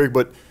budget looks big,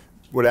 but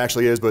what it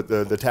actually is, but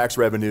the tax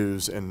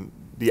revenues and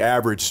the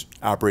average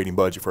operating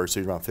budget for our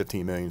city is around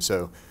 $15 million.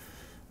 So,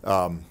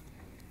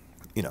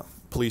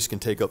 police can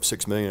take up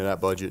 $6 million in that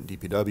budget,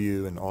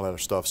 DPW and all that other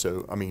stuff.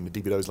 So, the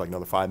DPW is like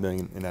another $5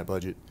 million in that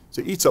budget.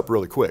 So it eats up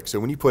really quick. So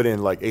when you put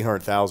in like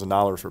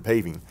 $800,000 for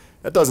paving,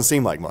 that doesn't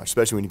seem like much,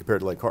 especially when you compare it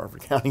to like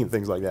Harford County and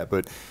things like that.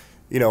 But,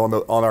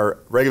 on our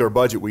regular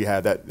budget we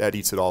have, that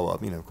eats it all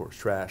up. Of course,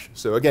 trash.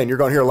 So again, you're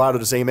going to hear a lot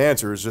of the same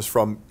answers just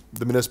from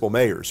the municipal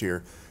mayors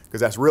here, because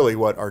that's really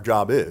what our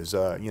job is.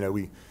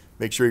 We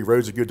make sure your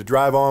roads are good to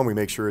drive on. We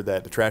make sure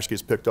that the trash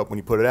gets picked up when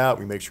you put it out.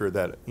 We make sure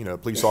that, a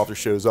police officer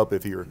shows up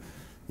if you're,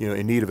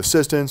 in need of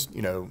assistance,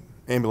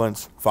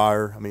 ambulance,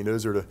 fire.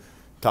 Those are the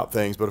top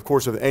things. But of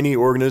course, of any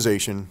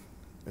organization,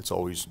 it's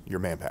always your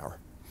manpower.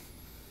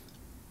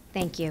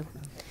 Thank you.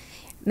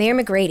 Mayor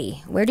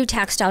McGrady, where do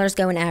tax dollars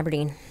go in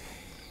Aberdeen?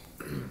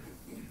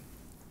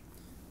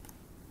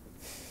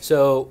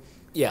 So,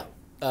 yeah,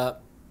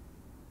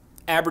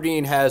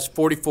 Aberdeen has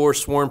 44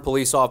 sworn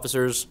police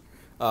officers,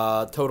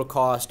 total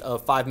cost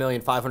of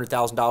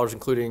 $5,500,000,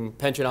 including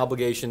pension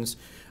obligations,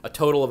 a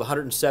total of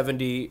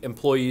 170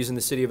 employees in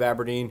the city of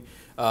Aberdeen.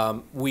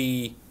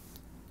 We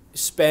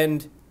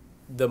spend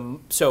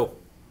so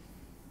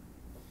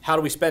how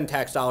do we spend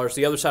tax dollars?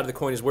 The other side of the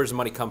coin is, where's the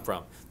money come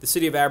from? The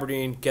city of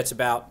Aberdeen gets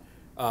about,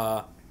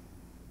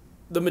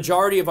 the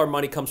majority of our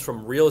money comes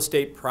from real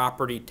estate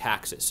property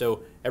taxes.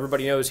 So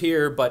everybody knows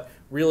here, but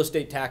real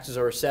estate taxes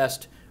are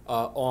assessed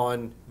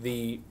on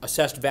the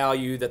assessed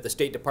value that the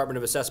State Department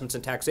of Assessments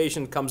and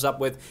Taxation comes up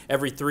with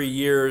every 3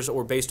 years,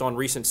 or based on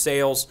recent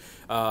sales.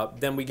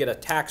 Then we get a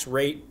tax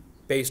rate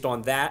based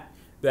on that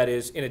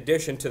is in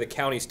addition to the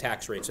county's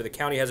tax rate. So the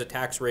county has a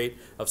tax rate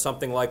of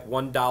something like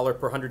 $1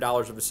 per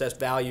 $100 of assessed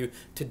value.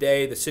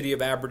 Today, the city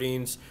of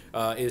Aberdeen's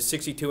is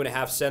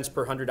 62.5 cents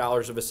per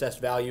 $100 of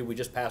assessed value. We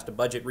just passed a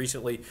budget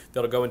recently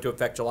that'll go into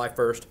effect July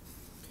 1st.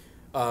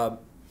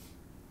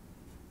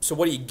 So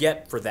what do you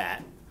get for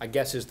that, I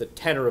guess, is the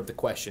tenor of the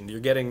question.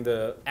 You're getting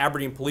the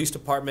Aberdeen Police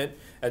Department,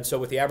 and so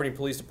with the Aberdeen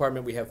Police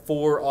Department, we have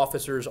 4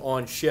 officers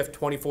on shift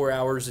 24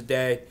 hours a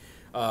day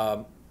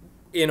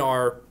in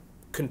our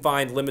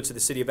confined limits of the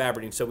city of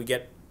Aberdeen. So we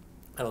get,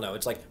 I don't know,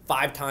 it's like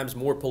 5 times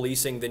more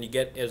policing than you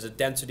get as a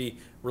density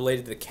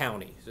related to the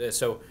county.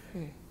 So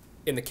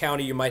in the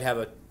county, you might have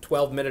a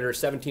 12-minute or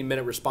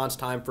 17-minute response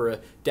time for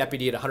a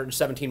deputy at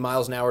 117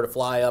 miles an hour to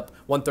fly up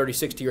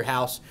 136 to your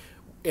house.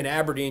 In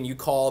Aberdeen, you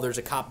call, there's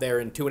a cop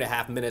there in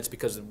 2.5 minutes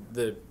because of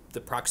the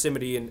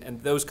proximity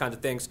and those kinds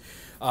of things.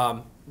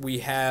 We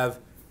have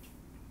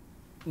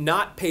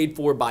not paid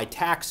for by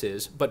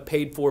taxes, but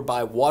paid for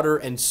by water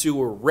and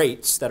sewer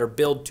rates that are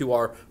billed to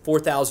our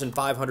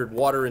 4,500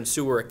 water and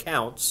sewer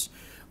accounts.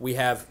 We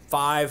have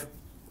 5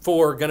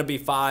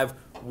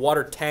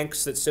 water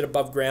tanks that sit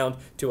above ground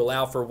to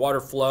allow for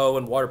water flow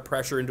and water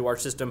pressure into our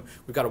system.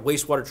 We've got a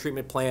wastewater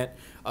treatment plant.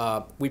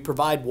 We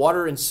provide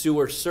water and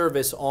sewer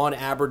service on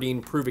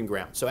Aberdeen Proving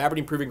Ground. So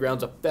Aberdeen Proving Ground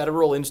is a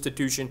federal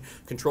institution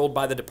controlled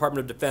by the Department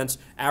of Defense.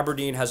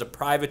 Aberdeen has a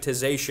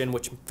privatization,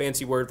 which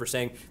fancy word for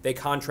saying they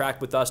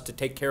contract with us to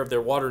take care of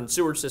their water and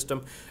sewer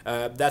system.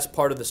 That's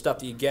part of the stuff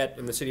that you get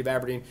in the city of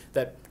Aberdeen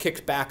that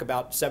kicks back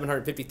about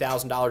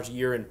 $750,000 a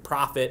year in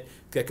profit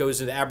that goes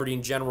to the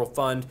Aberdeen General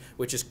Fund,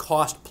 which is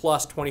cost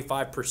plus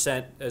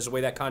 25% is the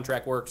way that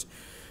contract works.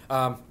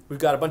 We've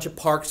got a bunch of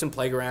parks and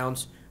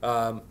playgrounds,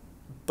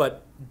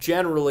 but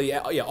generally,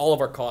 yeah, all of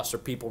our costs are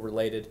people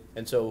related.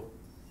 And so,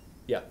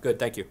 yeah, good,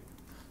 thank you.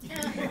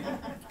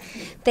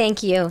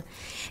 Thank you.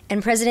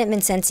 And President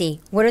Mincensi,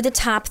 what are the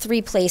top 3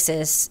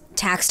 places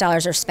tax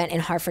dollars are spent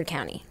in Harford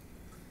County?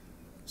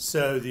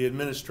 So the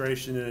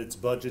administration and its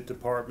budget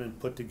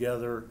department put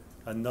together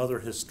another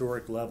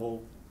historic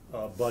level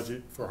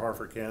budget for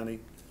Harford County,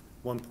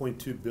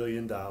 $1.2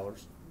 billion,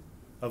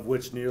 of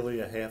which nearly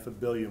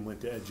 $500 million went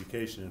to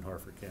education in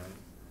Harford County,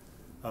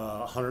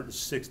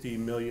 $160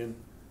 million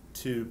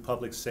to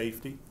public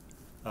safety,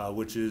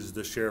 which is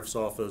the Sheriff's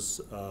Office,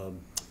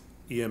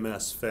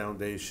 EMS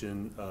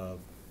Foundation,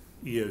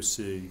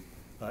 EOC,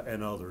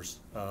 and others,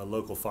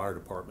 local fire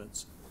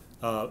departments.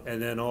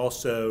 And then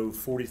also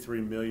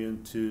 $43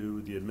 million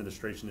to the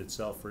administration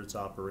itself for its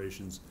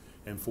operations,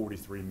 and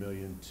 $43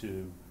 million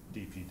to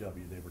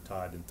DPW. They were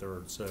tied in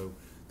third. So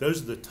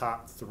those are the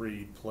top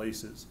 3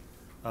 places.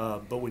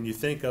 But when you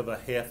think of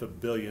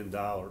 $500 million,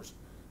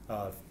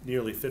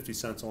 nearly 50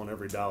 cents on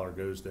every dollar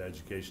goes to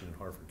education in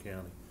Harford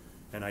County.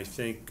 And I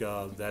think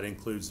that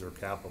includes their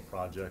capital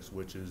projects,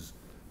 which is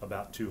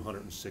about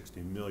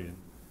 $260 million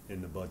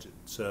in the budget.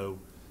 So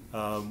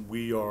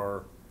we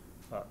are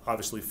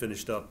obviously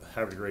finished up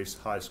Harvard Grace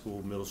High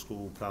School, middle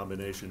school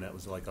combination. That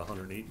was like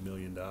 $108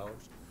 million.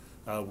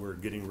 We're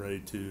getting ready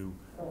to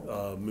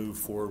move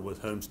forward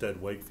with Homestead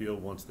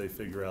Wakefield once they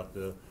figure out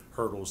the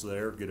hurdles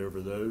there, get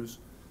over those.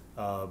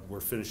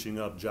 We're finishing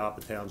up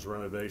Joppatown's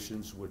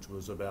renovations, which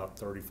was about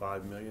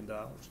 $35 million.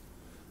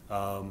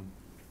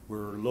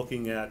 We're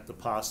looking at the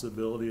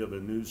possibility of a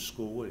new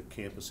school at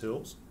Campus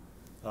Hills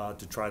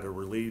to try to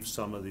relieve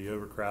some of the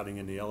overcrowding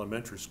in the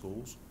elementary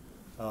schools.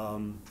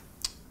 And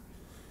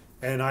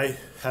I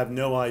have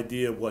no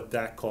idea what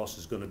that cost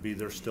is going to be.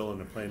 They're still in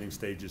the planning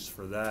stages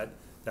for that.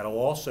 That'll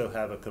also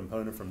have a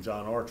component from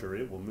John Archer.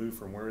 It will move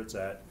from where it's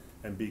at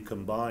and be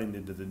combined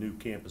into the new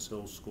Campus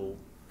Hills school.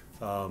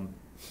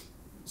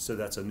 So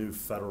that's a new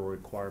federal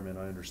requirement,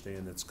 I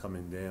understand, that's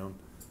coming down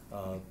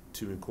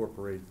to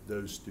incorporate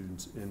those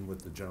students in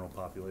with the general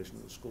population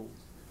of the school.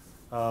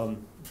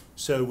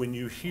 So when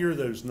you hear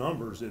those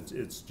numbers,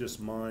 it's just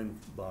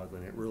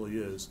mind-boggling. It really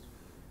is.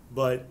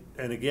 But,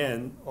 and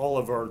again,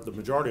 the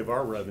majority of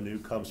our revenue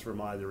comes from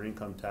either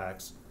income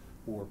tax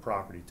or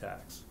property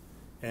tax.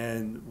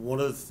 And one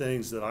of the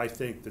things that I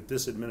think that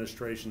this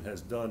administration has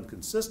done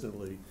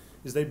consistently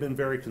is they've been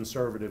very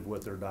conservative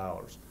with their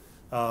dollars.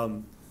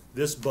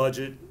 This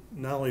budget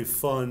not only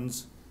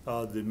funds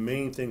the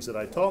main things that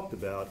I talked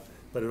about,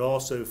 but it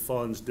also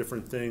funds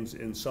different things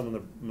in some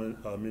of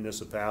the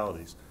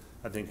municipalities.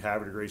 I think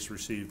Havre de Grace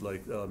received,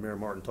 like Mayor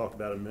Martin talked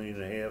about, $1.5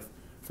 million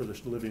for the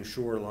living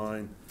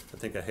shoreline. I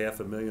think a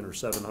 $500,000 or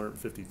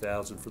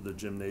 $750,000 for the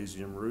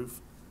gymnasium roof.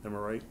 Am I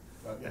right?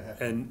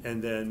 And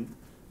then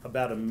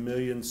about $1.7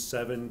 million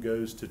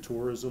goes to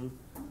tourism,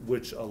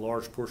 which a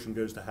large portion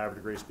goes to Havre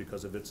de Grace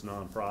because of its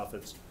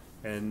nonprofits,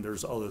 and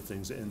there's other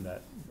things in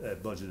that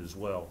budget as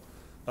well.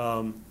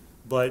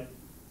 But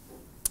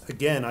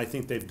again, I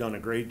think they've done a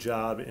great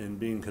job in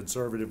being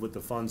conservative with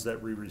the funds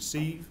that we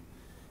receive,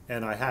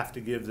 and I have to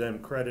give them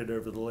credit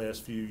over the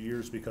last few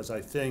years, because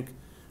I think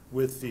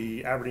with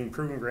the Aberdeen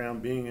Proving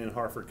Ground being in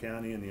Harford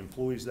County and the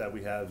employees that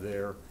we have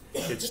there,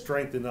 it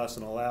strengthened us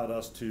and allowed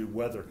us to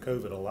weather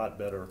COVID a lot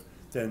better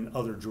than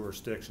other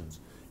jurisdictions.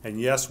 And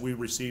yes, we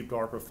received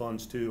ARPA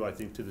funds too, I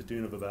think to the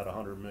tune of about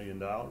 $100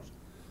 million.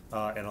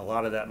 And a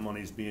lot of that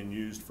money is being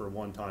used for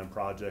one-time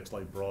projects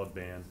like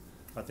broadband.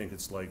 I think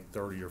it's like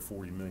 $30 or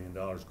 $40 million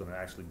going to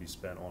actually be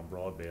spent on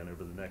broadband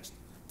over the next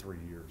 3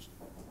 years.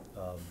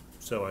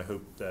 So I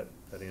hope that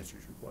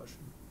answers your question.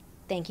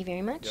 Thank you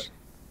very much. Yep.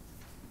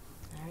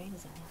 All right,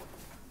 is that it?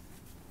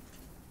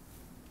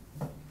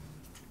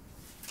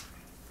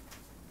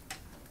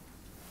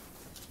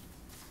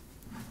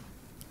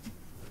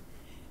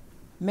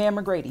 Mayor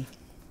McGrady,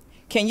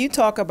 can you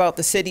talk about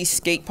the city's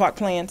skate park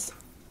plans?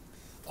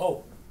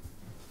 Oh,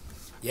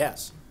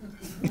 yes.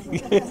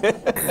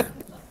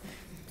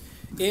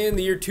 In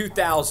the year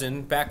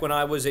 2000, back when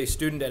I was a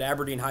student at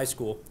Aberdeen High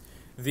School,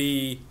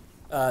 the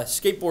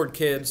skateboard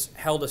kids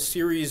held a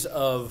series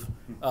of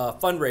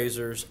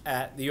fundraisers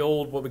at the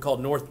old, what we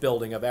called North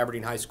Building of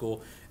Aberdeen High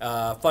School,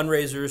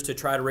 fundraisers to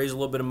try to raise a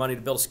little bit of money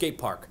to build a skate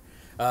park.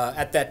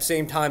 At that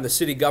same time, the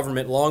city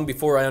government, long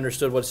before I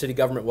understood what city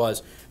government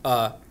was,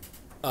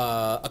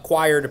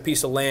 acquired a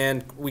piece of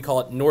land, we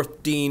call it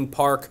North Dean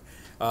Park,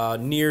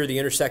 near the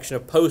intersection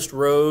of Post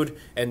Road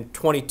and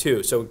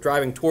 22. So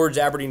driving towards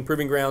Aberdeen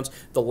Proving Grounds,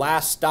 the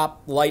last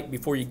stop light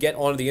before you get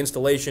onto the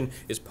installation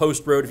is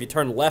Post Road. If you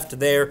turn left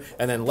there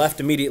and then left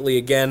immediately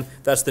again,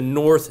 that's the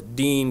North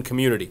Dean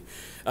community.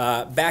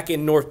 Back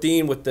in North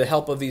Dean, with the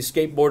help of these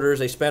skateboarders,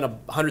 they spent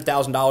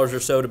 $100,000 or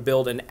so to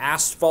build an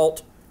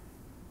asphalt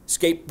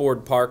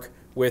skateboard park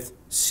with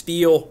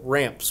steel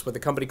ramps with a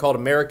company called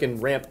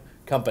American Ramp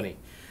Company.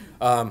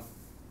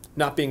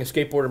 Not being a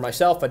skateboarder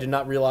myself, I did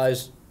not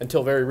realize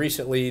until very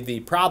recently the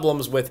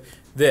problems with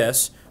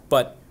this,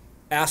 but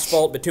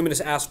asphalt,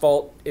 bituminous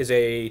asphalt, is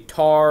a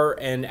tar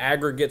and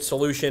aggregate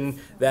solution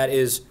that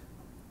is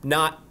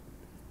not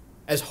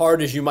as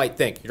hard as you might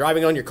think. You're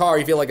driving on your car,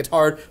 you feel like it's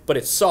hard, but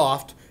it's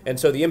soft, and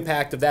so the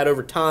impact of that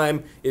over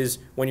time is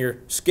when you're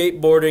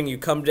skateboarding, you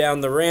come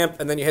down the ramp,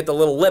 and then you hit the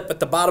little lip at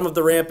the bottom of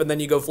the ramp, and then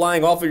you go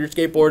flying off of your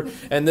skateboard,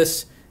 and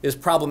this is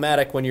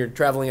problematic when you're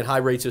traveling at high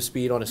rates of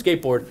speed on a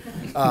skateboard.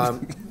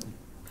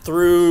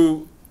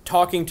 Through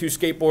talking to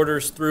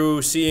skateboarders,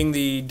 through seeing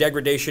the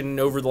degradation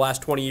over the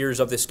last 20 years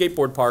of this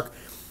skateboard park,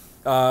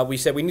 we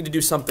said we need to do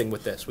something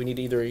with this. We need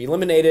to either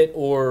eliminate it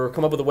or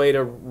come up with a way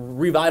to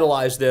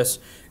revitalize this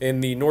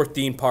in the North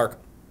Dean Park.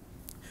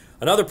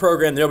 Another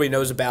program that nobody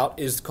knows about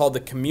is called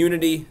the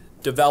Community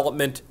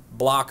Development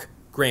Block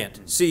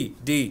Grant,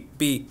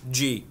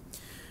 CDBG.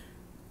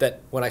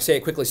 That, when I say it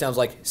quickly, sounds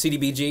like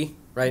CDBG,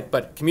 right?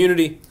 But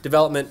Community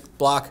Development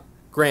Block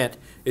Grant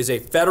is a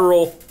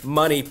federal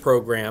money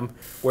program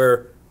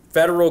where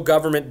federal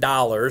government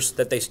dollars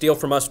that they steal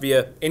from us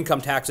via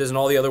income taxes and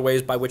all the other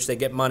ways by which they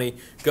get money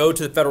go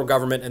to the federal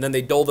government, and then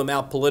they dole them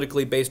out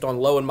politically based on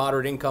low and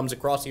moderate incomes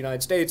across the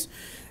United States.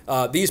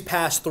 These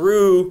pass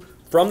through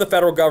from the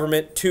federal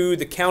government to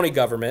the county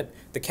government.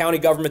 The county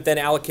government then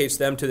allocates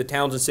them to the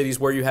towns and cities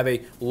where you have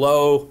a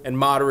low and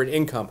moderate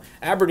income.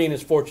 Aberdeen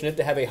is fortunate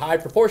to have a high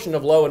proportion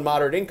of low and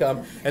moderate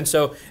income, and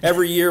so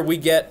every year we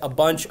get a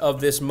bunch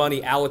of this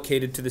money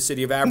allocated to the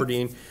city of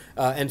Aberdeen.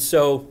 And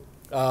so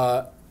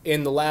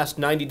in the last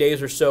 90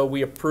 days or so,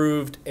 we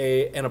approved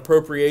an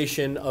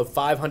appropriation of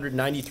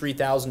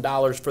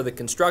 $593,000 for the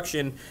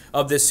construction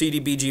of this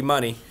CDBG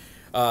money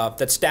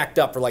that's stacked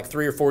up for like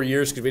 3 or 4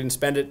 years because we didn't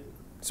spend it.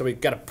 So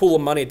we've got a pool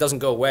of money. It doesn't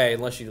go away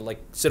unless you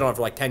like sit on it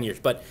for like 10 years.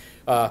 But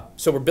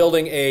so we're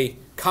building a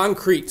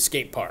concrete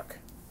skate park.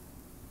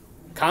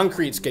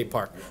 Concrete skate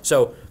park.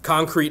 So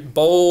concrete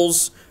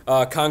bowls,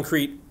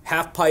 concrete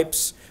half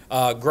pipes,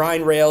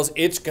 grind rails.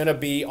 It's going to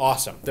be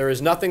awesome. There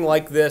is nothing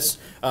like this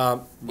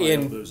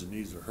Those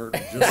knees are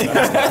hurting just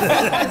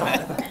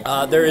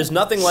there is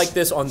nothing like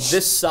this on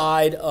this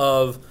side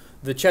of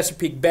the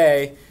Chesapeake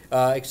Bay,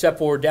 except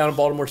for down in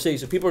Baltimore City.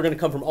 So people are going to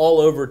come from all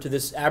over to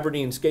this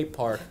Aberdeen skate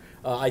park.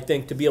 I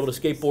think to be able to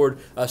skateboard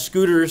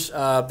scooters,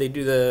 they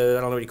do the,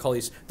 I don't know what you call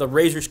these, the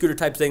razor scooter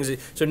type things.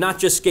 So not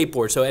just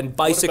skateboards, so and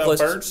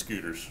bicyclists. What about bird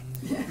scooters?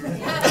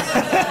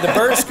 The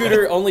bird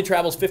scooter only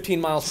travels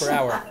 15 miles per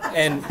hour,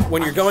 and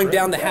when you're going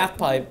down the half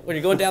pipe,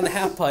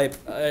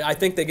 I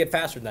think they get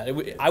faster than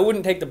that. I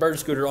wouldn't take the bird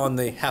scooter on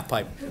the half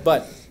pipe,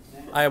 but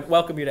I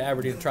welcome you to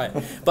Aberdeen to try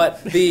it.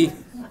 But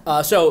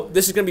So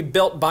this is going to be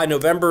built by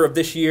November of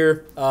this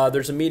year.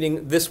 There's a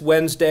meeting this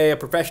Wednesday. A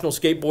professional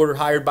skateboarder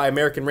hired by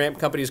American Ramp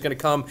Company is going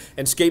to come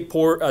and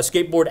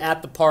skateboard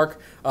at the park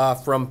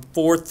from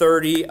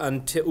 4:30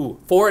 until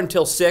 4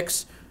 until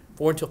 6,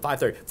 4 until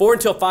 5:30. 4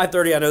 until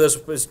 5:30. I know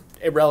this was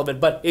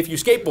irrelevant, but if you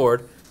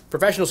skateboard,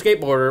 professional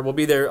skateboarder will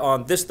be there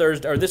on this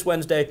Thursday or this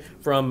Wednesday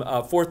from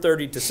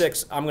 4:30 to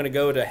 6. I'm going to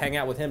go to hang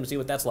out with him and see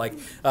what that's like.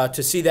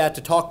 To see that,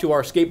 to talk to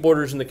our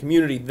skateboarders in the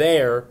community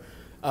there.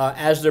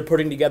 As they're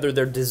putting together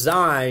their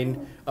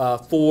design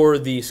for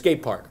the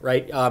skate park,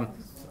 right?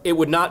 It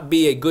would not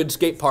be a good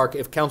skate park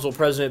if Council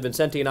President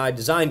Vincenti and I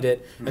designed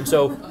it, and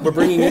so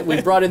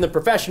we brought in the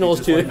professionals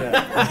to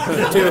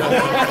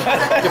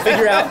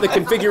figure out the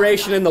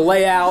configuration and the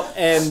layout,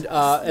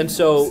 and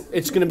so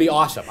it's going to be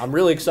awesome. I'm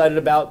really excited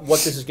about what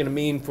this is going to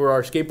mean for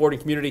our skateboarding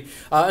community.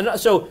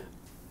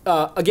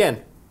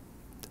 Again,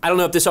 I don't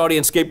know if this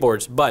audience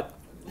skateboards, but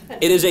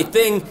it is a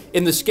thing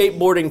in the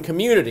skateboarding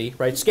community,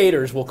 right?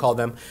 Skaters, we'll call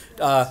them,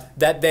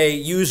 that they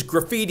use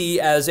graffiti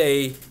as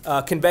a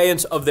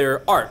conveyance of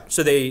their art.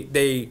 So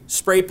they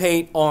spray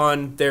paint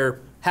on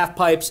their half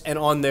pipes and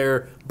on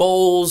their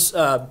bowls,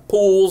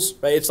 pools,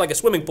 right? It's like a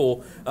swimming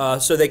pool,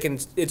 so they can.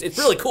 It's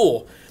really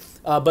cool.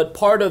 But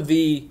part of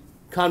the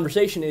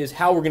conversation is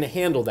how we're going to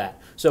handle that.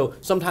 So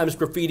sometimes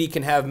graffiti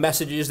can have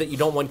messages that you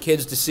don't want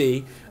kids to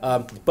see,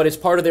 but it's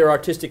part of their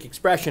artistic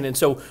expression. And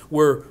so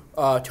we're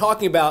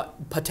talking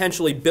about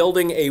potentially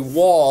building a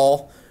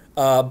wall,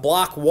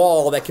 block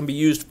wall that can be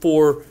used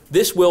for,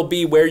 this will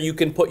be where you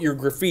can put your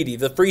graffiti,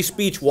 the free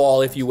speech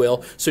wall, if you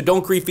will. So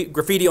don't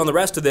graffiti on the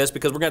rest of this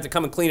because we're going to have to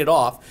come and clean it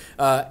off.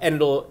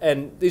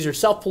 And these are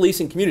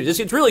self-policing communities.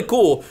 It's really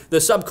cool, the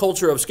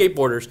subculture of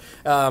skateboarders.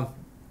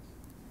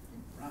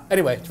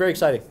 Anyway, it's very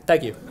exciting.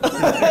 Thank you.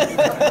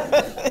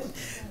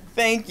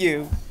 Thank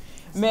you.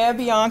 Mayor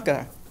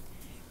Bianca,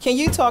 can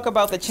you talk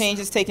about the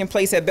changes taking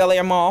place at Bel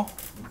Air Mall?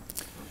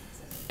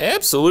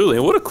 Absolutely,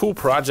 and what a cool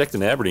project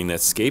in Aberdeen,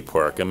 that skate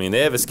park. I mean, they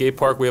have a skate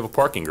park, we have a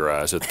parking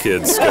garage that the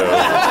kids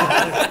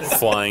go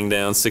flying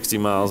down 60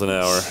 miles an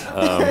hour.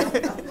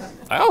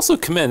 I also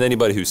commend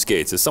anybody who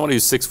skates. As somebody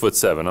who's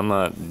 6'7", I'm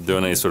not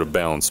doing any sort of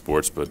balance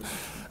sports, but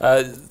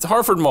the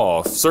Harford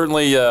Mall,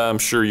 certainly I'm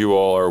sure you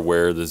all are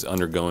aware there's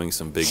undergoing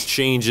some big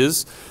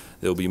changes.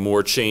 There'll be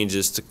more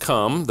changes to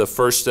come. The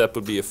first step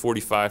would be a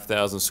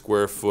 45,000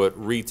 square foot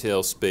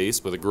retail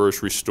space with a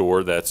grocery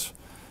store that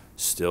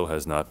still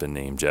has not been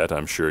named yet.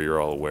 I'm sure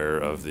you're all aware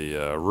of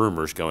the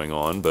rumors going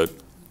on, but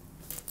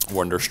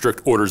we're under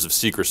strict orders of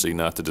secrecy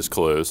not to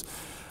disclose.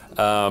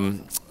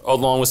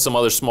 Along with some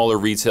other smaller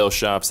retail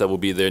shops that will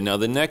be there. Now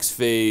the next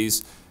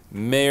phase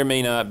may or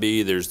may not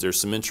be, there's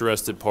some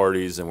interested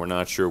parties and we're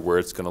not sure where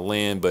it's going to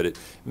land, but it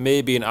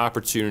may be an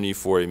opportunity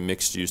for a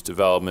mixed-use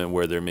development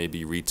where there may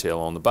be retail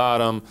on the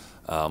bottom,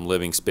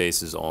 living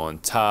spaces on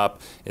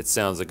top. It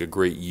sounds like a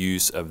great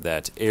use of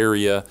that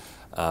area.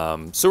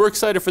 So we're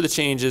excited for the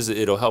changes.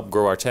 It'll help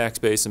grow our tax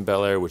base in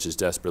Bel Air, which is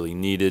desperately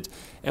needed,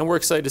 and we're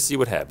excited to see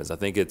what happens. I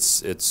think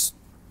it's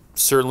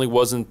certainly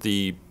wasn't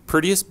the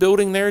prettiest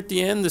building there at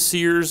the end, the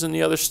Sears and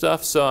the other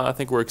stuff, so I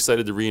think we're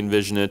excited to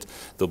re-envision it.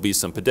 There'll be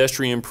some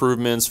pedestrian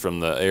improvements from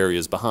the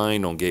areas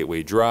behind on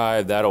Gateway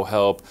Drive. That'll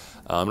help.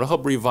 It'll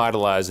help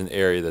revitalize an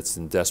area that's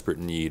in desperate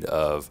need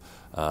of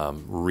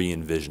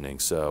re-envisioning.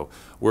 So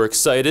we're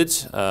excited.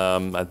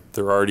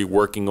 They're already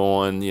working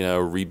on,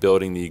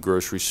 rebuilding the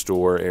grocery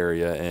store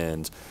area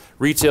and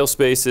retail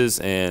spaces,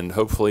 and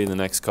hopefully in the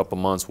next couple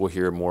months we'll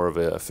hear more of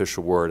an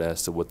official word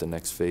as to what the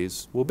next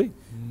phase will be.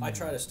 I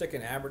try to stick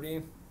in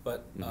Aberdeen,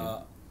 but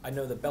I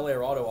know the Bel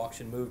Air Auto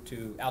Auction moved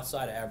to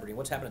outside of Aberdeen.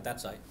 What's happening at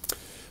that site?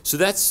 So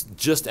that's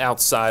just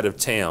outside of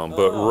town,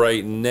 but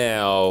right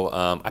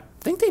now I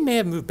think they may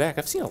have moved back.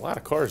 I've seen a lot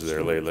of cars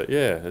there lately.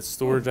 Yeah, it's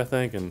storage, I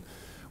think, and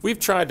we've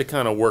tried to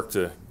kind of work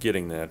to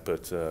getting that,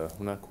 but we're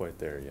not quite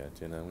there yet.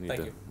 We need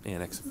to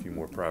annex a few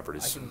more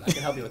properties. I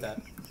can help you with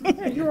that.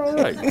 Yeah, you're all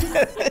right.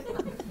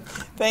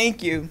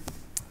 Thank you.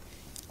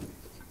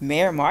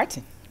 Mayor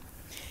Martin,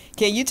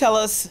 can you tell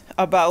us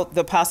about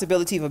the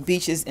possibility of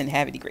beaches in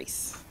Havre de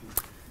Grace?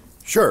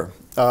 Sure.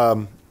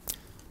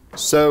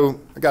 So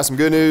I got some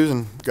good news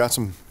and got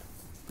some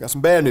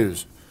bad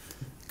news.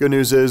 Good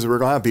news is we're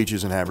gonna have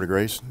beaches in Havre de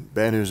Grace.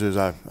 Bad news is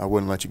I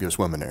wouldn't let you go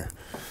swimming there.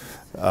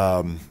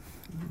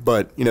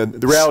 But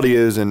the reality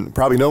is, and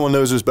probably no one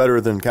knows this better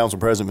than Council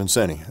President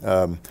Vincenti,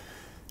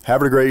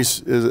 Havre de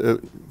Grace is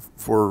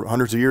for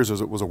hundreds of years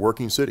was a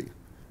working city.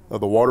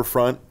 The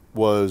waterfront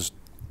was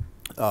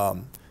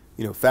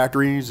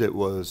factories. It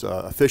was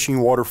a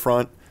fishing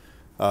waterfront,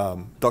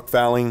 duck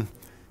fouling,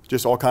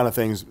 just all kind of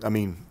things. I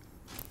mean,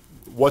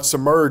 what's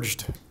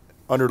submerged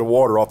under the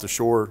water off the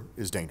shore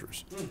is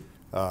dangerous.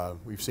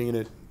 We've seen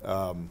it.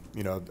 A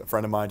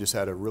friend of mine just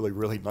had a really,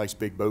 really nice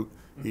big boat.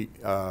 He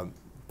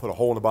put a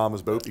hole in the bottom of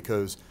his boat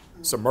because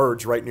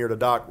submerged right near the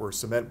dock were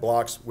cement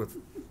blocks with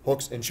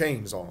hooks and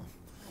chains on them.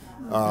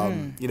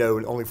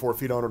 Only 4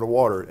 feet under the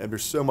water, and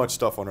there's so much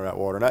stuff under that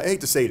water. And I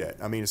hate to say that.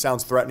 I mean, it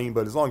sounds threatening,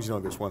 but as long as you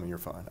don't go swimming, you're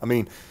fine. I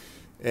mean,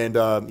 and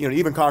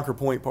even Concord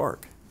Point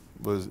Park,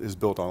 is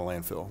built on a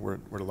landfill where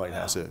the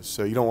lighthouse is.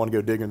 So you don't want to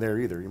go digging there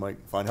either. You might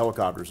find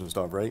helicopters and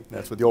stuff, right?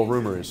 That's what the old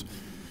rumor is.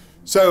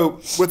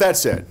 So with that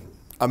said,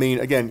 I mean,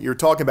 again, you're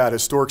talking about a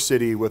historic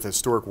city with a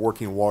historic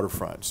working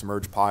waterfront,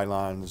 submerged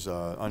pylons,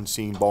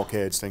 unseen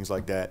bulkheads, things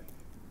like that.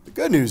 The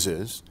good news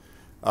is,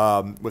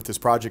 with this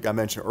project I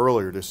mentioned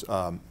earlier, this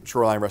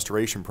shoreline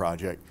restoration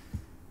project,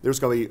 there's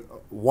going to be a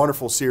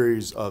wonderful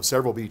series of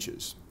several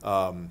beaches,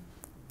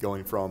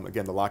 going from,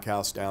 again, the Lock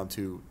House down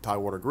to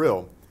Tidewater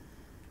Grill,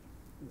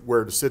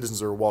 where the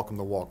citizens are welcome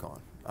to walk on.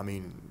 I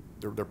mean,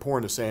 they're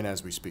pouring the sand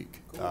as we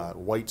speak. Cool.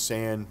 White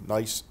sand,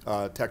 nice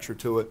texture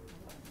to it.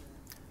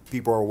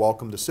 People are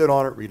welcome to sit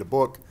on it, read a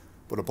book,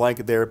 put a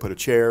blanket there, put a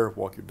chair,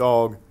 walk your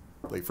dog,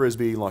 play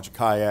frisbee, launch a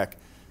kayak.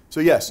 So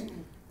yes,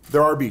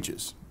 there are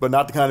beaches, but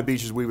not the kind of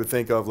beaches we would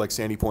think of like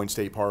Sandy Point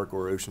State Park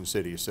or Ocean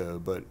City. So,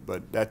 but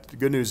that the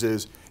good news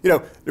is, you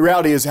know, the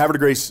reality is Havre de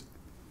Grace,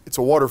 it's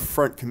a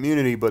waterfront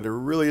community, but there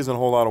really isn't a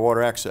whole lot of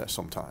water access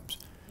sometimes.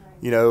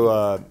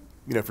 Right.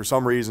 You know, for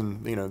some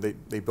reason, you know,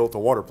 they built a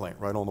water plant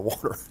right on the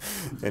water,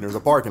 and there's a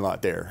parking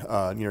lot there,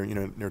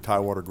 near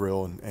Tidewater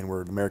Grill and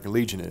where the American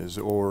Legion is,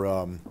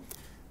 or,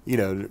 you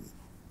know,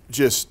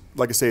 just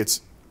like I say,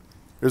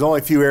 there's only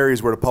a few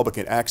areas where the public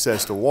can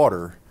access the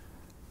water,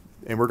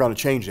 and we're going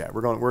to change that.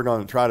 We're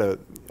going to try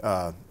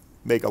to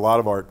make a lot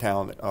of our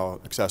town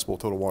accessible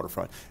to the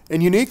waterfront,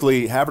 and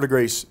uniquely, Havre de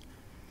Grace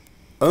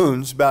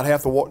owns about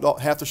half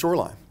the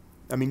shoreline.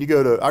 I mean,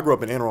 I grew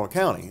up in Anne Arundel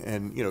County,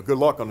 and, you know, good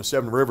luck on the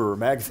Severn River or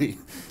Magavie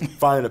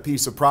finding a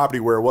piece of property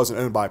where it wasn't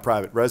owned by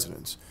private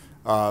residents.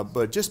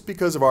 But just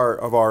because of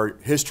our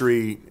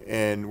history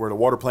and where the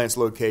water plant's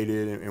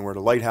located and where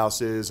the lighthouse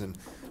is and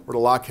where the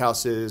Lock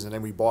House is, and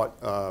then we bought,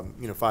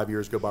 5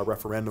 years ago by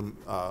referendum,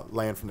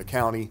 land from the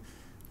county,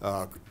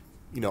 on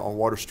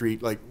Water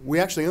Street. Like, we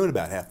actually own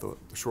about half the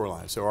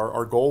shoreline. So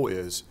our goal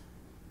is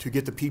to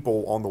get the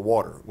people on the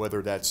water,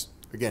 whether that's,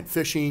 again,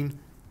 fishing,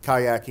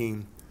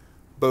 kayaking,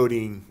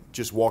 boating,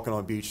 just walking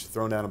on the beach,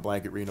 throwing down a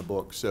blanket, reading a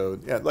book. So,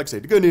 yeah, like I say,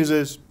 the good news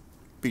is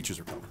beaches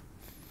are coming.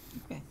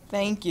 Okay,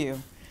 thank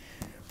you.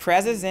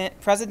 President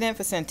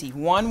Vicente,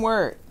 one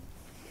word.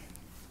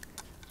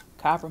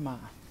 Copper mine.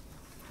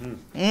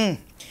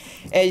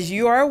 As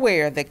you are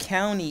aware, the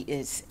county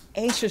is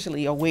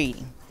anxiously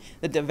awaiting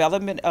the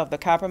development of the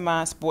Copper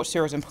Mine Sports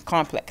Tourism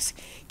Complex.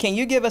 Can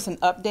you give us an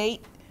update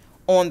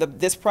on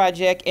this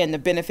project and the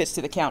benefits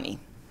to the county?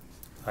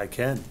 I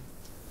can.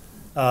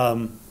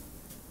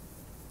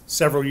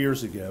 Several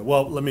years ago,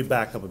 well, let me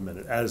back up a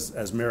minute.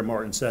 As Mayor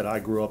Martin said, I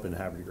grew up in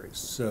Havre de Grace,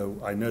 so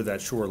I know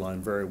that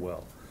shoreline very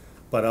well.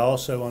 But I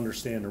also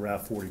understand the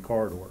Route 40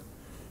 corridor.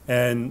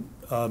 And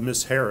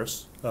Ms.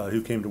 Harris,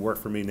 who came to work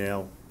for me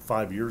now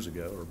 5 years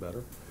ago or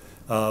better,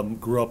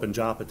 grew up in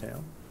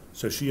Joppatown.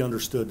 So she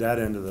understood that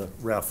end of the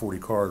Route 40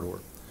 corridor.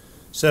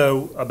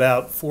 So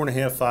about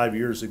 4.5, 5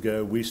 years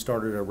ago, we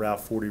started a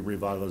Route 40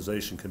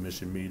 Revitalization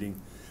Commission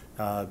meeting.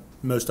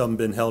 Most of them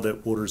been held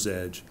at Water's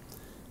Edge.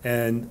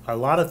 And a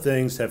lot of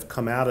things have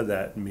come out of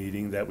that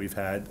meeting that we've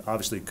had.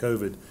 Obviously,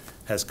 COVID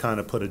has kind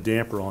of put a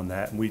damper on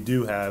that, and we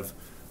do have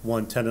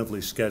one tentatively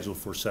scheduled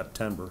for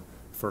September,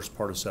 first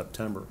part of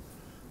September.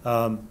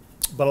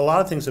 But a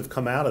lot of things have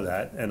come out of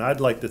that, and I'd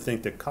like to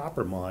think that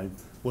Copper Mine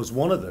was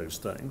one of those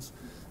things.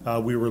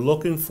 We were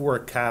looking for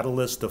a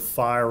catalyst to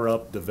fire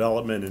up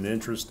development and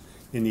interest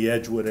in the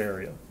Edgewood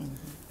area.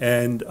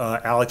 And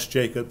Alex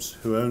Jacobs,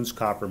 who owns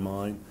Copper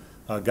Mine,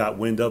 got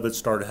wind of it,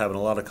 started having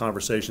a lot of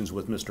conversations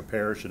with Mr.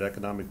 Parrish at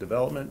Economic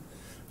Development.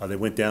 They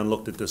went down,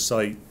 looked at the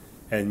site,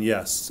 and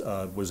yes,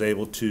 was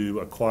able to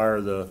acquire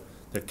the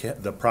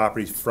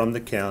property from the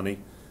county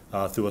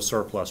through a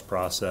surplus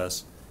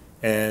process.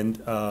 And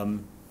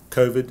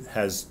COVID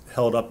has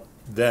held up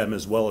them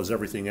as well as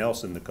everything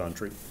else in the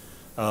country.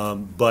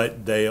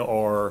 But they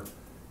are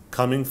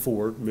coming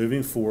forward,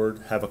 moving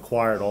forward, have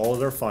acquired all of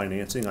their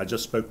financing. I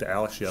just spoke to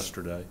Alex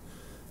yesterday.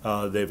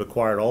 They've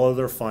acquired all of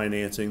their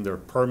financing, their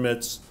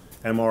permits.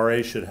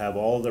 MRA should have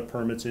all of their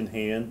permits in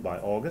hand by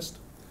August.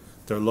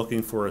 They're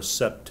looking for a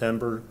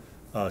September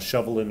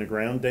shovel in the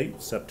ground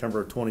date,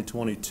 September of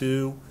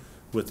 2022,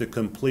 with the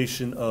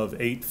completion of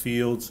 8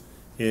 fields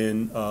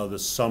in the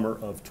summer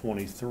of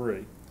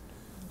 23.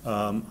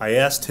 I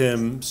asked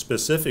him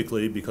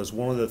specifically because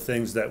one of the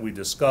things that we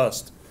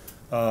discussed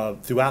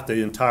throughout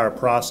the entire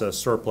process,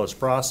 surplus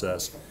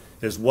process,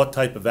 is what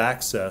type of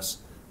access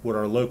would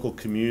our local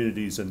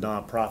communities and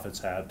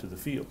nonprofits have to the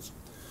fields.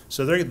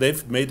 So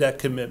they've made that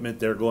commitment.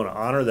 They're going to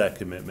honor that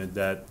commitment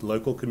that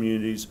local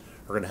communities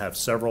are going to have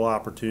several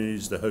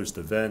opportunities to host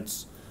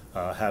events,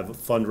 have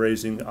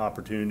fundraising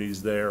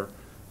opportunities there,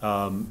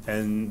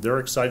 and they're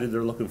excited.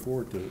 They're looking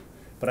forward to it.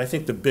 But I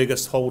think the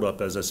biggest holdup,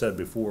 as I said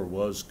before,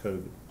 was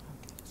COVID.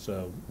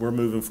 So we're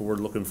moving forward,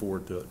 looking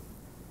forward to it.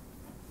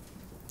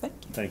 Thank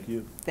you. Thank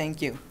you.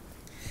 Thank you.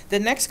 The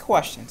next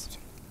question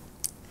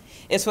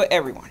is for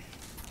everyone.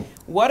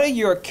 What are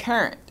your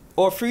current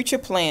or future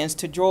plans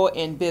to draw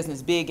in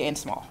business, big and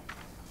small?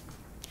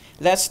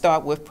 Let's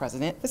start with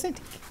President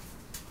Vicente.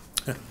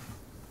 I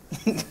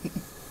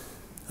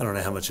don't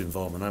know how much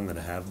involvement I'm going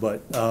to have,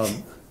 but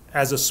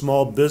as a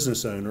small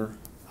business owner,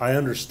 I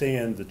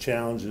understand the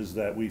challenges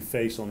that we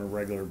face on a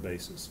regular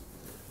basis.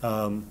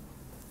 And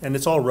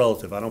it's all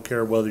relative. I don't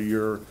care whether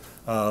you're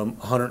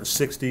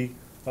 160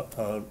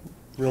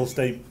 real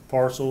estate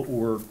parcel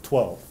or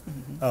 12.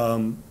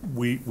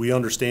 We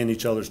understand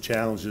each other's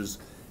challenges,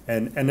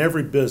 and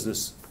every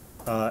business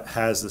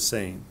has the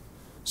same.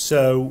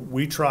 So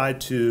we try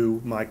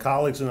to, my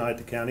colleagues and I at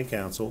the County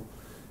Council,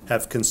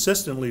 have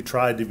consistently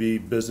tried to be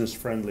business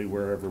friendly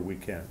wherever we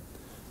can.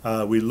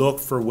 We look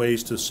for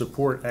ways to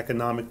support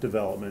economic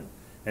development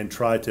and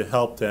try to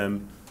help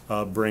them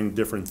bring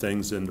different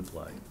things into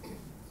play.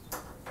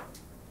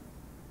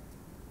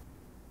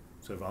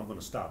 So if I'm going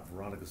to stop,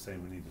 Veronica's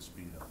saying we need to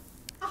speed up.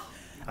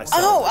 I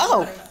said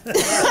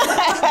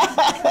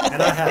that.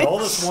 And I had all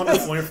this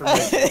wonderful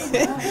information.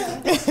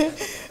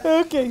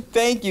 Okay,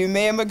 thank you.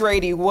 Mayor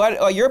McGrady, what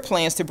are your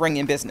plans to bring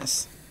in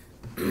business?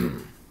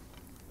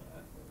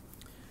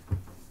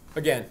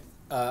 Again,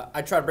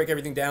 I try to break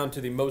everything down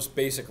to the most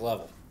basic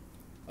level.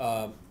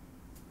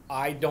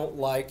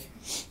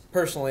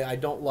 Personally, I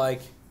don't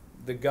like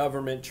the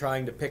government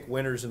trying to pick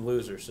winners and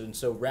losers. And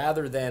so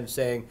rather than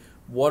saying,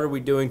 what are we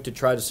doing to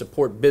try to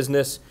support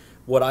business,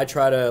 what I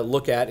try to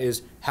look at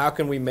is how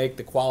can we make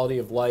the quality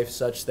of life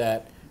such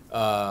that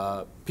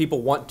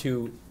people want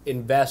to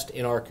invest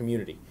in our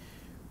community.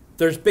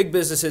 There's big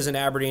businesses in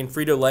Aberdeen,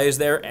 Frito-Lay is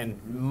there, and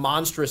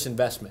monstrous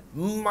investment.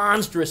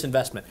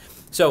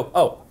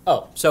 So,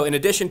 so in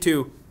addition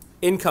to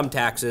income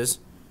taxes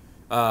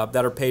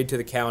that are paid to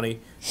the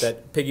county,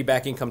 that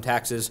piggyback income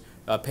taxes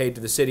paid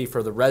to the city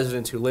for the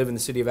residents who live in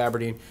the city of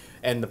Aberdeen,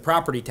 and the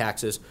property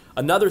taxes,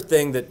 another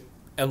thing that,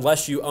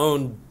 unless you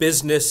own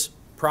business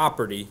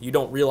property you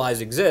don't realize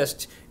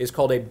exists, is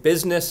called a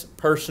business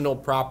personal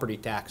property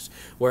tax,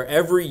 where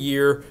every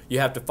year you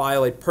have to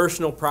file a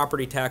personal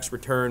property tax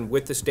return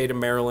with the state of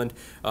Maryland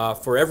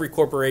for every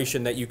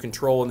corporation that you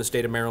control in the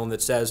state of Maryland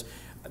that says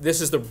this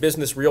is the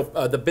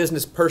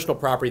business personal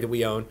property that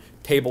we own,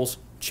 tables,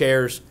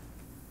 chairs.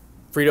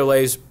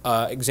 Frito-Lay's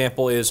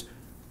example is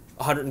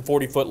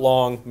 140-foot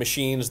long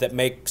machines that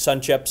make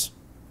Sun Chips.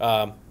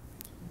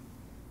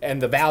 And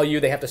the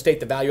value, they have to state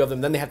the value of them,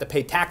 then they have to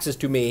pay taxes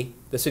to me,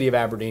 the city of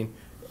Aberdeen,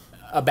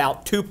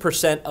 about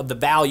 2% of the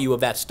value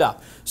of that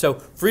stuff. So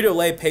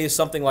Frito-Lay pays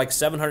something like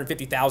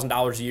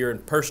 $750,000 a year in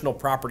personal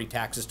property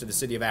taxes to the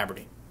city of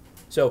Aberdeen.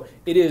 So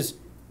it is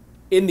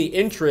in the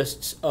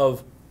interests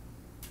of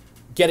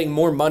getting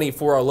more money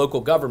for our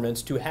local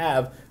governments to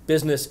have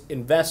business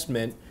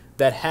investment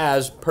that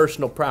has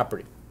personal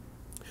property.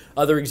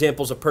 Other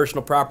examples of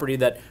personal property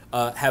that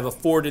have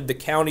afforded the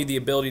county the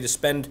ability to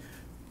spend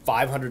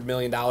 $500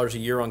 million a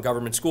year on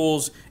government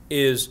schools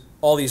is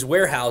all these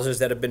warehouses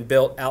that have been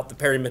built out the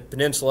Perry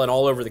Peninsula and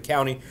all over the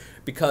county,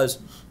 because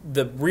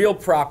the real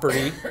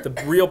property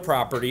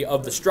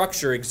of the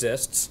structure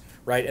exists,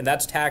 right? And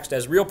that's taxed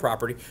as real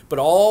property, but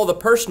all the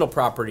personal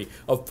property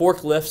of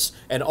forklifts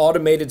and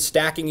automated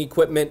stacking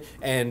equipment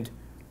and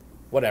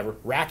whatever,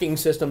 racking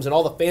systems and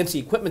all the fancy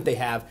equipment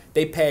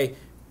they pay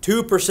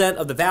 2%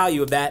 of the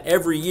value of that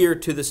every year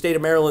to the state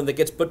of Maryland that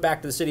gets put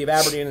back to the city of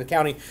Aberdeen and the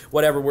county,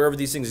 whatever, wherever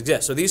these things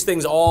exist. So these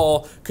things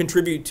all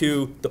contribute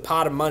to the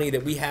pot of money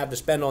that we have to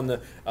spend on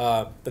the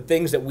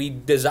things that we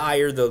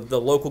desire,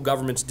 the local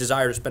government's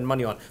desire to spend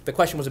money on. The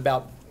question was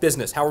about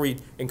business. How are we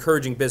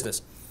encouraging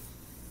business?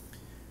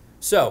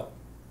 So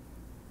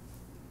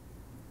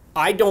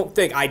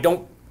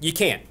you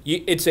can't.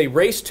 It's a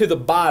race to the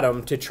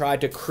bottom to try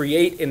to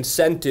create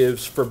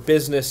incentives for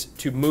business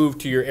to move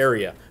to your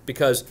area.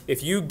 Because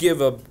if you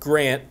give a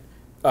grant,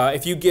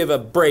 if you give a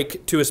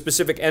break to a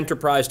specific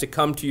enterprise to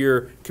come to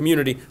your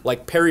community,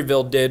 like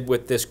Perryville did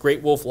with this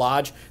Great Wolf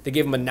Lodge, they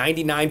gave them a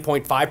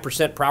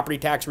 99.5% property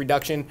tax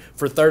reduction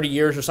for 30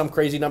 years or some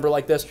crazy number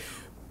like this.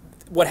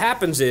 What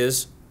happens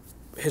is,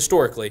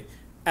 historically,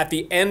 at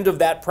the end of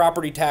that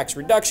property tax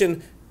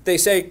reduction, they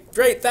say,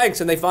 great,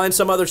 thanks, and they find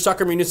some other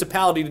sucker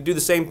municipality to do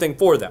the same thing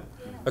for them,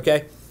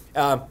 okay?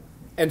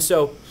 And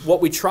so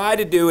what we try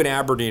to do in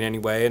Aberdeen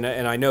anyway, and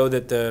I know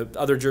that the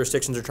other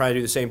jurisdictions are trying to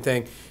do the same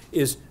thing,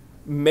 is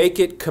make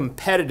it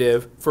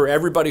competitive for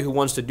everybody who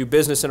wants to do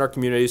business in our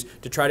communities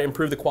to try to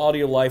improve the quality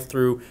of life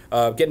through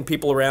getting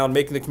people around,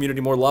 making the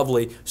community more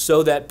lovely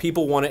so that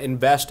people want to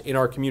invest in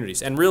our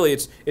communities. And really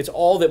it's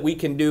all that we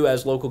can do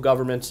as local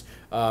governments.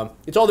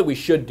 It's all that we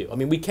should do. I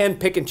mean, we can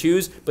pick and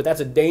choose, but that's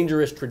a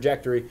dangerous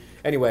trajectory.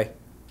 Anyway,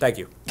 thank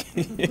you.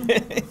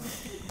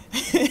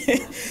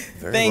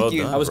 Thank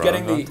you. Done, I was Ron,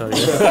 getting I'll the tell you.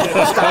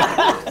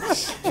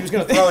 She was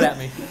going to throw it at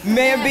me.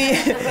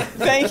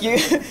 Thank you.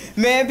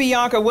 Mayor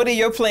Bianca, what are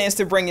your plans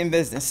to bring in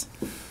business?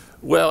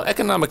 Well,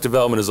 economic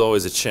development is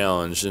always a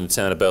challenge in the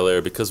town of Bel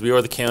Air because we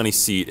are the county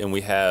seat and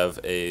we have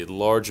a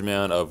large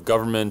amount of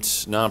government,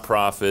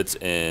 nonprofits,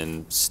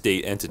 and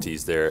state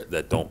entities there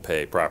that don't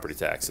pay property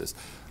taxes.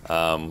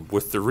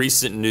 With the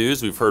recent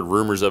news, we've heard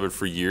rumors of it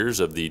for years,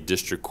 of the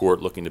district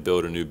court looking to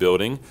build a new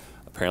building.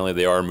 Apparently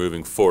they are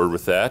moving forward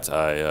with that.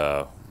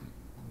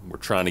 We're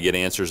trying to get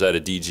answers out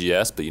of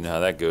DGS, but you know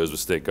how that goes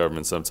with state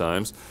government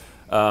sometimes.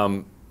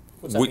 What's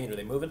that mean? Are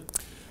they moving?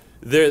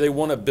 They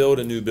want to build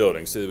a new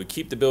building, so they would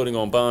keep the building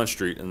on Bond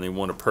Street, and they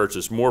want to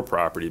purchase more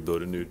property,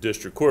 build a new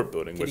district court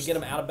building. Can you get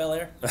them out of Bel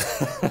Air?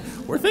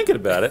 We're thinking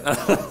about it.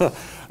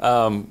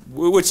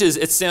 Which is,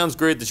 it sounds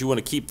great that you want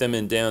to keep them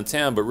in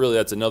downtown, but really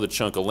that's another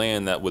chunk of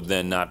land that would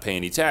then not pay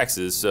any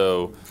taxes,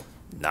 so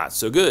not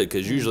so good,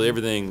 because usually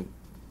everything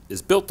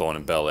is built on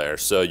in Bel Air.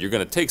 So you're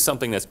going to take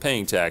something that's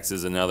paying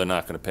taxes, and now they're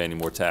not going to pay any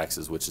more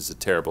taxes, which is a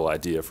terrible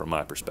idea from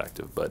my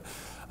perspective. But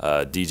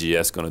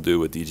DGS going to do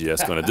what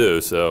DGS going to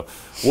do, so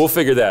we'll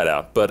figure that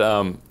out.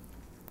 But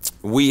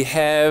we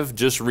have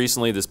just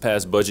recently, this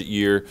past budget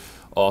year,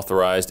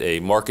 authorized a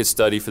market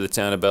study for the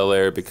town of Bel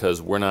Air,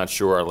 because we're not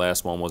sure. Our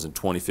last one was in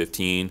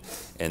 2015,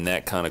 and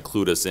that kind of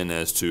clued us in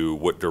as to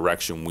what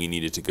direction we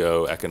needed to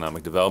go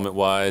economic development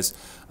wise.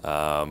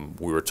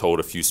 We were told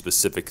a few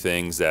specific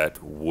things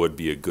that would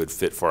be a good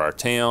fit for our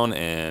town,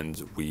 and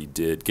we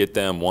did get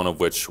them, one of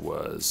which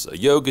was a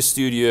yoga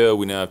studio.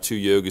 We now have 2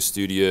 yoga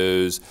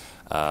studios.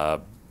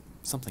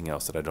 Something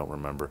else that I don't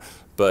remember.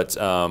 But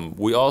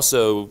we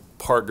also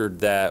partnered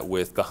that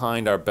with,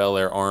 behind our Bel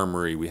Air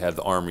Armory, we have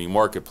the Armory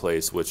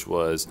Marketplace, which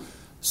was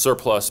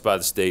surplus by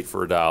the state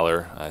for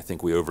 $1. I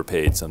think we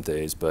overpaid some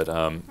days, but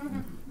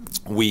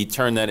we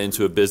turned that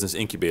into a business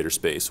incubator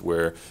space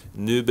where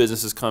new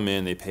businesses come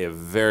in, they pay a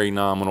very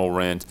nominal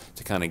rent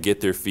to kind of get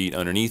their feet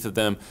underneath of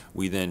them.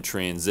 We then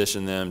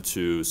transition them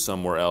to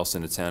somewhere else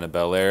in the town of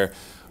Bel Air.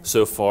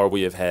 So far,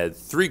 we have had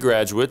 3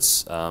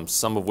 graduates,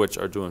 some of which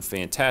are doing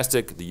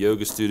fantastic. The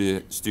yoga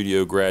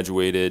studio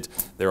graduated.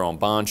 They're on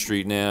Bond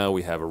Street now.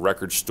 We have a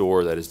record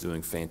store that is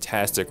doing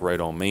fantastic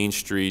right on Main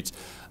Street.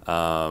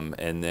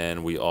 And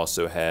then we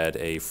also had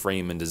a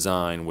frame and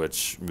design,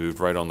 which moved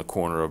right on the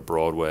corner of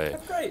Broadway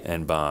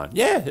and Bond.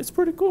 Yeah, it's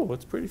pretty cool.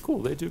 It's pretty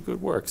cool. They do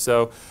good work.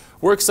 So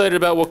we're excited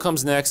about what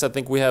comes next. I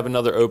think we have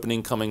another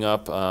opening coming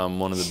up.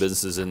 One of the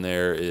businesses in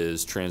there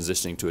is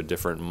transitioning to a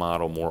different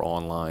model, more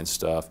online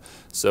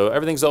stuff. So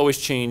everything's always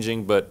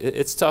changing, but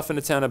it's tough in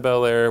the town of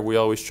Bel Air. We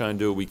always try and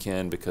do what we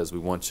can because we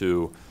want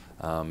to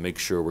make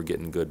sure we're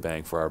getting good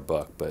bang for our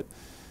buck. But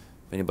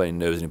if anybody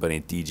knows anybody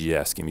at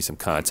DGS, give me some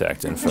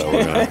contact info.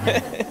 We're going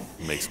to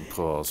make some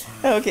calls.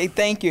 Okay,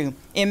 thank you.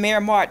 And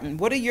Mayor Martin,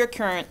 what are your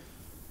current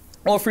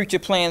or future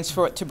plans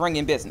to bring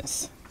in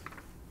business?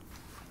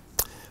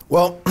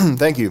 Well,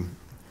 thank you.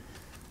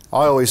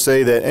 I always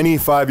say that any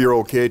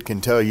 5-year-old kid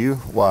can tell you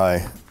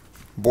why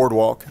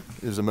Boardwalk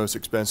is the most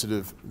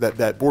expensive,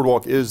 that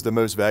Boardwalk is the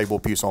most valuable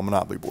piece on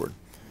Monopoly board.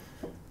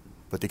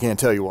 But they can't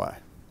tell you why.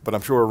 But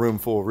I'm sure a room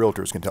full of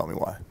realtors can tell me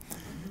why.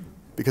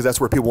 Because that's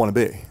where people want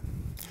to be.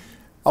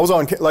 I was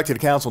elected to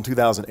council in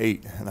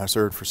 2008, and I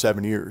served for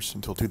 7 years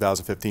until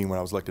 2015 when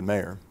I was elected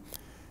mayor.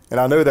 And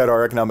I know that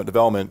our economic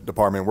development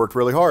department worked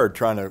really hard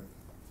trying to,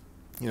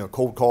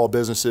 cold call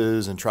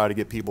businesses and try to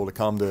get people to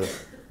come to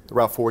the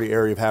Route 40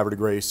 area of Harford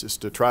Grace,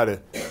 just to try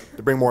to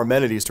bring more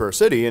amenities to our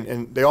city.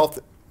 And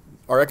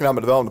our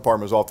economic development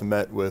department was often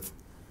met with,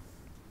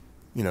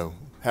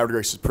 Harford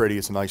Grace is pretty,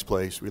 it's a nice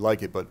place, we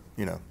like it, but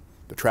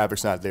the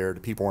traffic's not there, the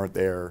people aren't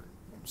there,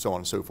 so on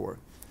and so forth.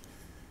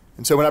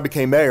 And so when I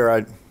became mayor,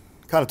 I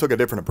kind of took a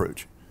different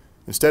approach.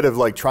 Instead of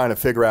trying to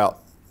figure out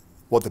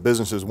what the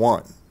businesses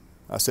want,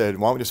 I said,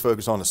 why don't we just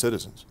focus on the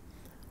citizens?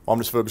 Why don't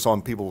we just focus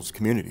on people's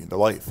community, their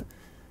life?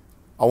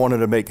 I wanted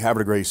to make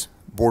Harford Grace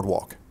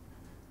Boardwalk.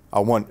 I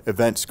want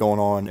events going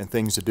on and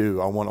things to do.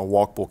 I want a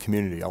walkable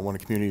community. I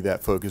want a community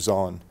that focuses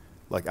on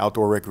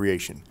outdoor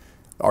recreation,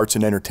 arts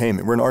and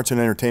entertainment. We're an arts and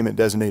entertainment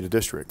designated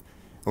district.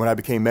 And when I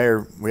became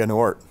mayor, we had no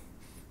art.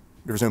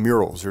 There was no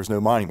murals. There was no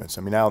monuments.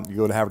 I mean, now you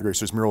go to Harford Grace,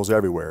 there's murals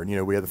everywhere.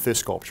 We have the fish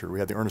sculpture. We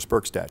have the Ernest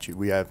Burke statue.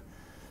 We have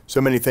so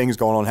many things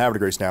going on in Harford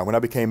Grace now. When I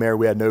became mayor,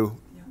 we had no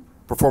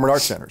performing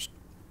arts centers.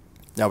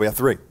 Now we have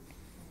 3.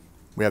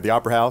 We have the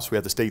Opera House, we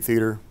have the State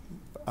Theater,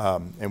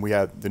 and we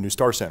have the new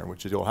Star Center,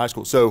 which is the old high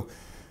school. So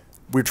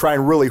we're trying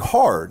really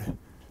hard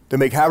to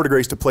make Harford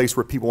Grace the place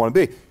where people want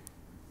to be.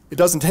 It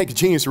doesn't take a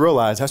genius to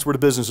realize that's where the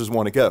businesses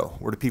want to go,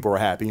 where the people are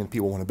happy and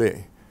people want to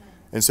be.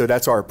 And so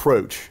that's our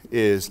approach,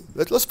 is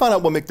let's find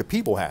out what makes the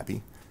people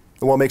happy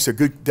and what makes a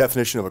good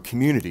definition of a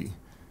community,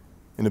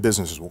 and the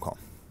businesses will come.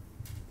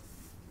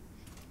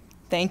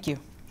 Thank you.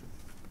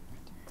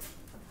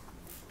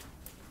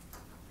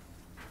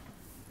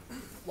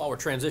 While we're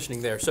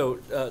transitioning there, so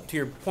to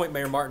your point,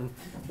 Mayor Martin,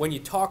 when you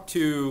talk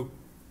to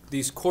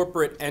these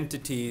corporate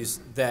entities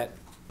that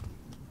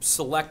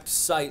select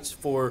sites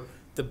for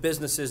the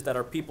businesses that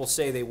our people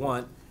say they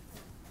want,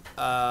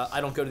 I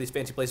don't go to these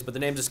fancy places, but the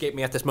names escape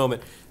me at this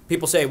moment.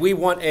 People say, we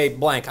want a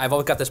blank. I've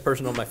always got this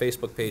person on my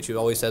Facebook page who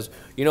always says,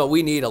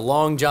 we need a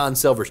Long John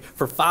Silver's.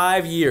 For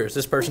 5 years,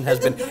 this person has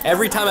been,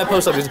 every time I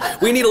post something,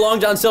 we need a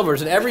Long John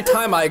Silver's, and every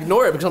time I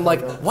ignore it because I'm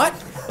like, what?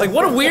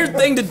 What a weird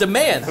thing to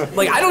demand.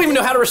 I don't even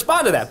know how to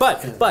respond to that.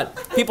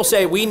 But people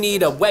say, we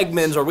need a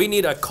Wegmans, or we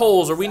need a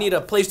Kohl's, or we need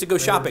a place to go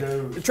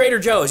shopping. Trader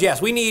Joe's,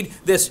 yes. We need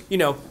this,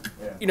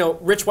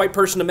 rich white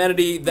person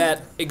amenity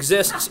that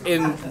exists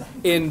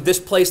in this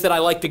place that I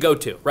like to go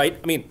to, right?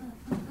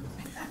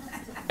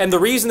 And the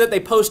reason that they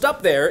post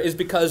up there is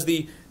because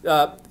the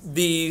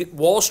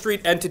Wall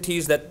Street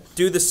entities that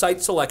do the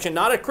site selection.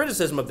 Not a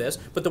criticism of this,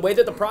 but the way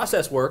that the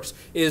process works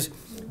is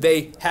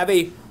they have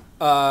a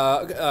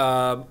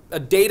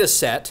data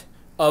set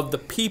of the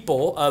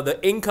people, the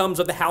incomes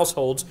of the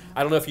households.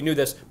 I don't know if you knew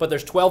this, but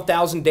there's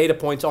 12,000 data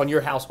points on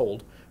your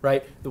household,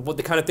 right?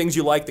 The kind of things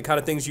you like, the kind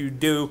of things you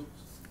do,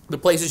 the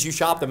places you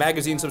shop, the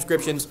magazine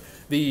subscriptions,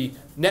 the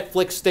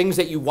Netflix things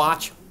that you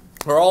watch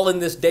are all in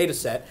this data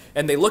set.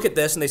 And they look at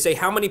this and they say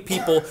how many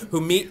people who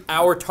meet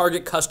our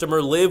target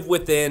customer live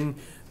within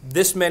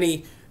this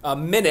many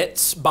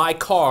minutes by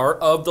car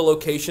of the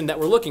location that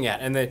we're looking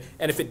at. And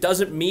if it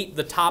doesn't meet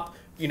the top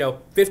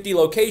 50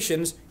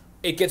 locations,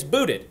 it gets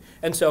booted.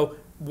 And so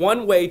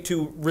one way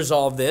to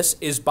resolve this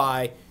is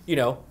by,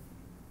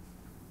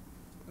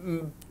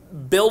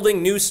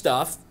 building new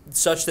stuff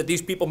such that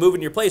these people move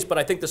in your place. But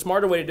I think the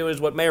smarter way to do it is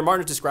what Mayor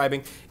Martin is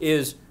describing,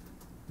 is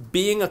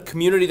being a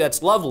community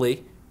that's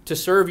lovely to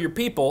serve your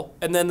people,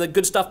 and then the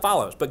good stuff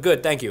follows. But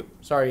good, thank you.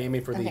 Sorry, Amy,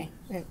 for the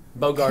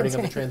bogarting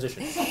of the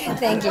transition.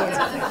 Thank you.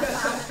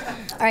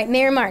 All right,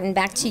 Mayor Martin,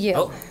 back to you.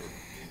 Oh,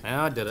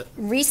 now I did it.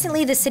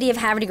 Recently, the City of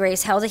Havre de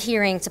Grace held a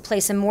hearing to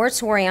place a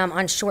moratorium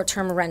on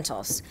short-term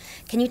rentals.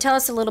 Can you tell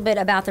us a little bit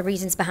about the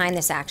reasons behind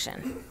this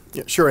action?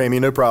 Yeah, sure, Amy,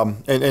 no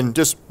problem. And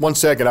just 1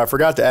 second, I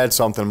forgot to add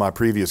something in my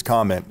previous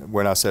comment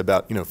when I said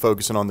about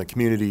focusing on the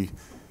community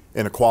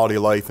and the quality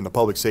of life and the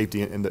public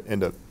safety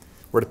and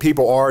where the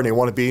people are and they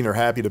want to be and they're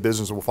happy, the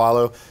business will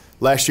follow.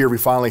 Last year, we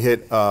finally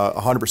hit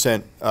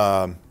 100%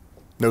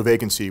 no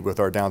vacancy with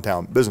our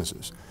downtown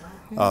businesses.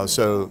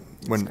 So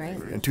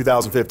in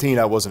 2015,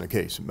 that wasn't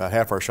the case. About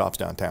half our shops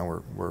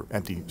downtown were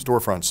empty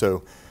storefronts.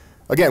 So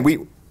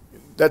again,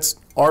 that's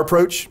our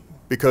approach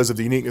because of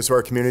the uniqueness of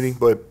our community,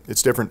 but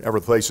it's different other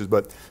places.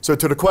 But so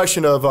to the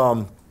question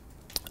of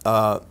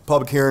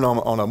public hearing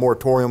on a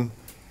moratorium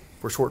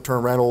for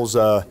short-term rentals,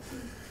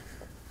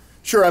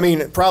 sure. I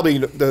mean, probably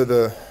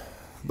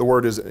the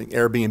word is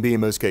Airbnb in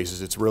most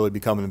cases. It's really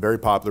becoming very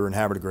popular in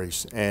Havre de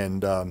Grace,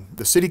 and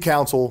the City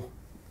Council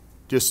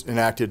just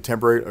enacted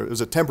it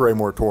was a temporary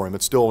moratorium.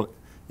 It's still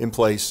in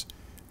place.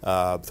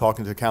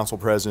 Talking to the council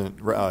president,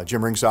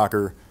 Jim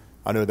Ringsocker,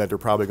 I know that they're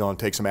probably going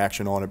to take some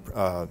action on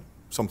it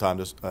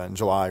sometime in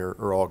July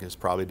or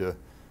August, probably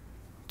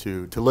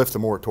to lift the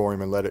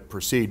moratorium and let it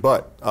proceed.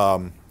 But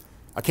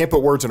I can't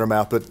put words in their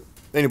mouth. But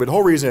anyway, the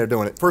whole reason they're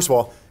doing it, first of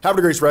all, Havre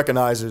de Grace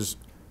recognizes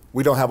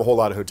we don't have a whole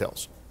lot of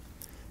hotels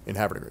in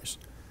Havre de Grace.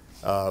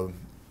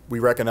 We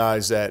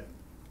recognize that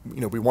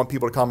we want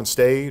people to come and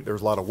stay.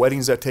 There's a lot of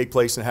weddings that take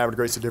place in Havre de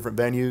Grace at different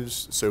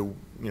venues. So,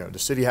 the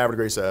city of Havre de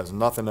Grace has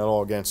nothing at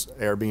all against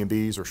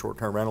Airbnbs or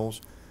short-term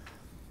rentals.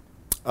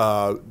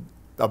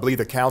 I believe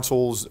the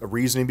council's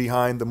reasoning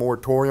behind the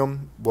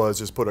moratorium was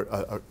just put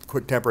a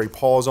quick temporary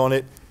pause on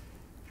it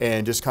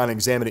and just kind of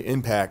examine the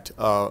impact.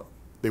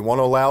 They want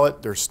to allow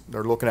it.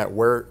 They're looking at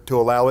where to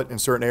allow it in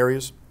certain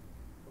areas.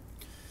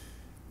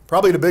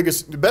 Probably the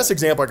best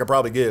example I could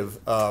probably give,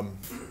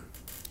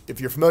 if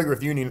you're familiar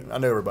with Union, I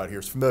know everybody here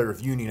is familiar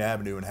with Union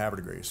Avenue in Havre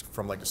de Grace,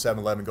 from like the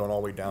 7-Eleven going all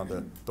the way down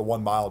to the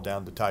 1 mile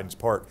down to Titans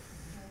Park.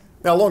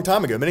 Now, a long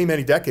time ago, many,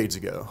 many decades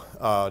ago,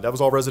 that was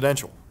all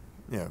residential.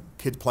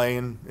 Kids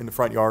playing in the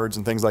front yards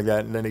and things like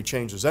that, and then they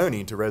changed the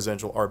zoning to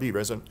residential RB,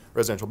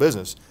 residential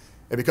business.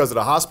 And because of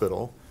the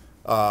hospital,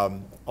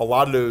 a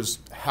lot of those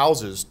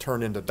houses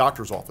turned into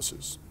doctor's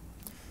offices.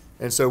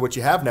 And so what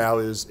you have now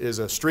is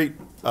a street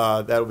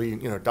that'll be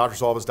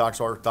doctor's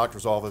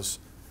office,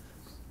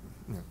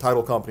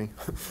 title company,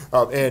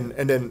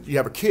 and then you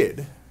have a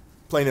kid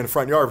playing in the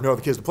front yard with no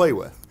other kids to play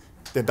with.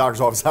 Then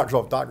doctor's office, doctor's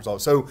office, doctor's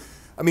office. So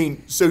I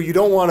mean, so you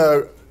don't want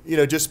to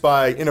just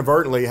by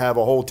inadvertently have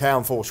a whole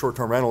town full of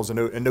short-term rentals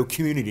and no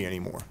community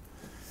anymore.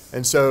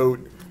 And so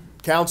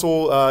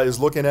council is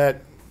looking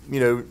at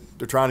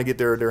they're trying to get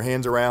their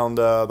hands around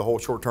the whole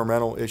short-term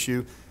rental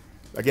issue.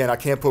 Again, I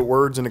can't put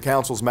words in the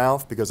council's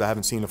mouth because I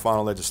haven't seen the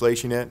final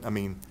legislation yet. I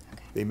mean,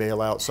 they may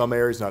allow it some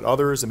areas, not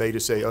others. They may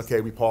just say, okay,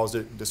 we paused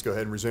it, just go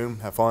ahead and resume,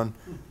 have fun.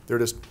 They're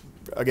just,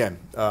 again,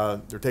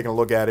 they're taking a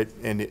look at it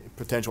and the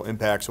potential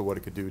impacts of what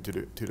it could do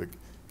to the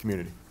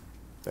community.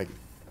 Thank you.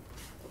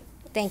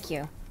 Thank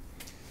you.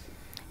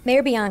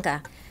 Mayor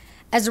Bianca,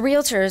 as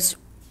realtors,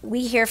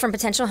 we hear from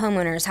potential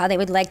homeowners how they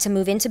would like to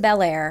move into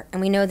Bel Air,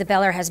 and we know that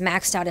Bel Air has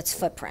maxed out its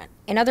footprint.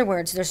 In other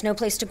words, there's no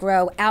place to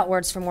grow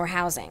outwards for more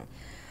housing.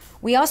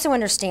 We also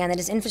understand that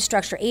as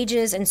infrastructure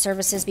ages and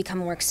services become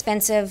more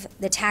expensive,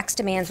 the tax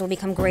demands will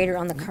become greater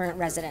on the current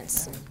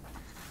residents.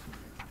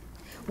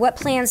 What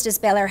plans does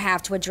Bel Air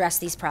have to address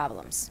these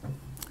problems?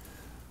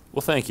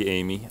 Well, thank you,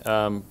 Amy.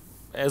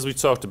 As we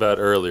talked about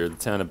earlier, the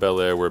town of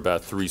Bel Air, we're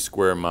about 3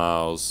 square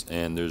miles,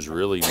 and there's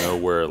really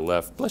nowhere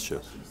left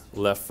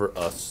for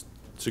us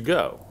to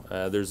go.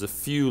 There's a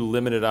few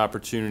limited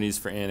opportunities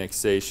for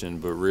annexation,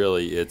 but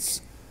really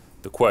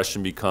the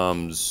question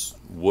becomes,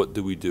 what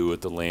do we do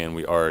with the land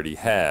we already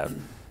have?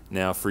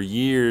 Now, for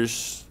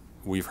years,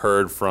 we've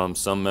heard from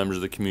some members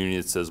of the community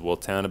that says, well,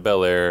 town of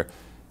Bel Air,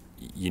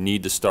 you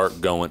need to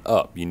start going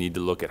up. You need to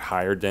look at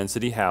higher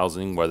density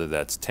housing, whether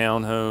that's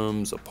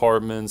townhomes,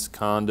 apartments,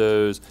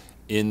 condos,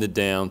 in the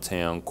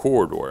downtown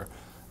corridor.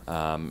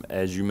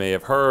 As you may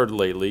have heard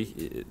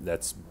lately,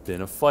 that's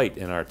been a fight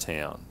in our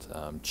town.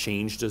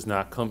 Change does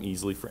not come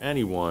easily for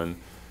anyone,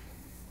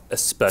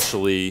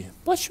 especially,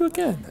 bless you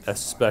again,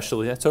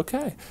 especially, that's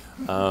okay,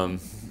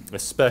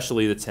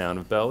 especially the town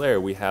of Bel Air.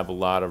 We have a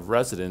lot of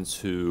residents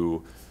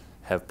who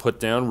have put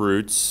down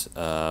roots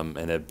and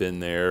have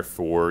been there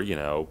for, you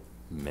know,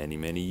 many,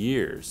 many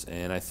years.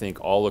 And I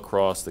think all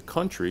across the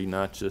country,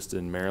 not just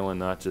in Maryland,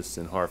 not just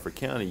in Harford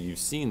County, you've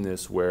seen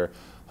this where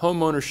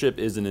home ownership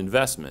is an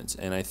investment.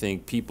 And I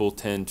think people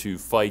tend to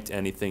fight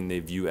anything they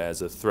view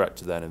as a threat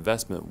to that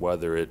investment,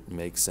 whether it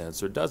makes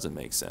sense or doesn't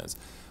make sense.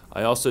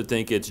 I also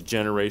think it's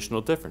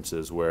generational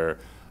differences where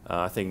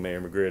I think Mayor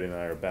McGrady and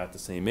I are about the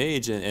same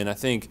age, and I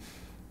think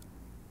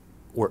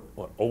we're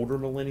what, older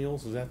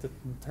millennials, is that the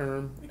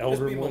term?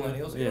 Elder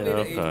millennials? Yeah,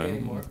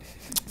 okay.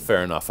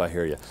 Fair enough, I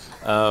hear you.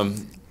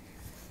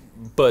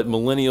 But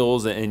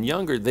millennials and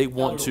younger, they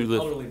want to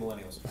live. Elderly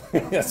millennials.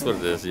 That's what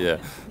it is, yeah.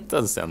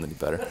 Doesn't sound any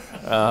better.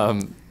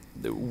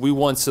 We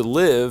want to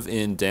live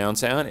in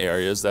downtown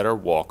areas that are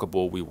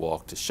walkable. We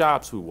walk to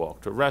shops, we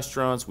walk to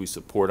restaurants, we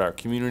support our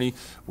community.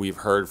 We've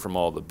heard from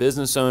all the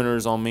business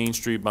owners on Main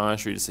Street, Bond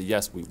Street to say,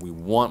 yes, we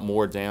want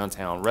more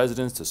downtown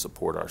residents to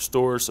support our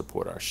stores,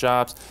 support our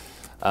shops.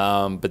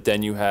 But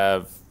then you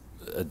have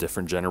a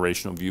different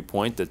generational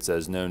viewpoint that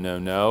says, no, no,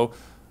 no.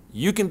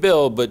 You can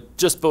build, but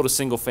just build a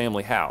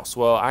single-family house.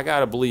 Well, I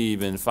got to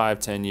believe in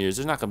 5–10 years,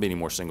 there's not going to be any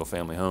more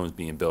single-family homes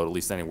being built, at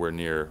least anywhere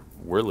near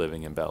we're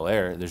living in Bel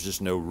Air. There's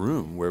just no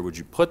room. Where would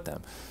you put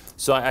them?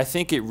 So I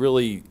think it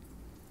really,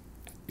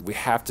 we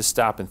have to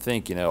stop and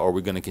think, you know, are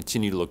we going to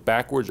continue to look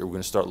backwards, or are we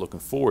going to start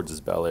looking forwards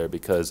as Bel Air?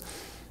 Because,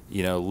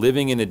 you know,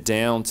 living in a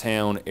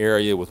downtown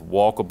area with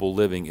walkable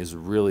living is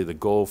really the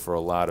goal for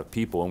a lot of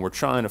people, and we're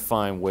trying to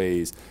find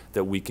ways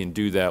that we can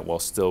do that while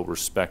still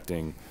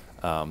respecting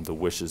the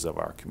wishes of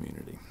our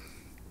community.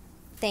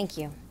 Thank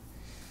you.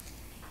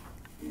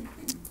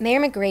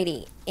 Mayor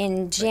McGrady,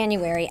 in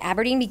January,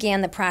 Aberdeen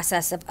began the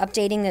process of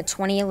updating the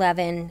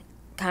 2011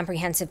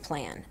 comprehensive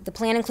plan. The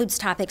plan includes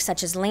topics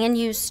such as land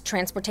use,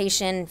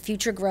 transportation,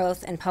 future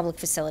growth, and public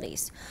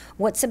facilities.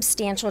 What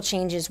substantial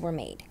changes were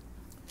made?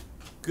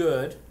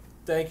 Good.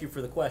 Thank you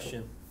for the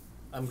question.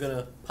 I'm going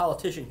to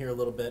politician here a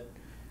little bit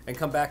and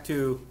come back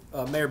to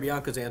Mayor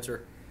Bianca's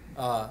answer,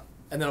 and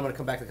then I'm going to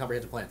come back to the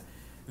comprehensive plan.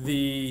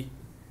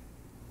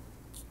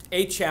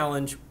 A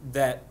challenge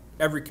that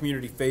every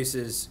community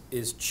faces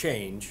is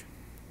change,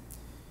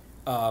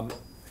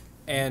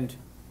 and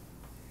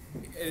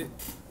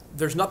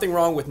there's nothing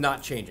wrong with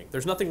not changing.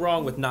 There's nothing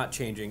wrong with not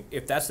changing.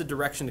 If that's the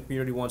direction the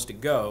community wants to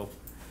go,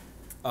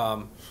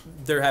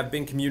 there have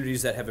been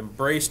communities that have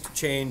embraced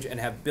change and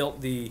have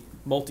built the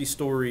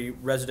multi-story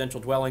residential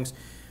dwellings.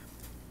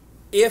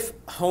 If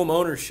home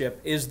ownership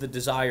is the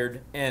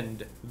desired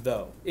end,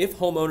 though, if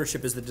home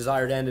ownership is the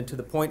desired end, and to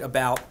the point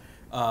about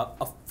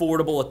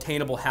affordable,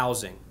 attainable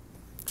housing,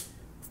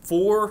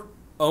 for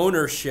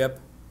ownership,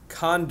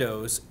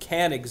 condos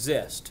can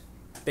exist.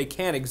 They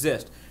can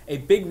exist. A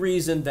big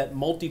reason that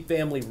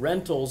multifamily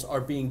rentals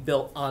are being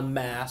built en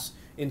masse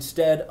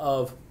instead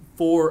of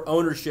for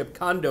ownership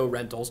condo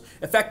rentals,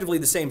 effectively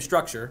the same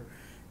structure,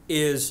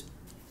 is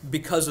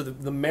because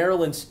of the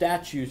Maryland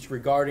statutes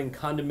regarding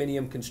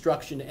condominium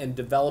construction and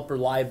developer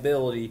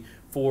liability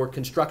for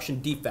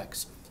construction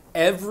defects.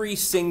 Every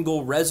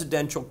single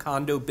residential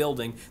condo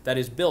building that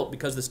is built,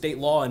 because the state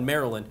law in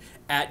Maryland,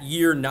 at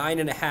year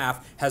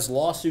 9.5 has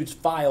lawsuits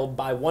filed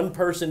by one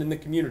person in the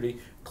community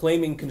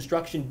claiming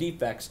construction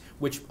defects,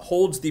 which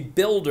holds the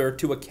builder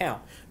to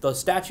account. The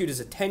statute is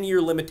a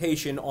 10-year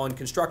limitation on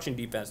construction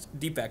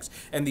defects,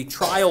 and the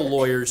trial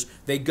lawyers,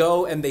 they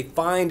go and they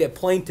find a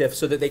plaintiff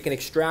so that they can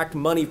extract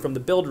money from the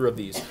builder of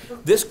these.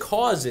 This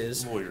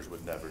causes... Lawyers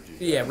would never do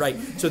that. Yeah, right.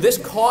 So this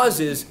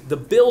causes the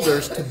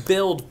builders to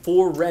build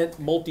for rent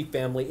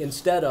multifamily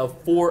instead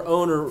of for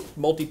owner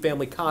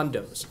multifamily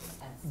condos.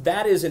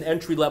 That is an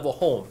entry-level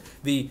home.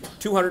 The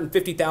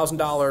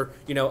 $250,000,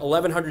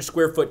 1,100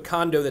 square foot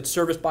condo that's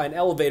serviced by an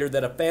elevator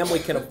that a family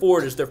can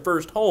afford as their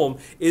first home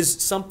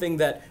is something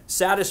that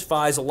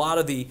satisfies a lot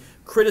of the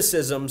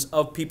criticisms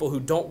of people who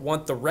don't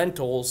want the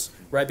rentals,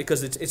 right?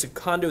 Because it's a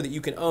condo that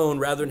you can own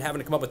rather than having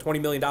to come up with $20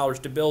 million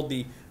to build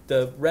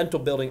the rental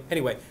building.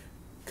 Anyway,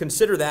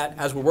 consider that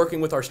as we're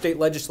working with our state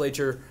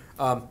legislature.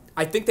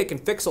 I think they can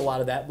fix a lot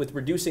of that with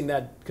reducing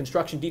that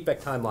construction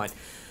defect timeline.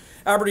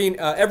 Aberdeen,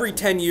 every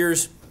 10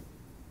 years,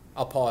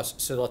 I'll pause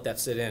so let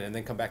that sit in and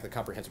then come back to the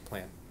comprehensive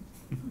plan.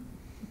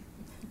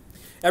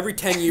 Every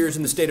 10 years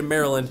in the state of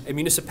Maryland, a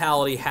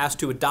municipality has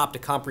to adopt a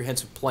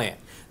comprehensive plan.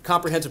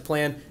 Comprehensive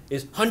plan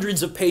is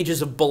hundreds of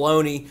pages of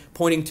baloney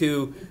pointing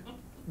to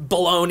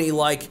baloney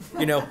like,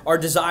 our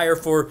desire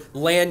for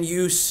land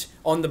use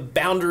on the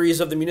boundaries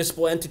of the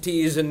municipal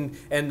entities and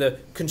the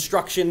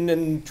construction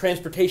and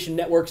transportation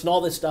networks and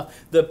all this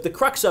stuff. The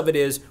crux of it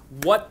is,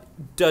 what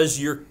does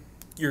your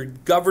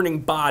governing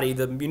body,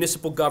 the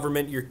municipal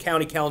government, your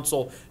county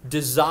council,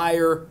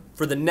 desire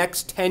for the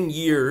next 10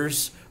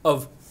 years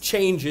of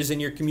changes in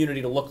your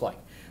community to look like?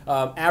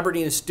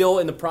 Aberdeen is still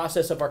in the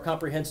process of our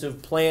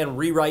comprehensive plan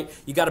rewrite.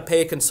 You got to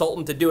pay a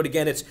consultant to do it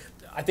again.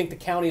 I think the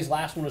county's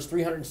last one was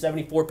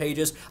 374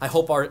 pages. I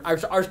hope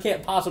ours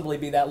can't possibly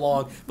be that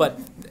long, but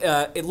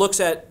it looks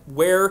at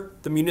where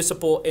the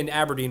municipal in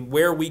Aberdeen,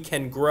 where we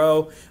can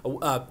grow.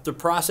 The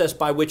process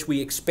by which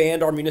we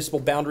expand our municipal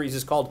boundaries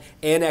is called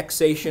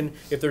annexation.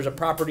 If there's a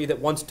property that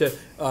wants to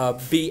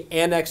be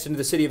annexed into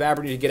the city of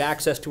Aberdeen to get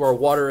access to our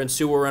water and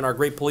sewer and our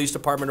great police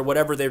department or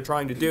whatever they're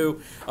trying to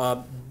do,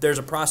 there's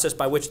a process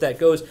by which that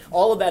goes.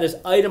 All of that is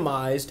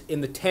itemized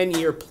in the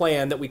 10-year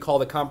plan that we call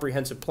the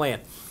comprehensive plan.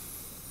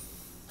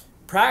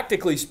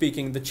 Practically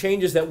speaking, the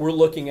changes that we're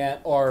looking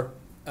at are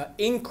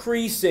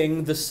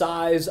increasing the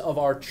size of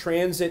our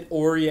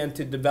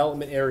transit-oriented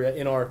development area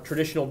in our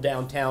traditional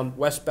downtown,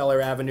 West Bel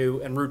Air Avenue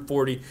and Route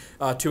 40,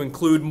 to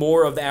include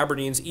more of the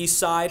Aberdeen's east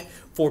side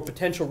for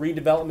potential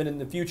redevelopment in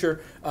the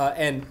future,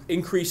 and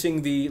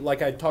increasing the,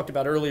 like I talked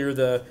about earlier,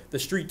 the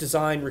street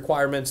design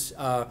requirements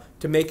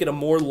to make it a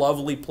more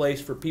lovely place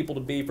for people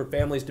to be, for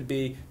families to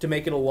be, to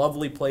make it a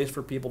lovely place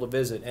for people to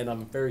visit. And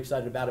I'm very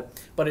excited about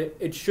it. But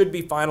it should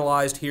be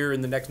finalized here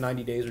in the next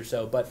 90 days or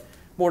so. But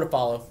more to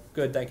follow.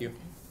 Good, thank you.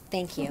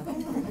 Thank you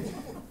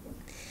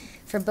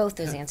for both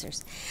those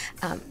answers.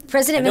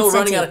 President I know Vincenti, we're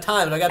running out of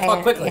time, and I got to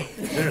talk quickly.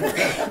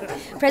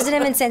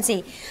 President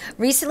Vincenti,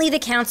 recently the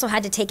council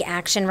had to take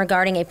action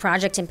regarding a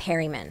project in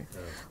Perryman.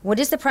 What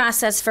is the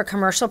process for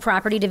commercial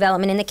property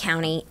development in the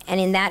county and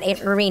in that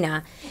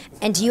arena?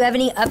 And do you have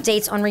any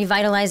updates on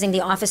revitalizing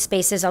the office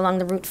spaces along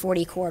the Route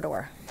 40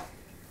 corridor?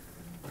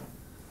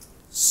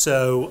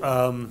 So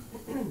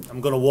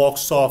I'm going to walk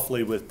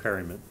softly with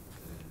Perryman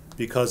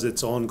because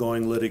it's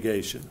ongoing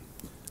litigation.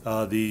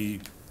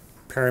 The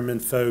Perryman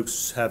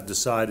folks have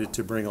decided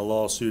to bring a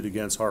lawsuit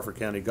against Harford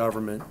County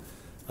government,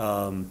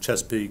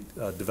 Chesapeake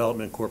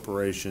Development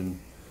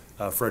Corporation,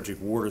 Frederick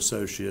Ward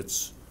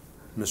Associates,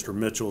 Mr.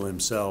 Mitchell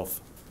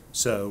himself.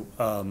 So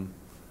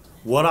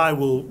what I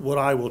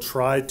will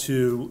try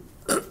to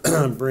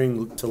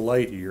bring to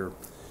light here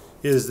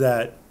is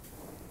that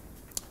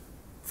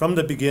from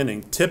the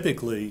beginning,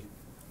 typically,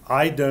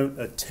 I don't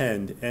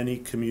attend any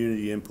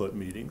community input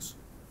meetings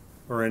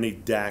or any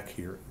DAC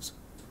hearings.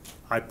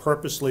 I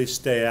purposely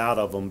stay out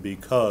of them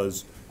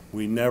because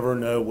we never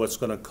know what's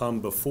going to come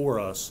before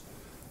us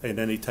in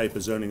any type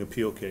of zoning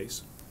appeal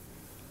case.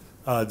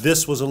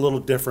 This was a little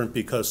different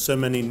because so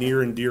many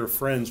near and dear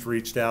friends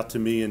reached out to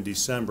me in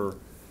December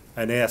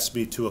and asked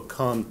me to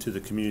come to the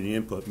community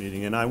input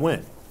meeting, and I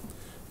went.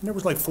 And there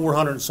was like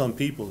 400 and some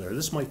people there.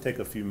 This might take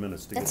a few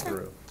minutes to get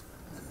through.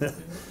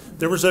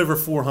 There was over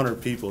 400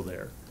 people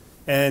there.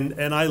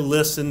 And I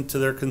listened to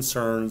their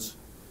concerns.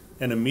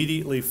 And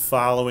immediately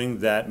following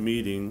that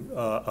meeting,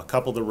 a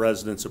couple of the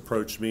residents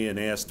approached me and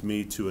asked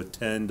me to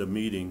attend a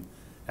meeting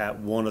at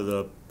one of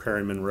the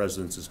Perryman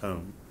residents'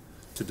 home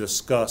to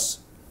discuss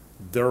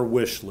their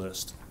wish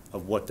list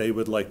of what they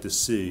would like to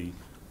see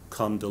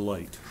come to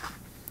light.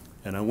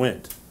 And I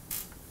went.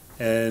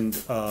 And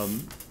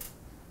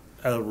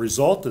a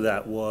result of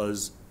that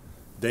was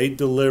they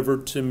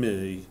delivered to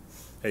me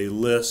a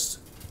list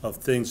of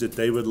things that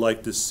they would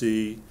like to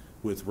see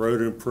with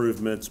road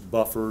improvements,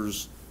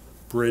 buffers,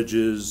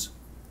 bridges,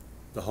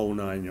 the whole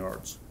 9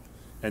 yards.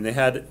 And they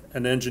had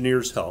an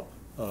engineer's help.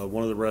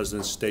 One of the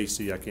residents,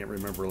 Stacy, I can't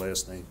remember her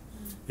last name,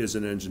 is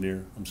an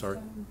engineer. I'm sorry?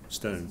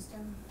 Stone.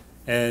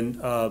 And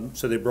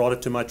so they brought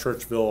it to my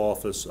Churchville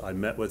office. I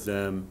met with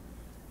them,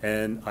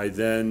 and I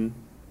then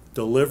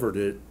delivered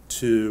it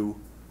to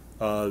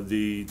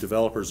the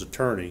developer's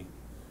attorney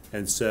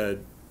and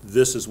said,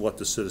 this is what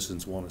the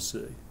citizens want to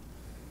see.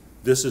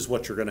 This is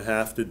what you're going to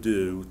have to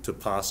do to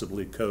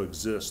possibly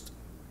coexist.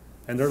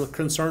 And their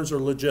concerns are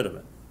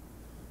legitimate.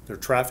 Their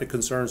traffic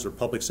concerns, their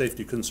public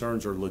safety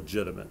concerns are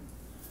legitimate.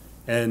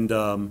 And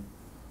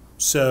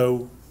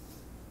so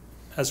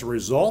as a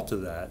result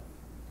of that,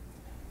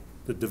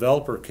 the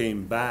developer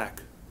came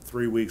back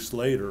 3 weeks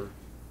later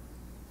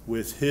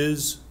with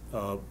his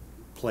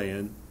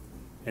plan,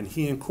 and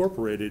he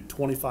incorporated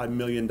 $25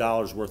 million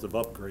worth of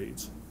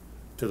upgrades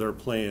to their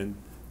plan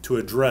to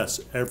address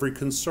every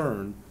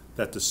concern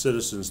that the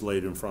citizens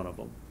laid in front of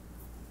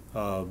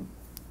them.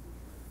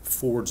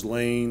 Ford's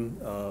Lane,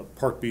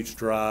 Park Beach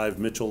Drive,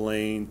 Mitchell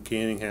Lane,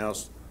 Canning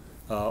House,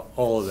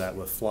 all of that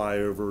with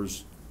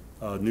flyovers,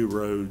 new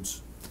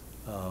roads,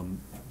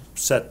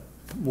 set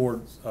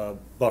more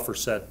buffer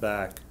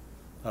setback,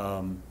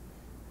 and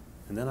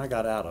then I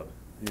got out of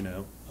it, you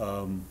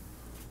know.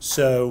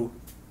 So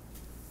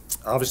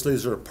obviously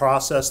there's a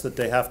process that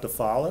they have to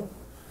follow,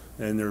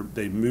 and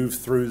they moved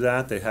through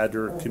that. They had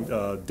their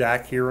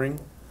DAC hearing,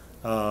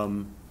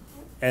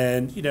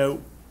 and you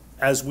know,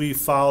 as we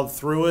followed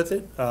through with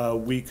it,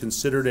 we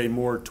considered a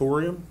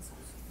moratorium.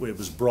 It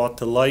was brought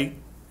to light.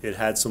 It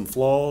had some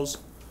flaws.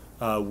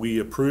 We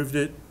approved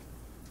it,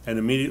 and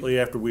immediately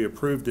after we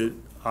approved it,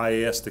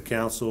 I asked the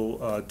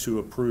council to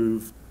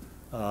approve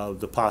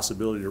the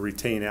possibility to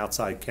retain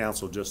outside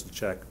counsel just to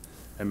check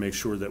and make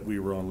sure that we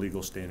were on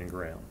legal standing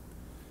ground.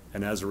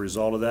 And as a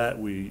result of that,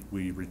 we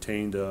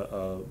retained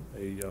a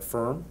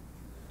firm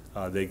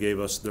They gave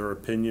us their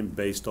opinion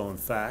based on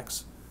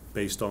facts,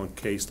 based on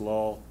case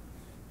law,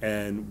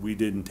 and we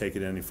didn't take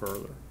it any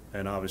further.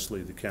 And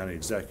obviously, the county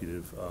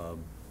executive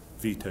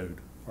vetoed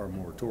our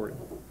moratorium.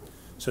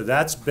 So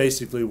that's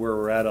basically where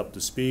we're at up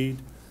to speed.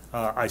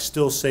 I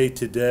still say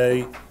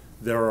today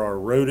there are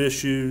road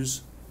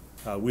issues.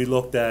 We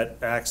looked at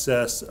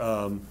access.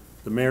 The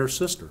mayor's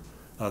sister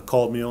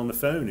called me on the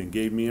phone and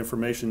gave me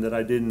information that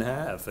I didn't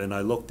have, and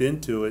I looked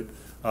into it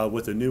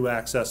with a new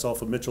access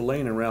off of Mitchell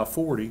Lane and Route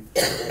 40,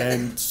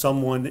 and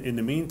someone in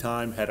the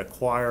meantime had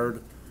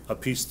acquired a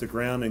piece of the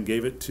ground and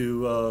gave it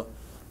to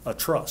a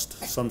trust,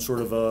 some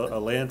sort of a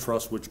land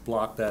trust, which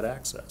blocked that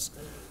access.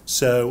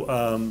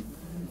 So,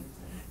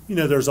 you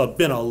know, there's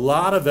been a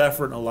lot of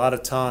effort and a lot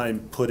of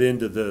time put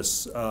into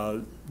this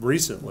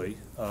recently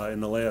in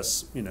the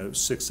last,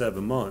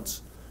 6-7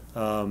 months.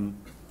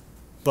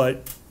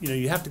 But,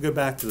 you have to go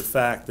back to the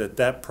fact that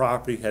that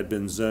property had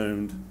been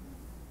zoned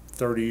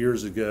 30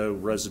 years ago,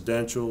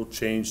 residential,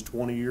 changed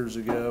 20 years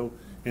ago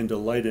into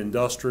light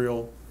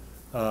industrial.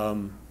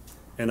 And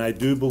I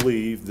do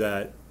believe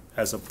that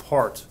as a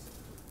part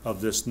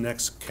of this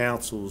next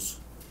council's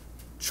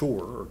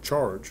chore or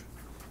charge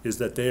is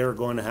that they are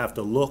going to have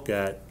to look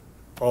at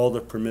all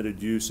the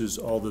permitted uses,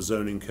 all the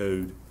zoning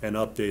code, and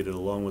update it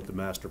along with the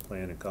master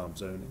plan and comp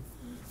zoning.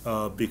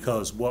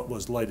 Because what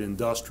was light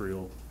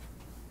industrial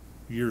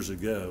years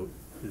ago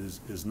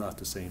is not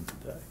the same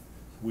today.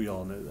 We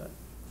all know that.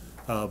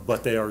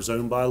 But they are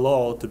zoned by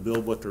law to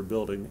build what they're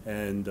building,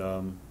 and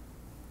I'm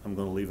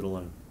going to leave it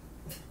alone.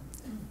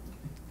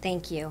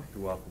 Thank you.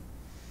 You're welcome.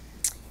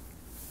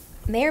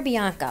 Mayor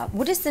Bianca,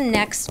 what is the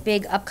next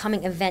big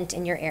upcoming event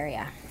in your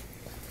area?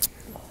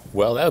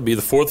 Well, that would be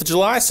the 4th of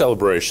July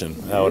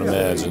celebration, I would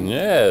imagine.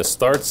 Yeah, it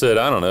starts at,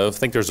 I don't know, I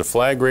think there's a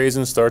flag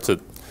raising, starts at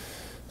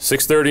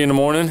 6:30 in the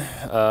morning,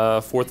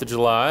 4th of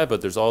July,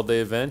 but there's all-day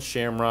events,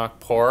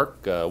 Shamrock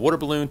Park, water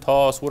balloon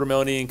toss,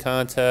 watermelon eating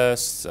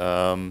contest,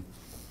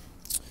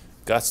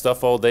 got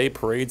stuff all day,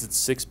 parades at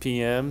 6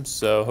 p.m.,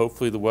 so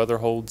hopefully the weather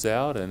holds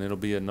out, and it'll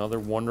be another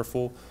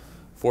wonderful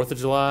 4th of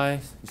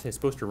July. You say it's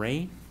supposed to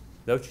rain?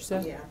 Is that what you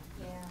said? Yeah.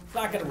 It's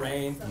not gonna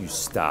rain. You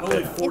stop Only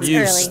it. 40 You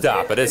early.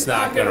 stop it. It's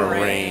not gonna gonna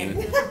rain.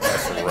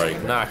 That's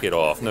right. Knock it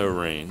off. No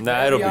rain.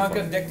 Nah, it'll be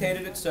Bianca fine.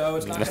 dictated it, so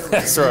it's not gonna rain.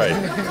 That's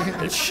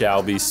right. It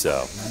shall be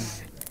so.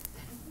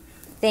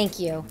 Thank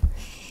you.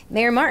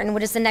 Mayor Martin,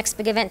 what is the next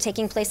big event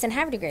taking place in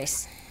Havre de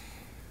Grace?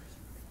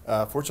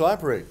 4th of July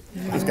parade.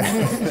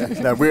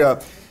 No,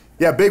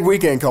 yeah, big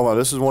weekend coming up.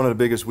 This is one of the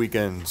biggest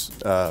weekends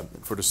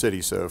for the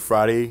city. So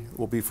Friday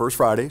will be First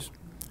Fridays.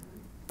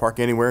 Park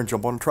anywhere and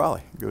jump on a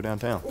trolley. Go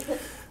downtown.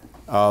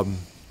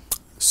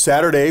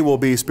 Saturday will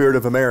be Spirit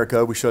of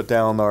America. We shut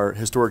down our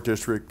historic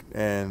district,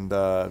 and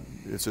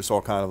it's just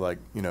all kind of like,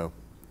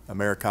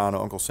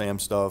 Americana, Uncle Sam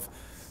stuff,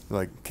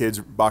 like kids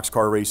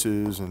boxcar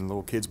races and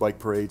little kids bike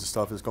parades and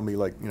stuff. It's going to be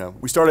like,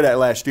 we started that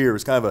last year. It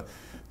was kind of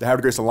the Havre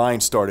de Grace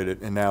Alliance started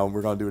it, and now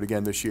we're going to do it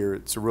again this year.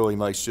 It's a really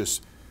nice,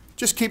 just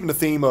keeping the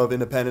theme of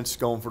independence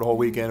going for the whole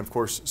weekend. Of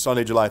course,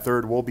 Sunday, July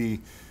 3rd will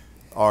be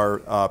our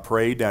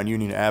parade down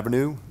Union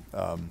Avenue.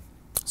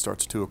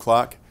 Starts at 2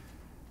 o'clock.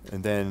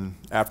 And then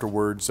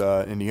afterwards,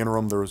 in the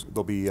interim,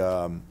 there'll be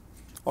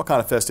all kind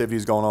of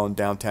festivities going on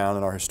downtown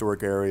in our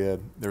historic area.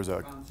 There's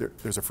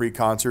a free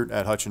concert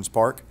at Hutchins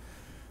Park.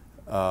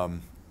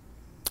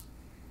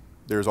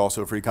 There's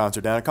also a free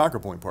concert down at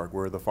Concord Point Park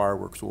where the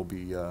fireworks will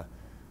be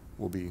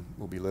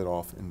lit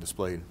off and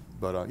displayed.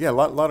 But yeah, a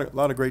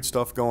lot of great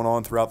stuff going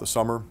on throughout the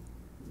summer,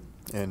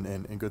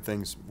 and good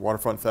things.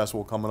 Waterfront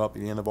Festival coming up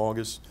at the end of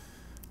August.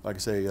 Like I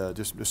say,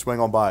 just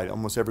swing on by.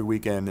 Almost every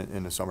weekend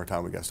in the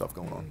summertime, we got stuff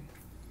going on.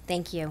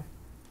 Thank you.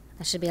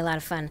 That should be a lot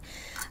of fun.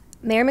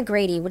 Mayor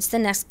McGrady, what's the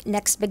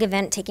next big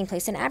event taking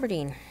place in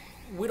Aberdeen?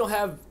 We don't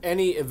have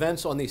any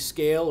events on the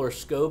scale or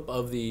scope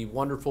of the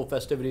wonderful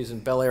festivities in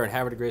Bel Air and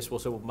Havre de Grace,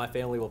 so my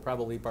family will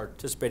probably be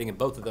participating in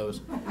both of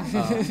those.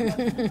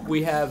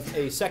 We have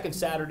a second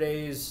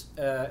Saturday's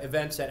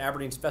events at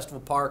Aberdeen's Festival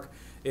Park.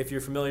 If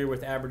you're familiar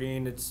with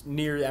Aberdeen, it's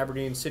near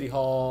Aberdeen City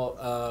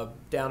Hall,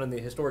 down in the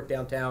historic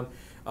downtown.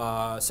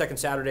 Second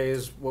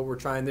Saturdays, what we're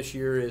trying this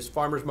year is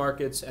farmers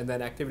markets and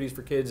then activities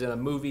for kids and a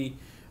movie.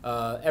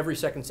 Every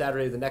second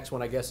Saturday. The next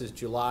one, I guess, is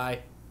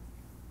July.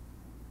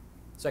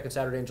 Second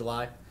Saturday in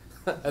July.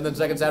 And then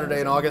second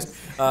Saturday in August.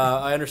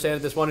 I understand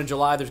that this one in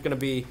July, there's going to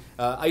be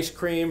ice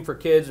cream for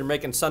kids. They're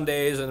making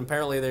sundaes, and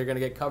apparently they're going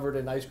to get covered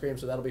in ice cream,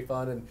 so that'll be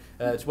fun. And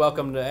it's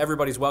welcome.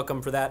 Everybody's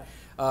welcome for that.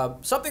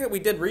 Something that we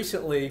did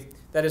recently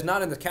that is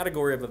not in the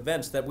category of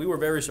events that we were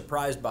very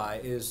surprised by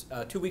is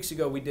 2 weeks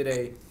ago we did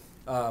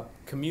a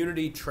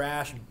community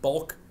trash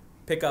bulk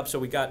pickup. So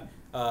we got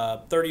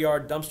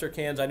 30-yard dumpster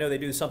cans. I know they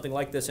do something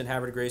like this in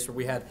Havre de Grace where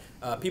we had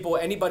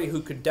anybody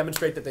who could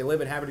demonstrate that they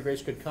live in Havre de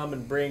Grace could come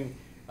and bring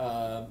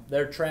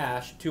their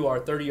trash to our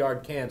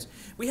 30-yard cans.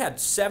 We had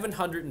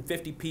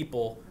 750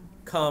 people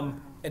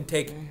come and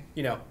take,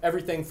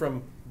 everything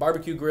from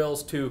barbecue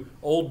grills to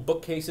old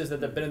bookcases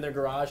that have been in their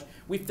garage.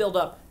 We filled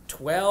up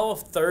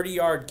 12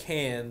 30-yard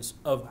cans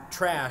of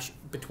trash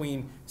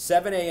between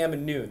 7 a.m.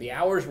 and noon. The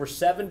hours were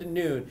 7 to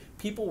noon.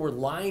 People were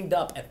lined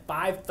up at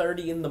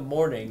 5:30 in the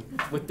morning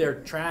with their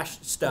trash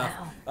stuff.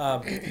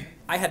 Wow.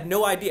 I had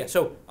no idea.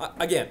 So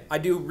again, I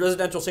do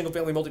residential, single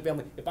family,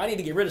 multifamily. If I need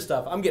to get rid of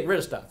stuff, I'm getting rid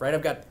of stuff, right?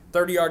 I've got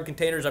 30-yard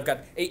containers. I've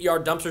got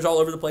 8-yard dumpsters all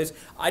over the place.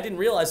 I didn't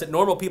realize that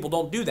normal people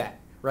don't do that,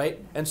 right?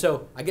 And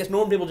so I guess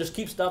normal people just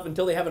keep stuff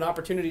until they have an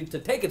opportunity to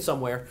take it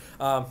somewhere.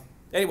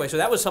 Anyway, so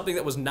that was something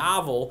that was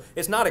novel.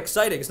 It's not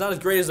exciting. It's not as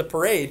great as a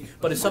parade,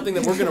 but it's something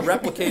that we're going to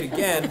replicate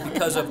again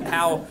because of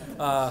how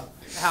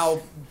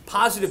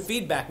positive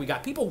feedback we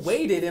got. People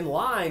waited in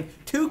line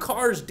 2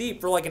 cars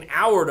deep for like an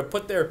hour to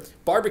put their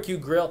barbecue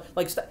grill.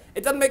 Like,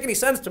 it doesn't make any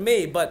sense to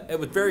me, but it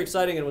was very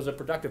exciting and it was a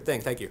productive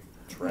thing. Thank you.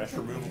 Trash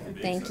removal.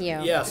 Thank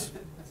you. Yes.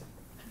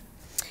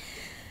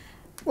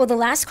 Well, the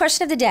last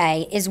question of the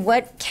day is,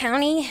 what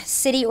county,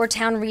 city, or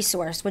town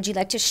resource would you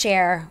like to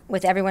share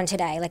with everyone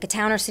today? Like a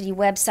town or city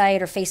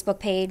website or Facebook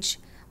page?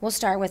 We'll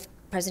start with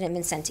President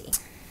Vincenti.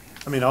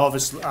 I mean,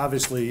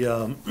 obviously,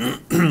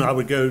 I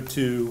would go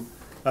to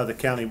the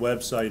county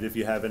website if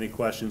you have any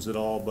questions at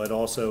all, but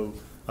also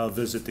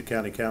visit the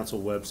county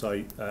council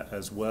website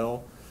as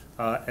well.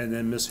 And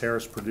then Ms.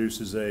 Harris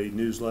produces a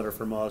newsletter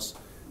from us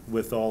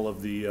with all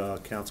of the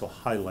council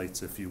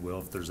highlights, if you will,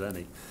 if there's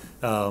any.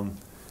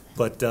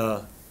 But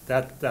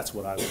that's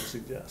what I would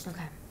suggest.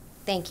 Okay.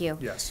 Thank you.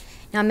 Yes.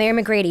 Now, Mayor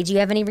McGrady, do you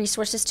have any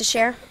resources to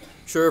share?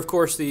 Sure, of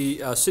course,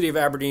 the City of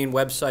Aberdeen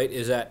website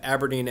is at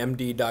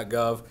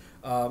aberdeenmd.gov.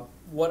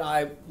 What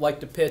I like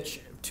to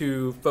pitch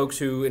to folks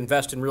who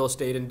invest in real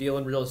estate and deal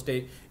in real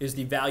estate is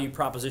the value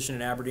proposition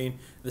in Aberdeen.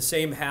 The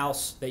same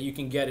house that you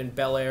can get in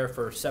Bel Air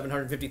for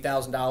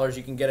 $750,000,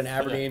 you can get in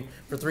Aberdeen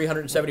for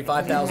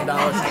 $375,000.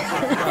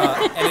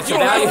 And it's a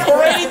value.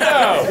 Parade,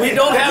 though. We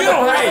don't have a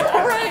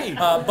parade.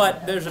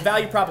 but there's a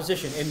value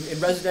proposition in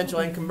residential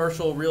and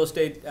commercial real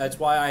estate. That's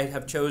why I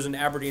have chosen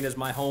Aberdeen as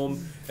my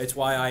home. It's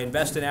why I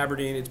invest in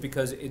Aberdeen. It's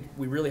because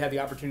we really have the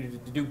opportunity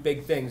to do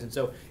big things. And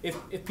so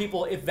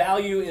if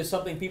value is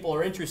something people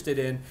are interested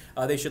in,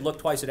 they should look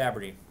twice at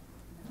Aberdeen.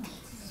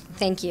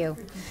 Thank you.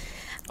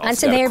 On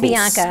Also to got a Mayor cool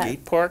Bianca.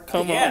 Skate park,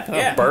 come Yeah, on.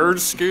 yeah.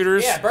 Bird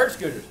scooters. Yeah, bird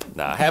scooters.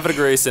 Nah, Havre de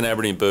Grace and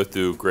Aberdeen both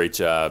do great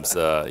jobs.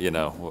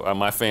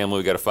 My family,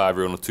 we got a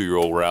 5-year-old and a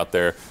 2-year-old. We're out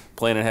there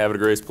playing at Havre de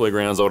Grace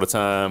playgrounds all the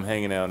time,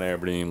 hanging out in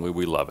Aberdeen.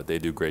 We love it. They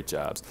do great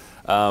jobs.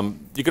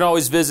 You can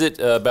always visit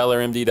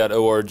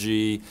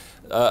belairmd.org.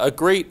 A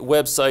great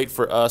website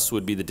for us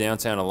would be the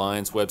Downtown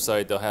Alliance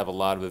website. They'll have a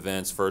lot of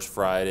events, First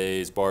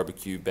Fridays,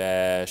 Barbecue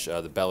Bash,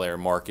 the Bel Air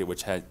Market,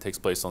 which takes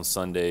place on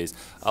Sundays.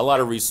 A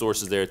lot of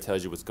resources there. It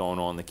tells you what's going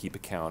on. They keep a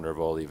calendar of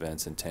all the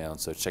events in town.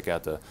 So check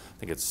out I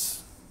think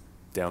it's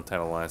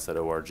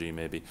downtownalliance.org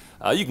maybe.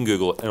 You can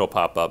Google it. It'll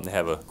pop up, and they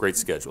have a great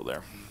schedule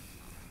there.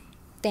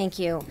 Thank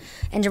you.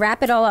 And to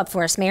wrap it all up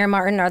for us, Mayor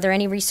Martin, are there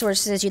any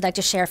resources you'd like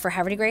to share for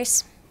Havre de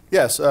Grace?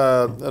 Yes,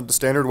 the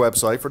standard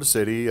website for the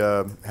city,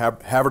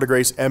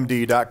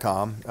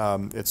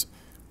 HaverdeGraceMD.com.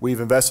 We've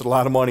invested a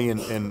lot of money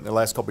in the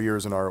last couple of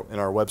years in our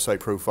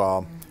website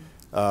profile.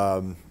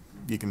 You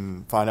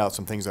can find out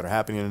some things that are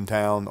happening in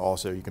town.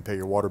 Also, you can pay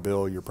your water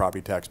bill, your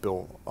property tax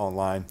bill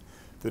online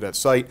through that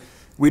site.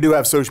 We do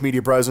have social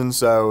media presence.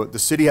 So the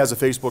city has a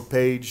Facebook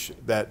page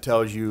that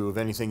tells you of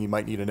anything you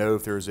might need to know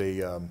if there's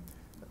a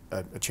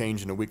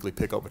change in the weekly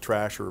pickup of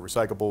trash or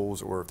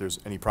recyclables, or if there's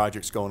any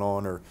projects going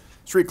on, or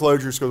street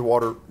closures because of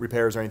water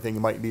repairs or anything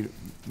you might need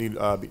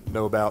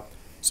know about.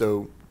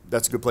 So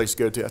that's a good place to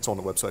go to. That's on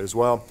the website as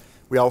well.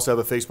 We also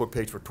have a Facebook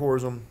page for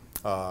tourism,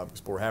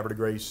 Explore Havre de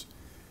Grace.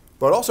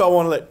 But also I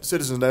want to let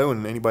citizens know,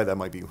 and anybody that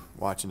might be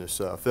watching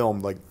this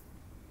film, like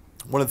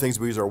one of the things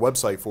we use our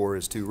website for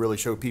is to really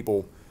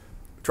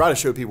try to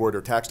show people where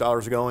their tax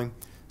dollars are going.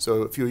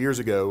 So a few years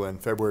ago in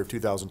February of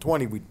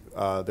 2020,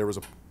 there was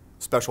a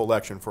special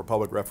election for a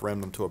public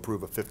referendum to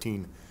approve a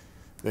 $15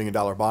 million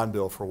bond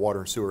bill for water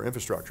and sewer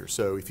infrastructure.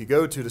 So if you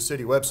go to the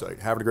city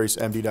website,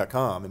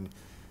 HaverdeGraceMD.com, and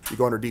you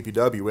go under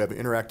DPW, we have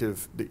an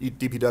interactive, the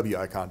DPW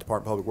icon,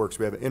 Department of Public Works,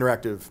 we have an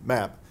interactive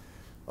map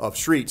of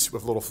streets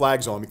with little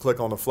flags on them. You click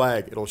on the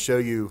flag, it'll show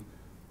you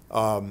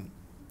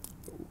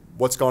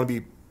what's going to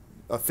be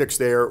fixed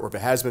there, or if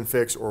it has been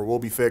fixed or will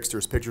be fixed.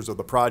 There's pictures of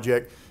the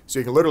project. So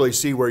you can literally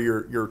see where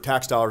your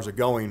tax dollars are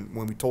going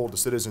when we told the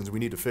citizens we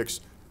need to fix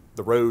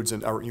the roads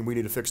and we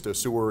need to fix the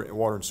sewer and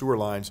water and sewer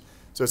lines.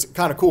 So it's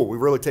kind of cool. We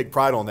really take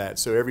pride on that.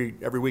 So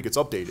every week it's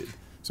updated.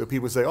 So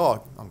people say,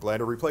 "Oh, I'm glad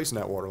they're replacing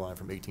that water line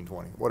from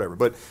 1820, whatever."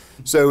 But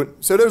so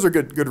those are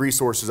good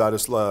resources. I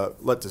just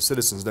let the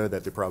citizens know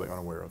that they're probably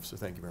unaware of. So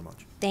thank you very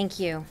much. Thank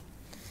you.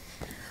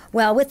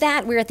 Well, with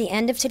that, we're at the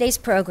end of today's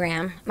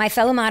program. My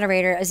fellow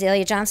moderator,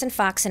 Azalea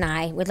Johnson-Fox, and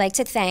I would like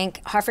to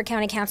thank Harford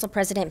County Council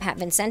President Pat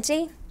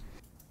Vincenti,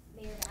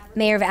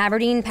 Mayor of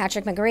Aberdeen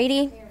Patrick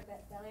McGrady,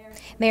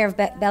 Mayor of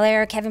Bel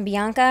Air Kevin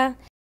Bianca,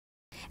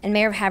 and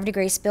Mayor of Havre de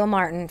Grace Bill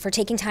Martin for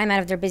taking time out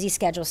of their busy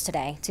schedules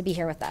today to be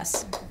here with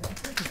us.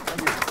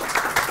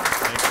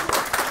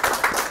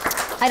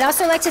 I'd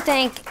also like to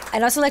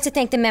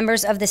thank the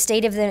members of the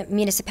State of the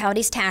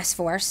Municipalities Task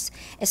Force,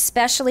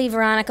 especially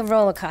Veronica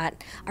Rollicott,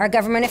 our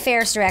Government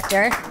Affairs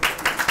Director,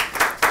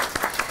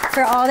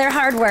 for all their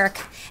hard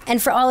work,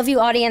 and for all of you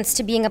audience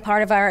to being a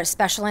part of our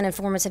special and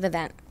informative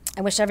event.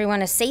 I wish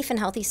everyone a safe and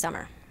healthy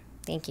summer.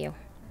 Thank you.